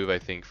mature move, I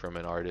think, from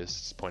an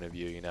artist's point of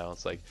view.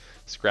 It's like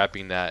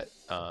scrapping that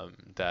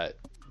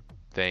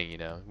thing.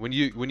 When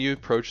you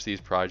approach these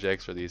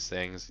projects or these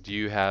things, do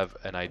you have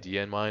an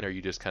idea in mind, or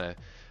you just kind of,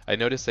 I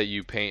noticed that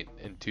you paint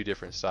in two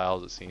different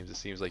styles. It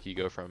seems like you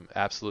go from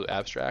absolute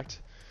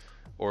abstract,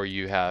 or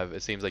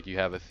it seems like you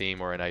have a theme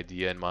or an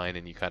idea in mind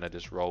and you kind of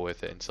just roll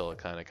with it until it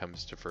kind of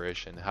comes to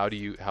fruition. How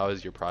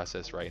is your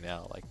process right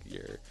now, like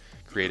your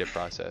creative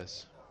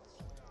process?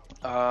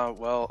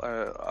 Well,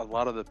 a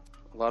lot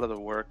of the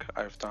work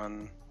I've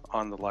done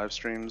on the live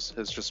streams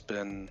has just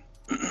been,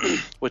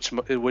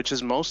 which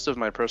is most of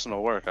my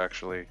personal work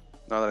actually.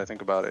 Now that I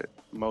think about it,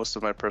 most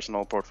of my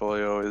personal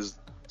portfolio is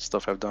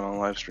stuff I've done on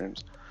live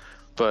streams.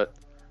 But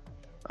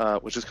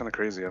which is kind of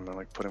crazy. I'm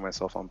like putting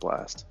myself on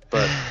blast.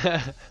 But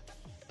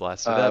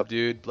Blast it uh, up,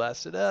 dude.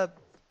 Blast it up.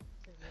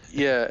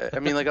 yeah, I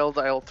mean, like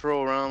I'll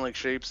throw around like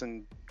shapes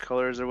and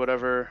colors or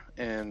whatever,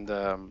 and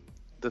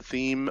the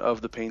theme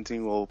of the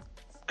painting will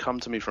come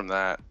to me from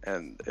that,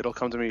 and it'll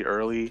come to me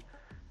early,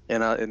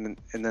 and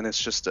then it's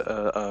just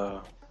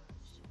a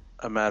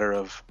matter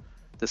of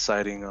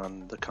deciding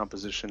on the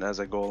composition as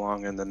I go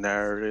along and the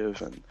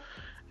narrative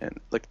and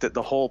like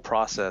the whole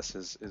process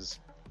is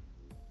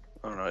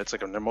I don't know, it's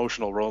like an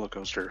emotional roller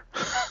coaster.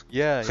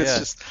 Yeah, It's yeah.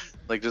 just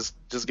like just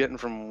getting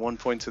from one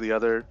point to the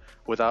other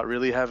without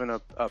really having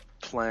a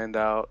planned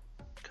out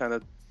kind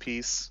of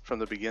piece from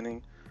the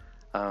beginning.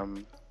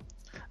 Um,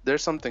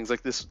 there's some things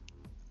like this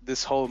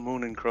whole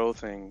Moon and Crow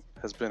thing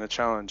has been a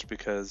challenge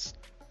because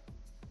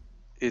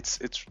it's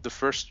the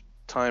first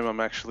time I'm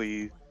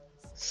actually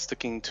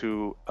sticking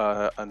to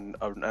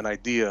an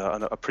idea,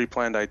 a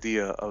pre-planned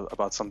idea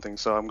about something.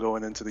 So I'm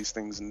going into these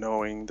things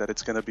knowing that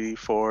it's going to be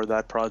for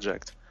that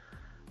project.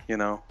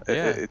 Yeah.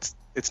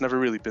 It's never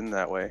really been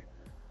that way,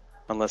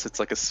 unless it's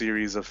like a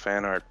series of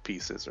fan art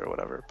pieces or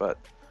whatever. But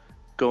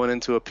going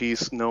into a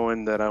piece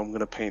knowing that I'm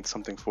going to paint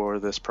something for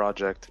this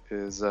project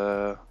is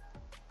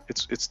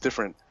it's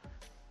different.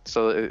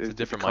 So It's a it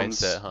different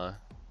becomes, mindset, huh?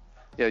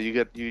 yeah,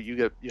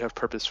 you have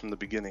purpose from the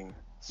beginning.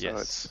 So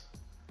Yes.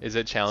 Is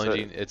it so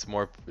challenging? It's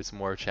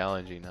more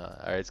challenging, huh?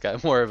 Or it's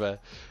got more of a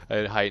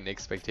heightened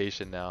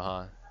expectation now,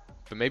 huh?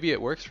 But maybe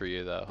it works for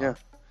you though, huh? yeah.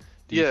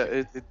 Do you Yeah,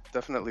 f it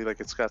definitely, like,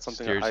 it's got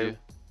something steers you?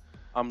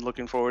 I'm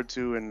looking forward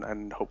to,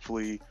 and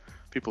hopefully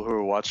people who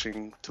are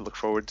watching to look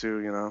forward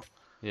to.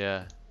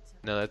 Yeah.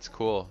 No, that's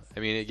cool. I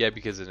mean, yeah,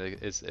 because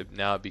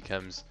now it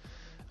becomes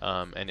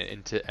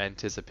an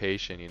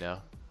anticipation.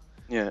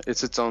 Yeah,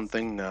 it's its own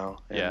thing now,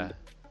 Yeah. and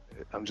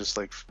I'm just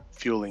like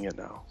fueling it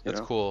now, you That's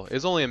know? cool.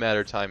 It's only a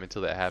matter of time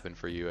until that happened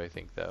for you, I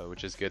think, though,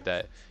 which is good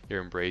that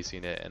you're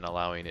embracing it and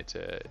allowing it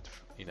to,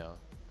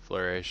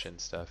 flourish and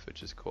stuff,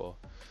 which is cool.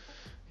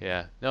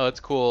 Yeah, no,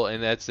 it's cool,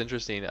 and that's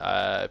interesting.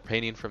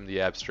 Painting from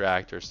the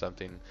abstract or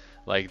something,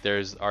 like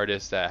there's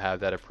artists that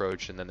have that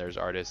approach, and then there's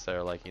artists that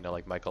are like,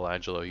 like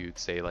Michelangelo, he would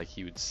say like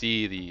he would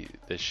see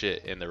the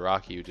shit in the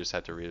rock, he would just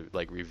have to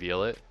like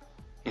reveal it,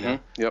 you know?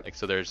 Yep. Like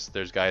so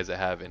there's guys that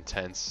have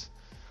intense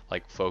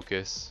like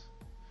focus.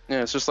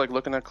 Yeah, it's just like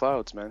looking at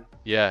clouds, man.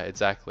 Yeah,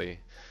 exactly.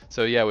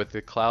 So yeah, with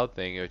the cloud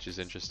thing, which is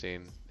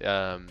interesting,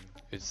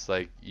 it's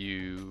like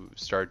you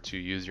start to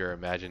use your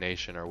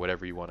imagination or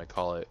whatever you want to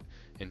call it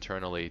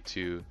internally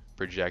to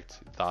project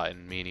thought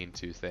and meaning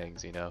to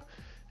things, you know.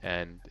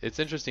 And it's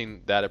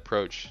interesting that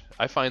approach.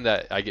 I find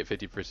that I get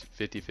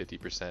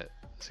 50%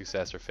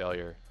 success or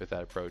failure with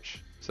that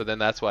approach. So then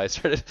that's why I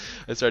started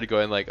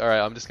going like, all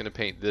right, I'm just gonna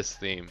paint this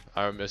theme.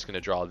 I'm just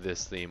gonna draw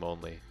this theme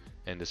only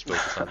and just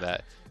focus on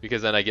that,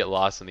 because then I get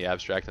lost in the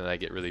abstract and I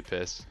get really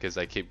pissed because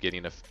I keep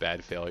getting a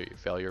bad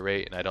failure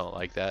rate and I don't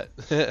like that.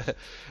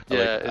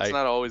 Yeah, I it's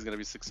not always gonna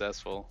be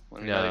successful. I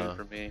mean, not even no.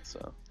 for me.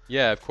 So.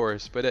 Yeah, of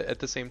course, but at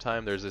the same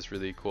time, there's this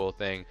really cool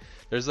thing.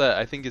 There's a,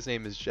 I think his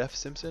name is Jeff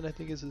Simpson. I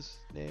think is his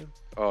name.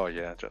 Oh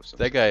yeah, Jeff That Simpson.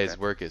 Yeah. guy's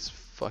work is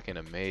fucking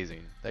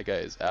amazing. That guy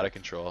is out of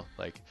control.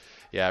 Like,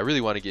 yeah, I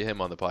really want to get him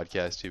on the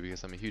podcast too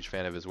because I'm a huge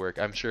fan of his work.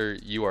 I'm sure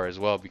you are as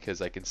well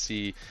because I can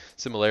see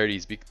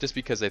similarities. Just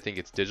because I think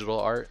it's digital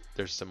art,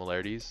 there's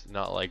similarities.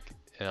 Not like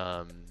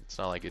it's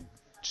not like a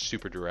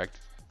super direct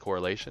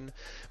correlation,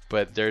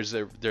 but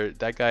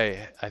that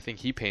guy. I think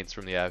he paints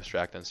from the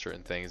abstract on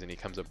certain things, and he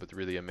comes up with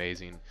really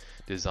amazing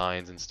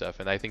designs and stuff.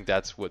 And I think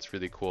that's what's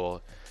really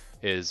cool,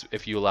 is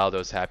if you allow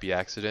those happy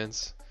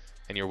accidents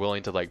and you're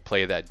willing to like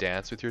play that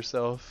dance with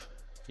yourself,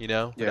 you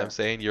know what I'm Yeah.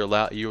 saying? You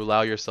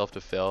allow yourself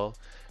to fail,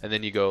 and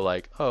then you go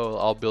like, oh,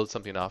 I'll build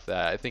something off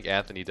that. I think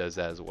Anthony does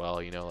that as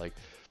well, you know, like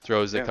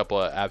throws a Yeah.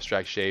 couple of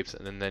abstract shapes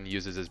and then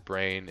uses his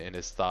brain and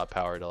his thought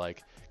power to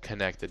like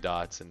connect the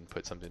dots and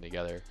put something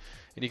together.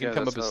 And you can Yeah,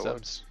 come that's up with how it stuff.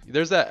 works.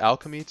 There's that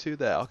alchemy too,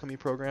 the alchemy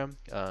program.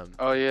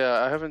 Oh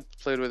yeah, I haven't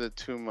played with it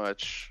too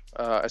much.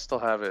 I still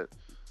have it,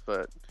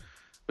 but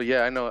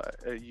yeah, I know.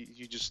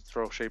 You just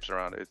throw shapes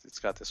around it. It's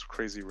got this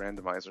crazy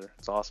randomizer.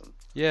 It's awesome.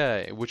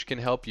 Yeah, which can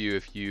help you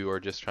if you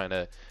are just trying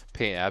to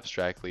paint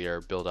abstractly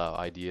or build out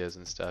ideas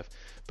and stuff.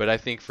 But I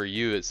think for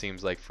you, it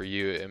seems like for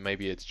you,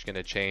 maybe it's going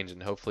to change,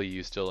 and hopefully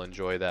you still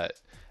enjoy that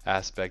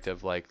aspect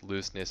of like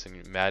looseness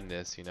and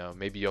madness. You know,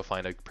 maybe you'll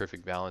find a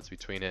perfect balance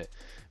between it.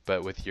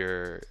 But with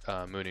your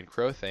Moon and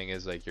Crow thing,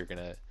 is like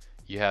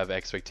you have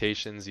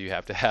expectations you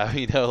have to have,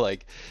 you know,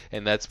 like,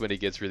 and that's when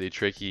it gets really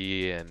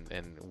tricky, and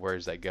where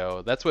does that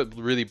go? That's what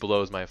really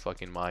blows my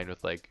fucking mind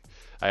with like,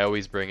 I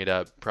always bring it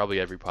up probably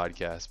every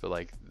podcast, but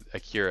like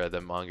Akira,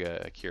 the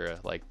manga Akira,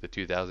 like the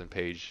 2000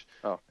 page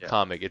Oh yeah.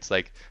 comic. It's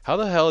like, how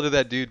the hell did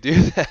that dude do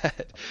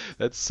that?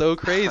 That's so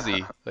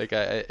crazy. Like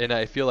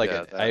I feel like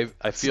Yeah, I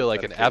that's feel some like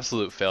an dedication.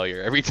 absolute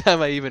failure every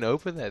time I even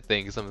open that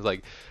thing. Someone's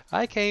like,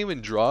 I can't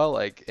even draw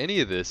like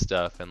any of this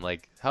stuff, and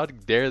like, how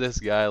dare this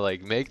guy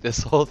like make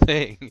this whole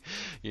thing,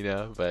 you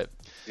know? But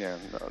Yeah,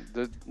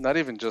 no, not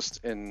even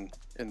just in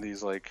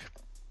these like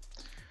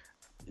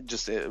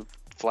just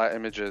flat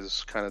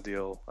images kind of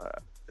deal.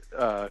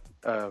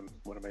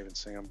 What am I even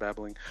saying? I'm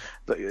babbling.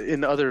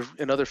 In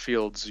other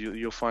fields,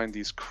 you'll find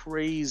these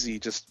crazy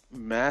just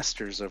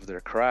masters of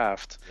their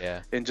craft,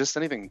 yeah, in just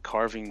anything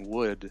carving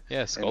wood,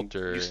 yeah, and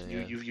sculptor,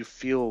 yeah, you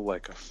feel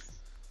like a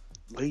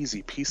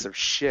lazy piece of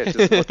shit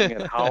just looking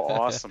at how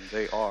awesome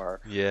they are.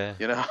 yeah,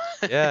 You know,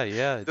 yeah,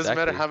 yeah, it doesn't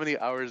matter exactly. how many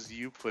hours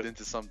you put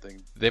into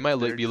something, They might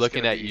they're be just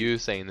looking gonna at be. you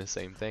saying the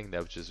same thing,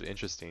 that which is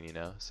interesting, you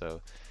know. So,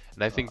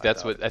 and I Oh, think I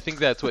that's doubt what it. I think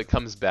that's what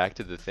comes back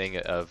to the thing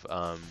of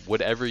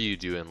whatever you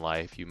do in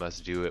life, you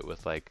must do it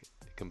with like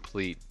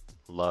complete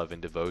love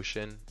and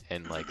devotion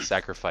and like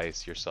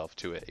sacrifice yourself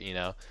to it, you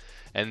know.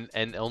 And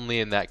only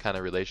in that kind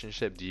of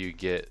relationship do you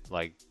get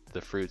like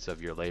the fruits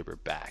of your labor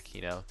back,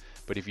 you know.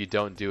 But if you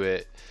don't do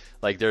it,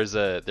 like there's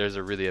a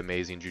really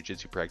amazing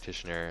jujitsu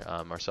practitioner,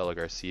 Marcelo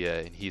Garcia,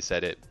 and he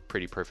said it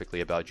pretty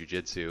perfectly about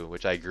jujitsu,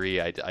 which I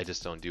agree. I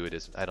just don't do it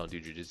as I don't do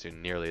jujitsu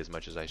nearly as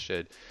much as I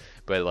should.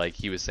 But like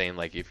he was saying,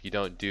 like if you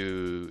don't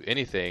do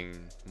anything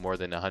more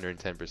than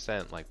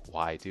 110%, like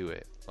why do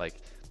it? Like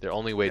the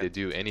only way Yeah, to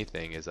do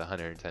anything is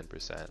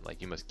 110%.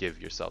 Like you must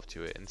give yourself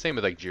to it. And same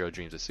with like Jiro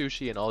Dreams of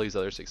Sushi and all these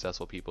other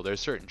successful people. There's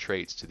certain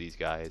traits to these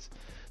guys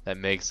that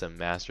makes them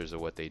masters of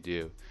what they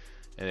do,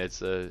 and it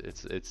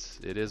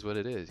is what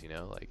it is, you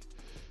know, like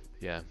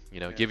yeah, you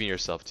know, yeah, giving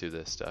yourself to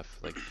this stuff,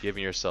 like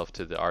giving yourself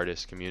to the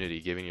artist community,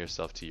 giving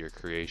yourself to your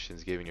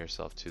creations, giving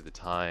yourself to the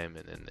time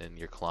and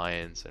your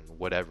clients and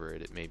whatever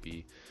it may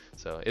be.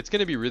 So it's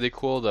going to be really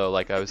cool though,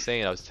 like I was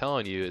saying, I was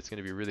telling you, it's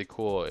going to be really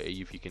cool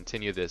if you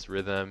continue this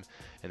rhythm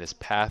and this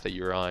path that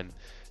you're on.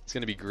 It's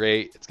going to be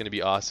great. It's going to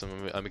be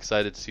awesome. I'm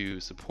excited to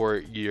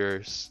support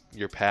your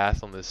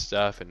path on this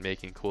stuff and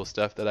making cool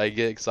stuff that I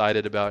get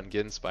excited about and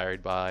get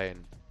inspired by,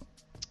 and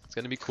it's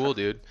gonna be cool,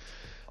 dude.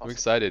 I'm awesome.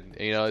 excited.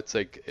 You know, it's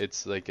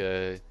like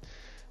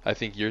I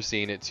think you're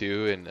seeing it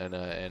too, and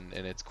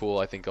it's cool.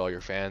 I think all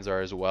your fans are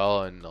as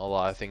well, and a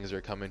lot of things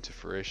are coming to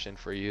fruition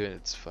for you, and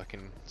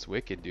it's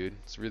wicked, dude.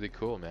 It's really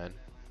cool, man.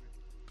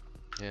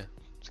 Yeah,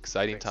 it's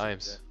exciting Thanks, man.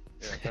 times.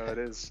 Yeah, yeah. No, it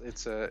is.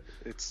 It's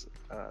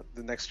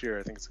the next year.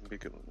 I think it's gonna be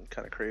good,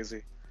 kind of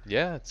crazy.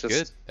 Yeah, it's good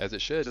Just, as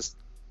it should, just,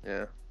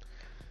 yeah.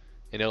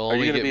 and it'll Are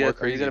you only gonna get be more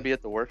at Are you gonna crazy. be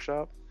at the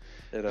workshop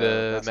at The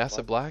Massive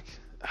Massive Black?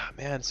 Black.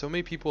 Man, so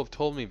many people have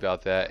told me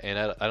about that, and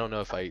I don't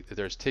know if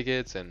there's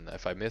tickets and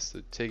if I miss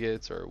the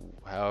tickets or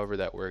however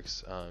that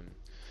works.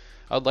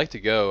 I'd like to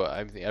go.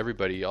 I mean,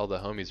 everybody, all the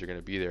homies are going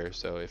to be there.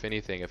 So if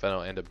anything, if I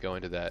don't end up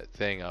going to that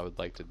thing, I would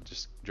like to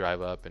just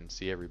drive up and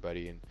see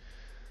everybody and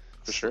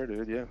For sl sure,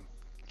 dude. Yeah.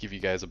 give you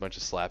guys a bunch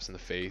of slaps in the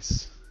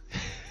face.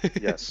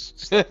 Yes.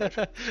 Slap my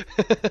face.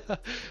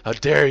 How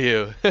dare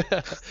you?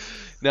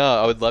 No,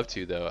 I would love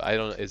to though. I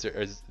don't.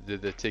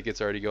 Did the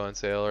tickets already go on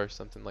sale or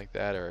something like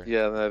that or?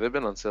 Yeah, they've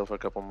been on sale for a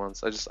couple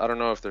months. I don't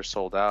know if they're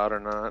sold out or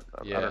not. I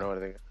don't Yeah, know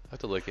anything. I have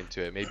to look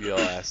into it. Maybe I'll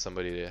ask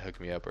somebody to hook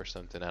me up or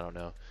something. I don't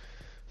know.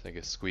 So I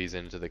can squeeze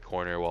into the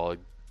corner while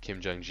Kim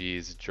Jong Gi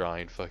is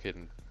drawing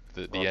fucking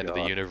Oh the end of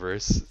the God,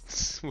 universe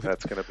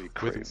that's gonna be with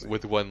crazy.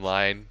 with one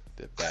line.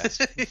 The best.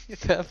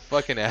 That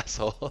fucking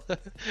asshole.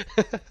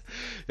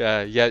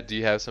 Yeah, yeah. Do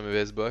you have some of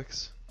his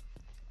books?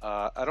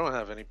 I don't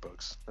have any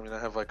books. I mean, I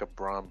have like a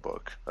Braun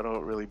book. I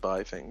don't really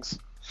buy things.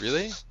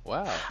 Really?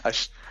 Wow. I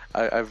sh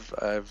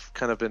I've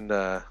kind of been You're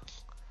not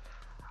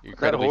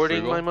incredibly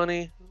hoarding my frugal.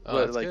 money, Oh,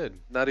 but that's like good.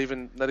 not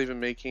even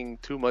making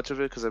too much of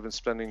it because I've been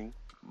spending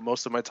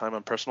most of my time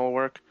on personal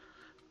work.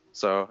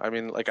 So I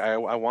mean, like I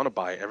want to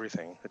buy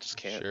everything. I just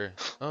can't. Sure.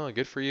 Oh,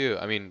 good for you.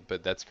 I mean,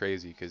 but that's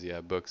crazy because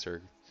books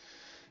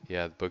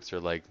are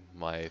like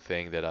my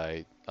thing that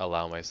I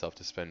allow myself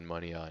to spend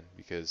money on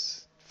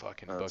because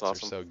fucking That's books are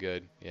awesome. so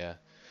good. Yeah.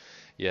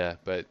 Yeah,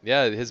 but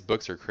yeah, his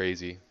books are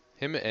crazy.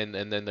 Him and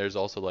then there's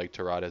also like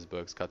Terada's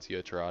books.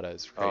 Katsuya Terada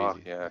is Oh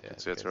crazy. yeah, I Yeah, can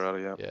see it's guys.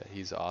 already. Yeah. Yeah,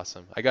 he's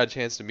awesome. I got a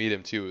chance to meet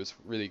him too. It was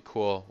really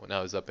cool when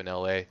I was up in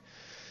LA.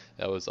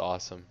 That was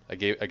awesome. I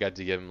got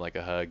to give him like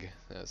a hug.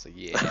 I was like,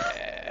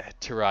 yeah,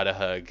 Terada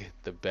hug,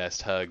 the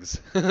best hugs.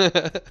 Give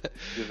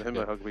him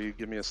Yeah. a hug, but you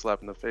give me a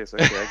slap in the face.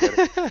 Okay, I get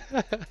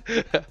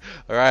it.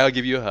 All right, I'll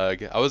give you a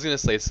hug. I was gonna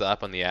say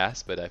slap on the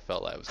ass, but I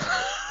felt like it was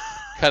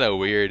kind of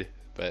weird.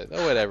 But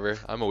oh, whatever.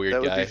 I'm a weird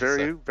That would be guy, so.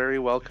 very, very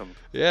welcome.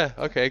 Yeah,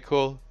 okay,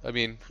 cool. I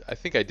mean, I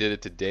think I did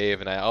it to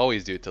Dave, and I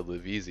always do it to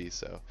Livisi,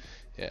 so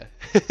yeah.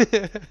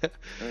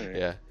 All right,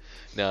 Yeah.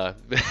 No,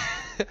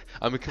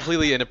 I'm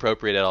completely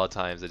inappropriate at all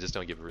times. I just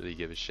don't really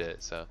give a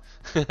shit, so.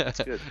 that's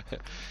good.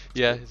 That's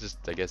Yeah, good. it's just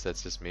I guess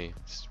that's just me,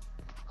 just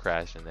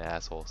crashing the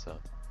asshole, so.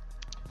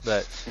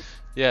 But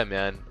yeah,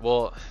 man.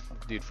 Well,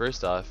 dude,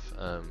 first off,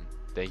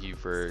 thank you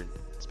for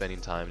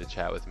spending time to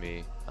chat with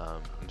me.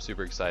 I'm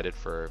super excited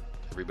for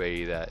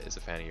everybody that is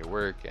a fan of your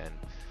work, and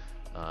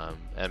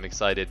I'm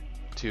excited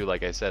too.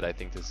 Like I said, I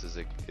think this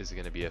is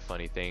going to be a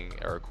funny thing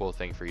or a cool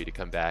thing for you to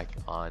come back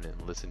on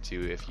and listen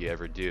to if you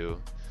ever do.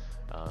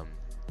 Um,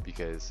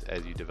 because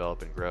as you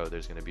develop and grow,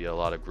 there's going to be a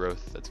lot of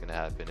growth that's going to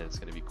happen, and it's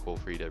going to be cool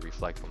for you to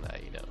reflect on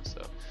that, you know.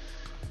 So,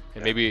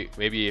 and Yeah.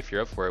 maybe if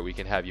you're up for it, we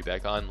can have you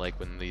back on, like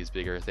when these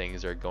bigger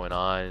things are going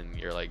on, and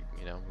you're like,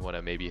 you know, we want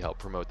to maybe help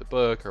promote the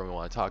book, or we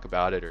want to talk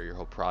about it, or your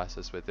whole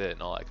process with it,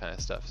 and all that kind of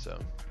stuff. So,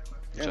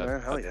 which Yeah,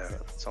 man. Hell yeah.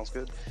 Sounds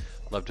good.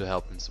 love to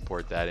help and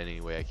support that in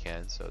any way I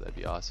can. So that'd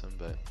be awesome.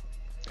 But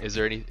Thank you.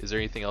 is there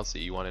anything else that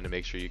you wanted to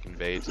make sure you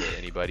convey to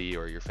anybody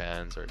or your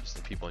fans or just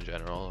the people in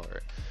general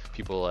or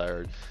people that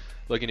are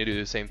looking to do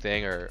the same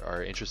thing or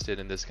are interested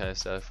in this kind of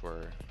stuff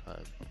or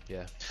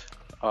yeah.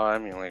 I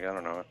mean, like I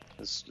don't know.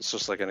 It's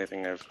just like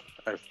anything I've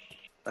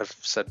I've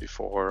said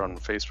before on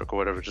Facebook or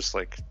whatever. Just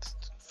like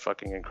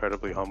fucking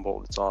incredibly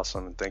humbled. It's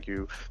awesome, and thank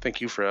you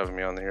for having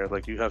me on here.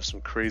 Like you have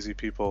some crazy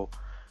people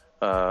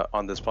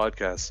on this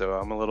podcast, so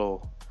I'm a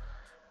little.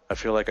 I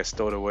feel like I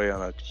stowed away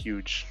on a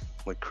huge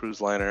like cruise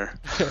liner.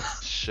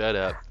 Shut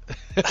up.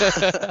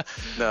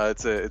 No,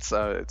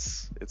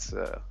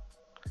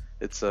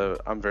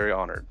 I'm very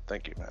honored.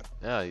 Thank you, man.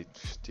 No,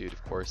 dude,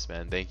 of course,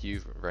 man. Thank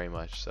you very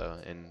much. So,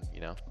 and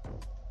you know,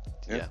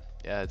 Yeah.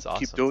 yeah, it's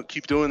awesome.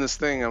 Keep doing this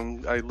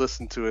thing. I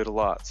listen to it a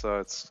lot, so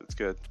it's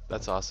good.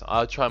 That's awesome.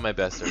 I'll try my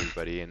best,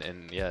 everybody,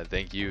 and yeah,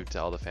 thank you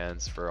to all the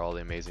fans for all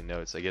the amazing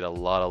notes. I get a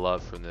lot of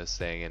love from this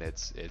thing, and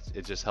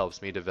it just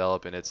helps me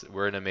develop, and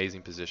we're in an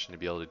amazing position to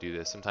be able to do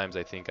this. Sometimes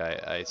I think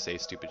I say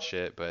stupid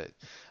shit, but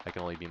I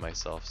can only be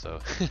myself. So,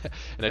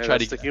 and I Hey, try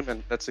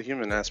to. that's the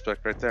human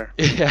aspect right there.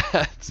 Yeah,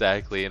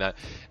 exactly, and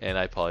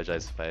I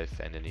apologize if I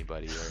offend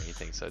anybody or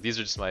anything. So these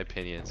are just my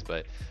opinions,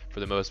 but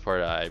for the most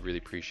part, I really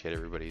appreciate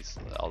everybody's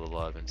all the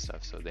love and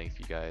stuff. So thank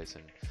you guys,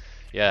 and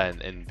yeah,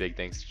 and big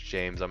thanks to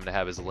James. I'm gonna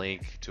have his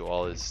link to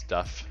all his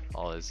stuff,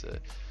 all his.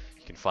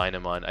 You can find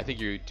him on. I think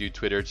you do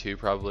Twitter too,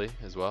 probably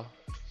as well.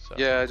 So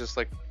Yeah, I just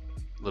like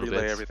little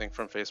relay bits. everything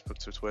from Facebook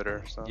to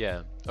Twitter. So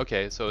Yeah.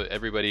 Okay. So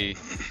everybody,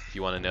 if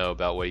you want to know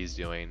about what he's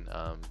doing,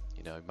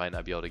 you know, he might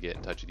not be able to get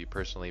in touch with you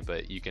personally,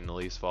 but you can at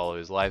least follow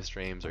his live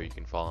streams, or you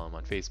can follow him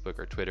on Facebook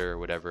or Twitter or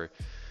whatever,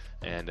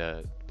 and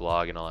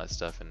blog and all that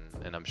stuff.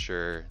 And I'm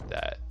sure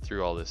that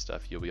through all this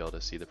stuff, you'll be able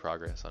to see the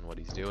progress on what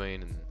he's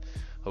doing, and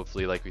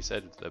hopefully, like we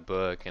said, the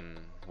book and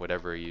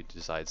whatever he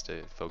decides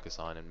to focus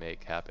on and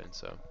make happen.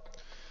 So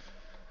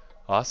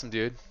awesome,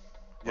 dude.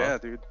 Well, yeah,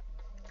 dude.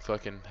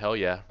 fucking hell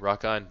yeah.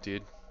 Rock on,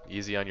 dude.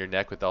 Easy on your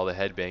neck with all the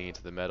head banging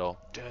to the metal.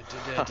 Dun,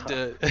 dun,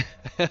 dun,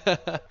 dun,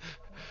 dun.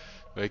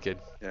 Wicked.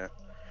 Yeah.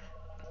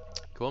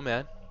 Cool,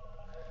 man.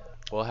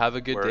 Well, have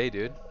a good Work. day,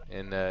 dude,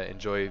 and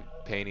enjoy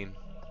painting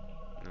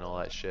and all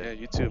that shit. Yeah,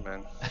 you too,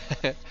 man.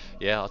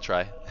 Yeah, I'll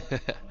try.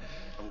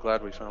 I'm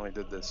glad we finally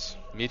did this.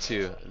 Me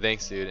too.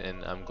 Thanks, dude.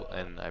 And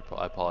I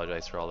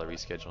apologize for all the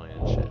rescheduling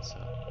and shit.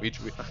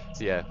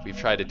 So yeah, we've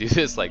tried to do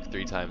this like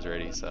 3 times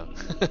already. So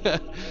I know.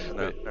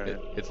 but All right.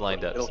 it's But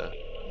lined up. So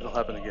it'll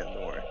happen again.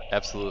 Don't worry.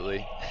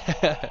 absolutely.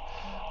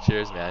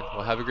 Cheers, man.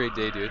 Well, have a great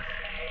day, dude.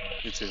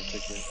 You too.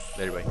 Take care.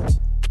 Later, bye.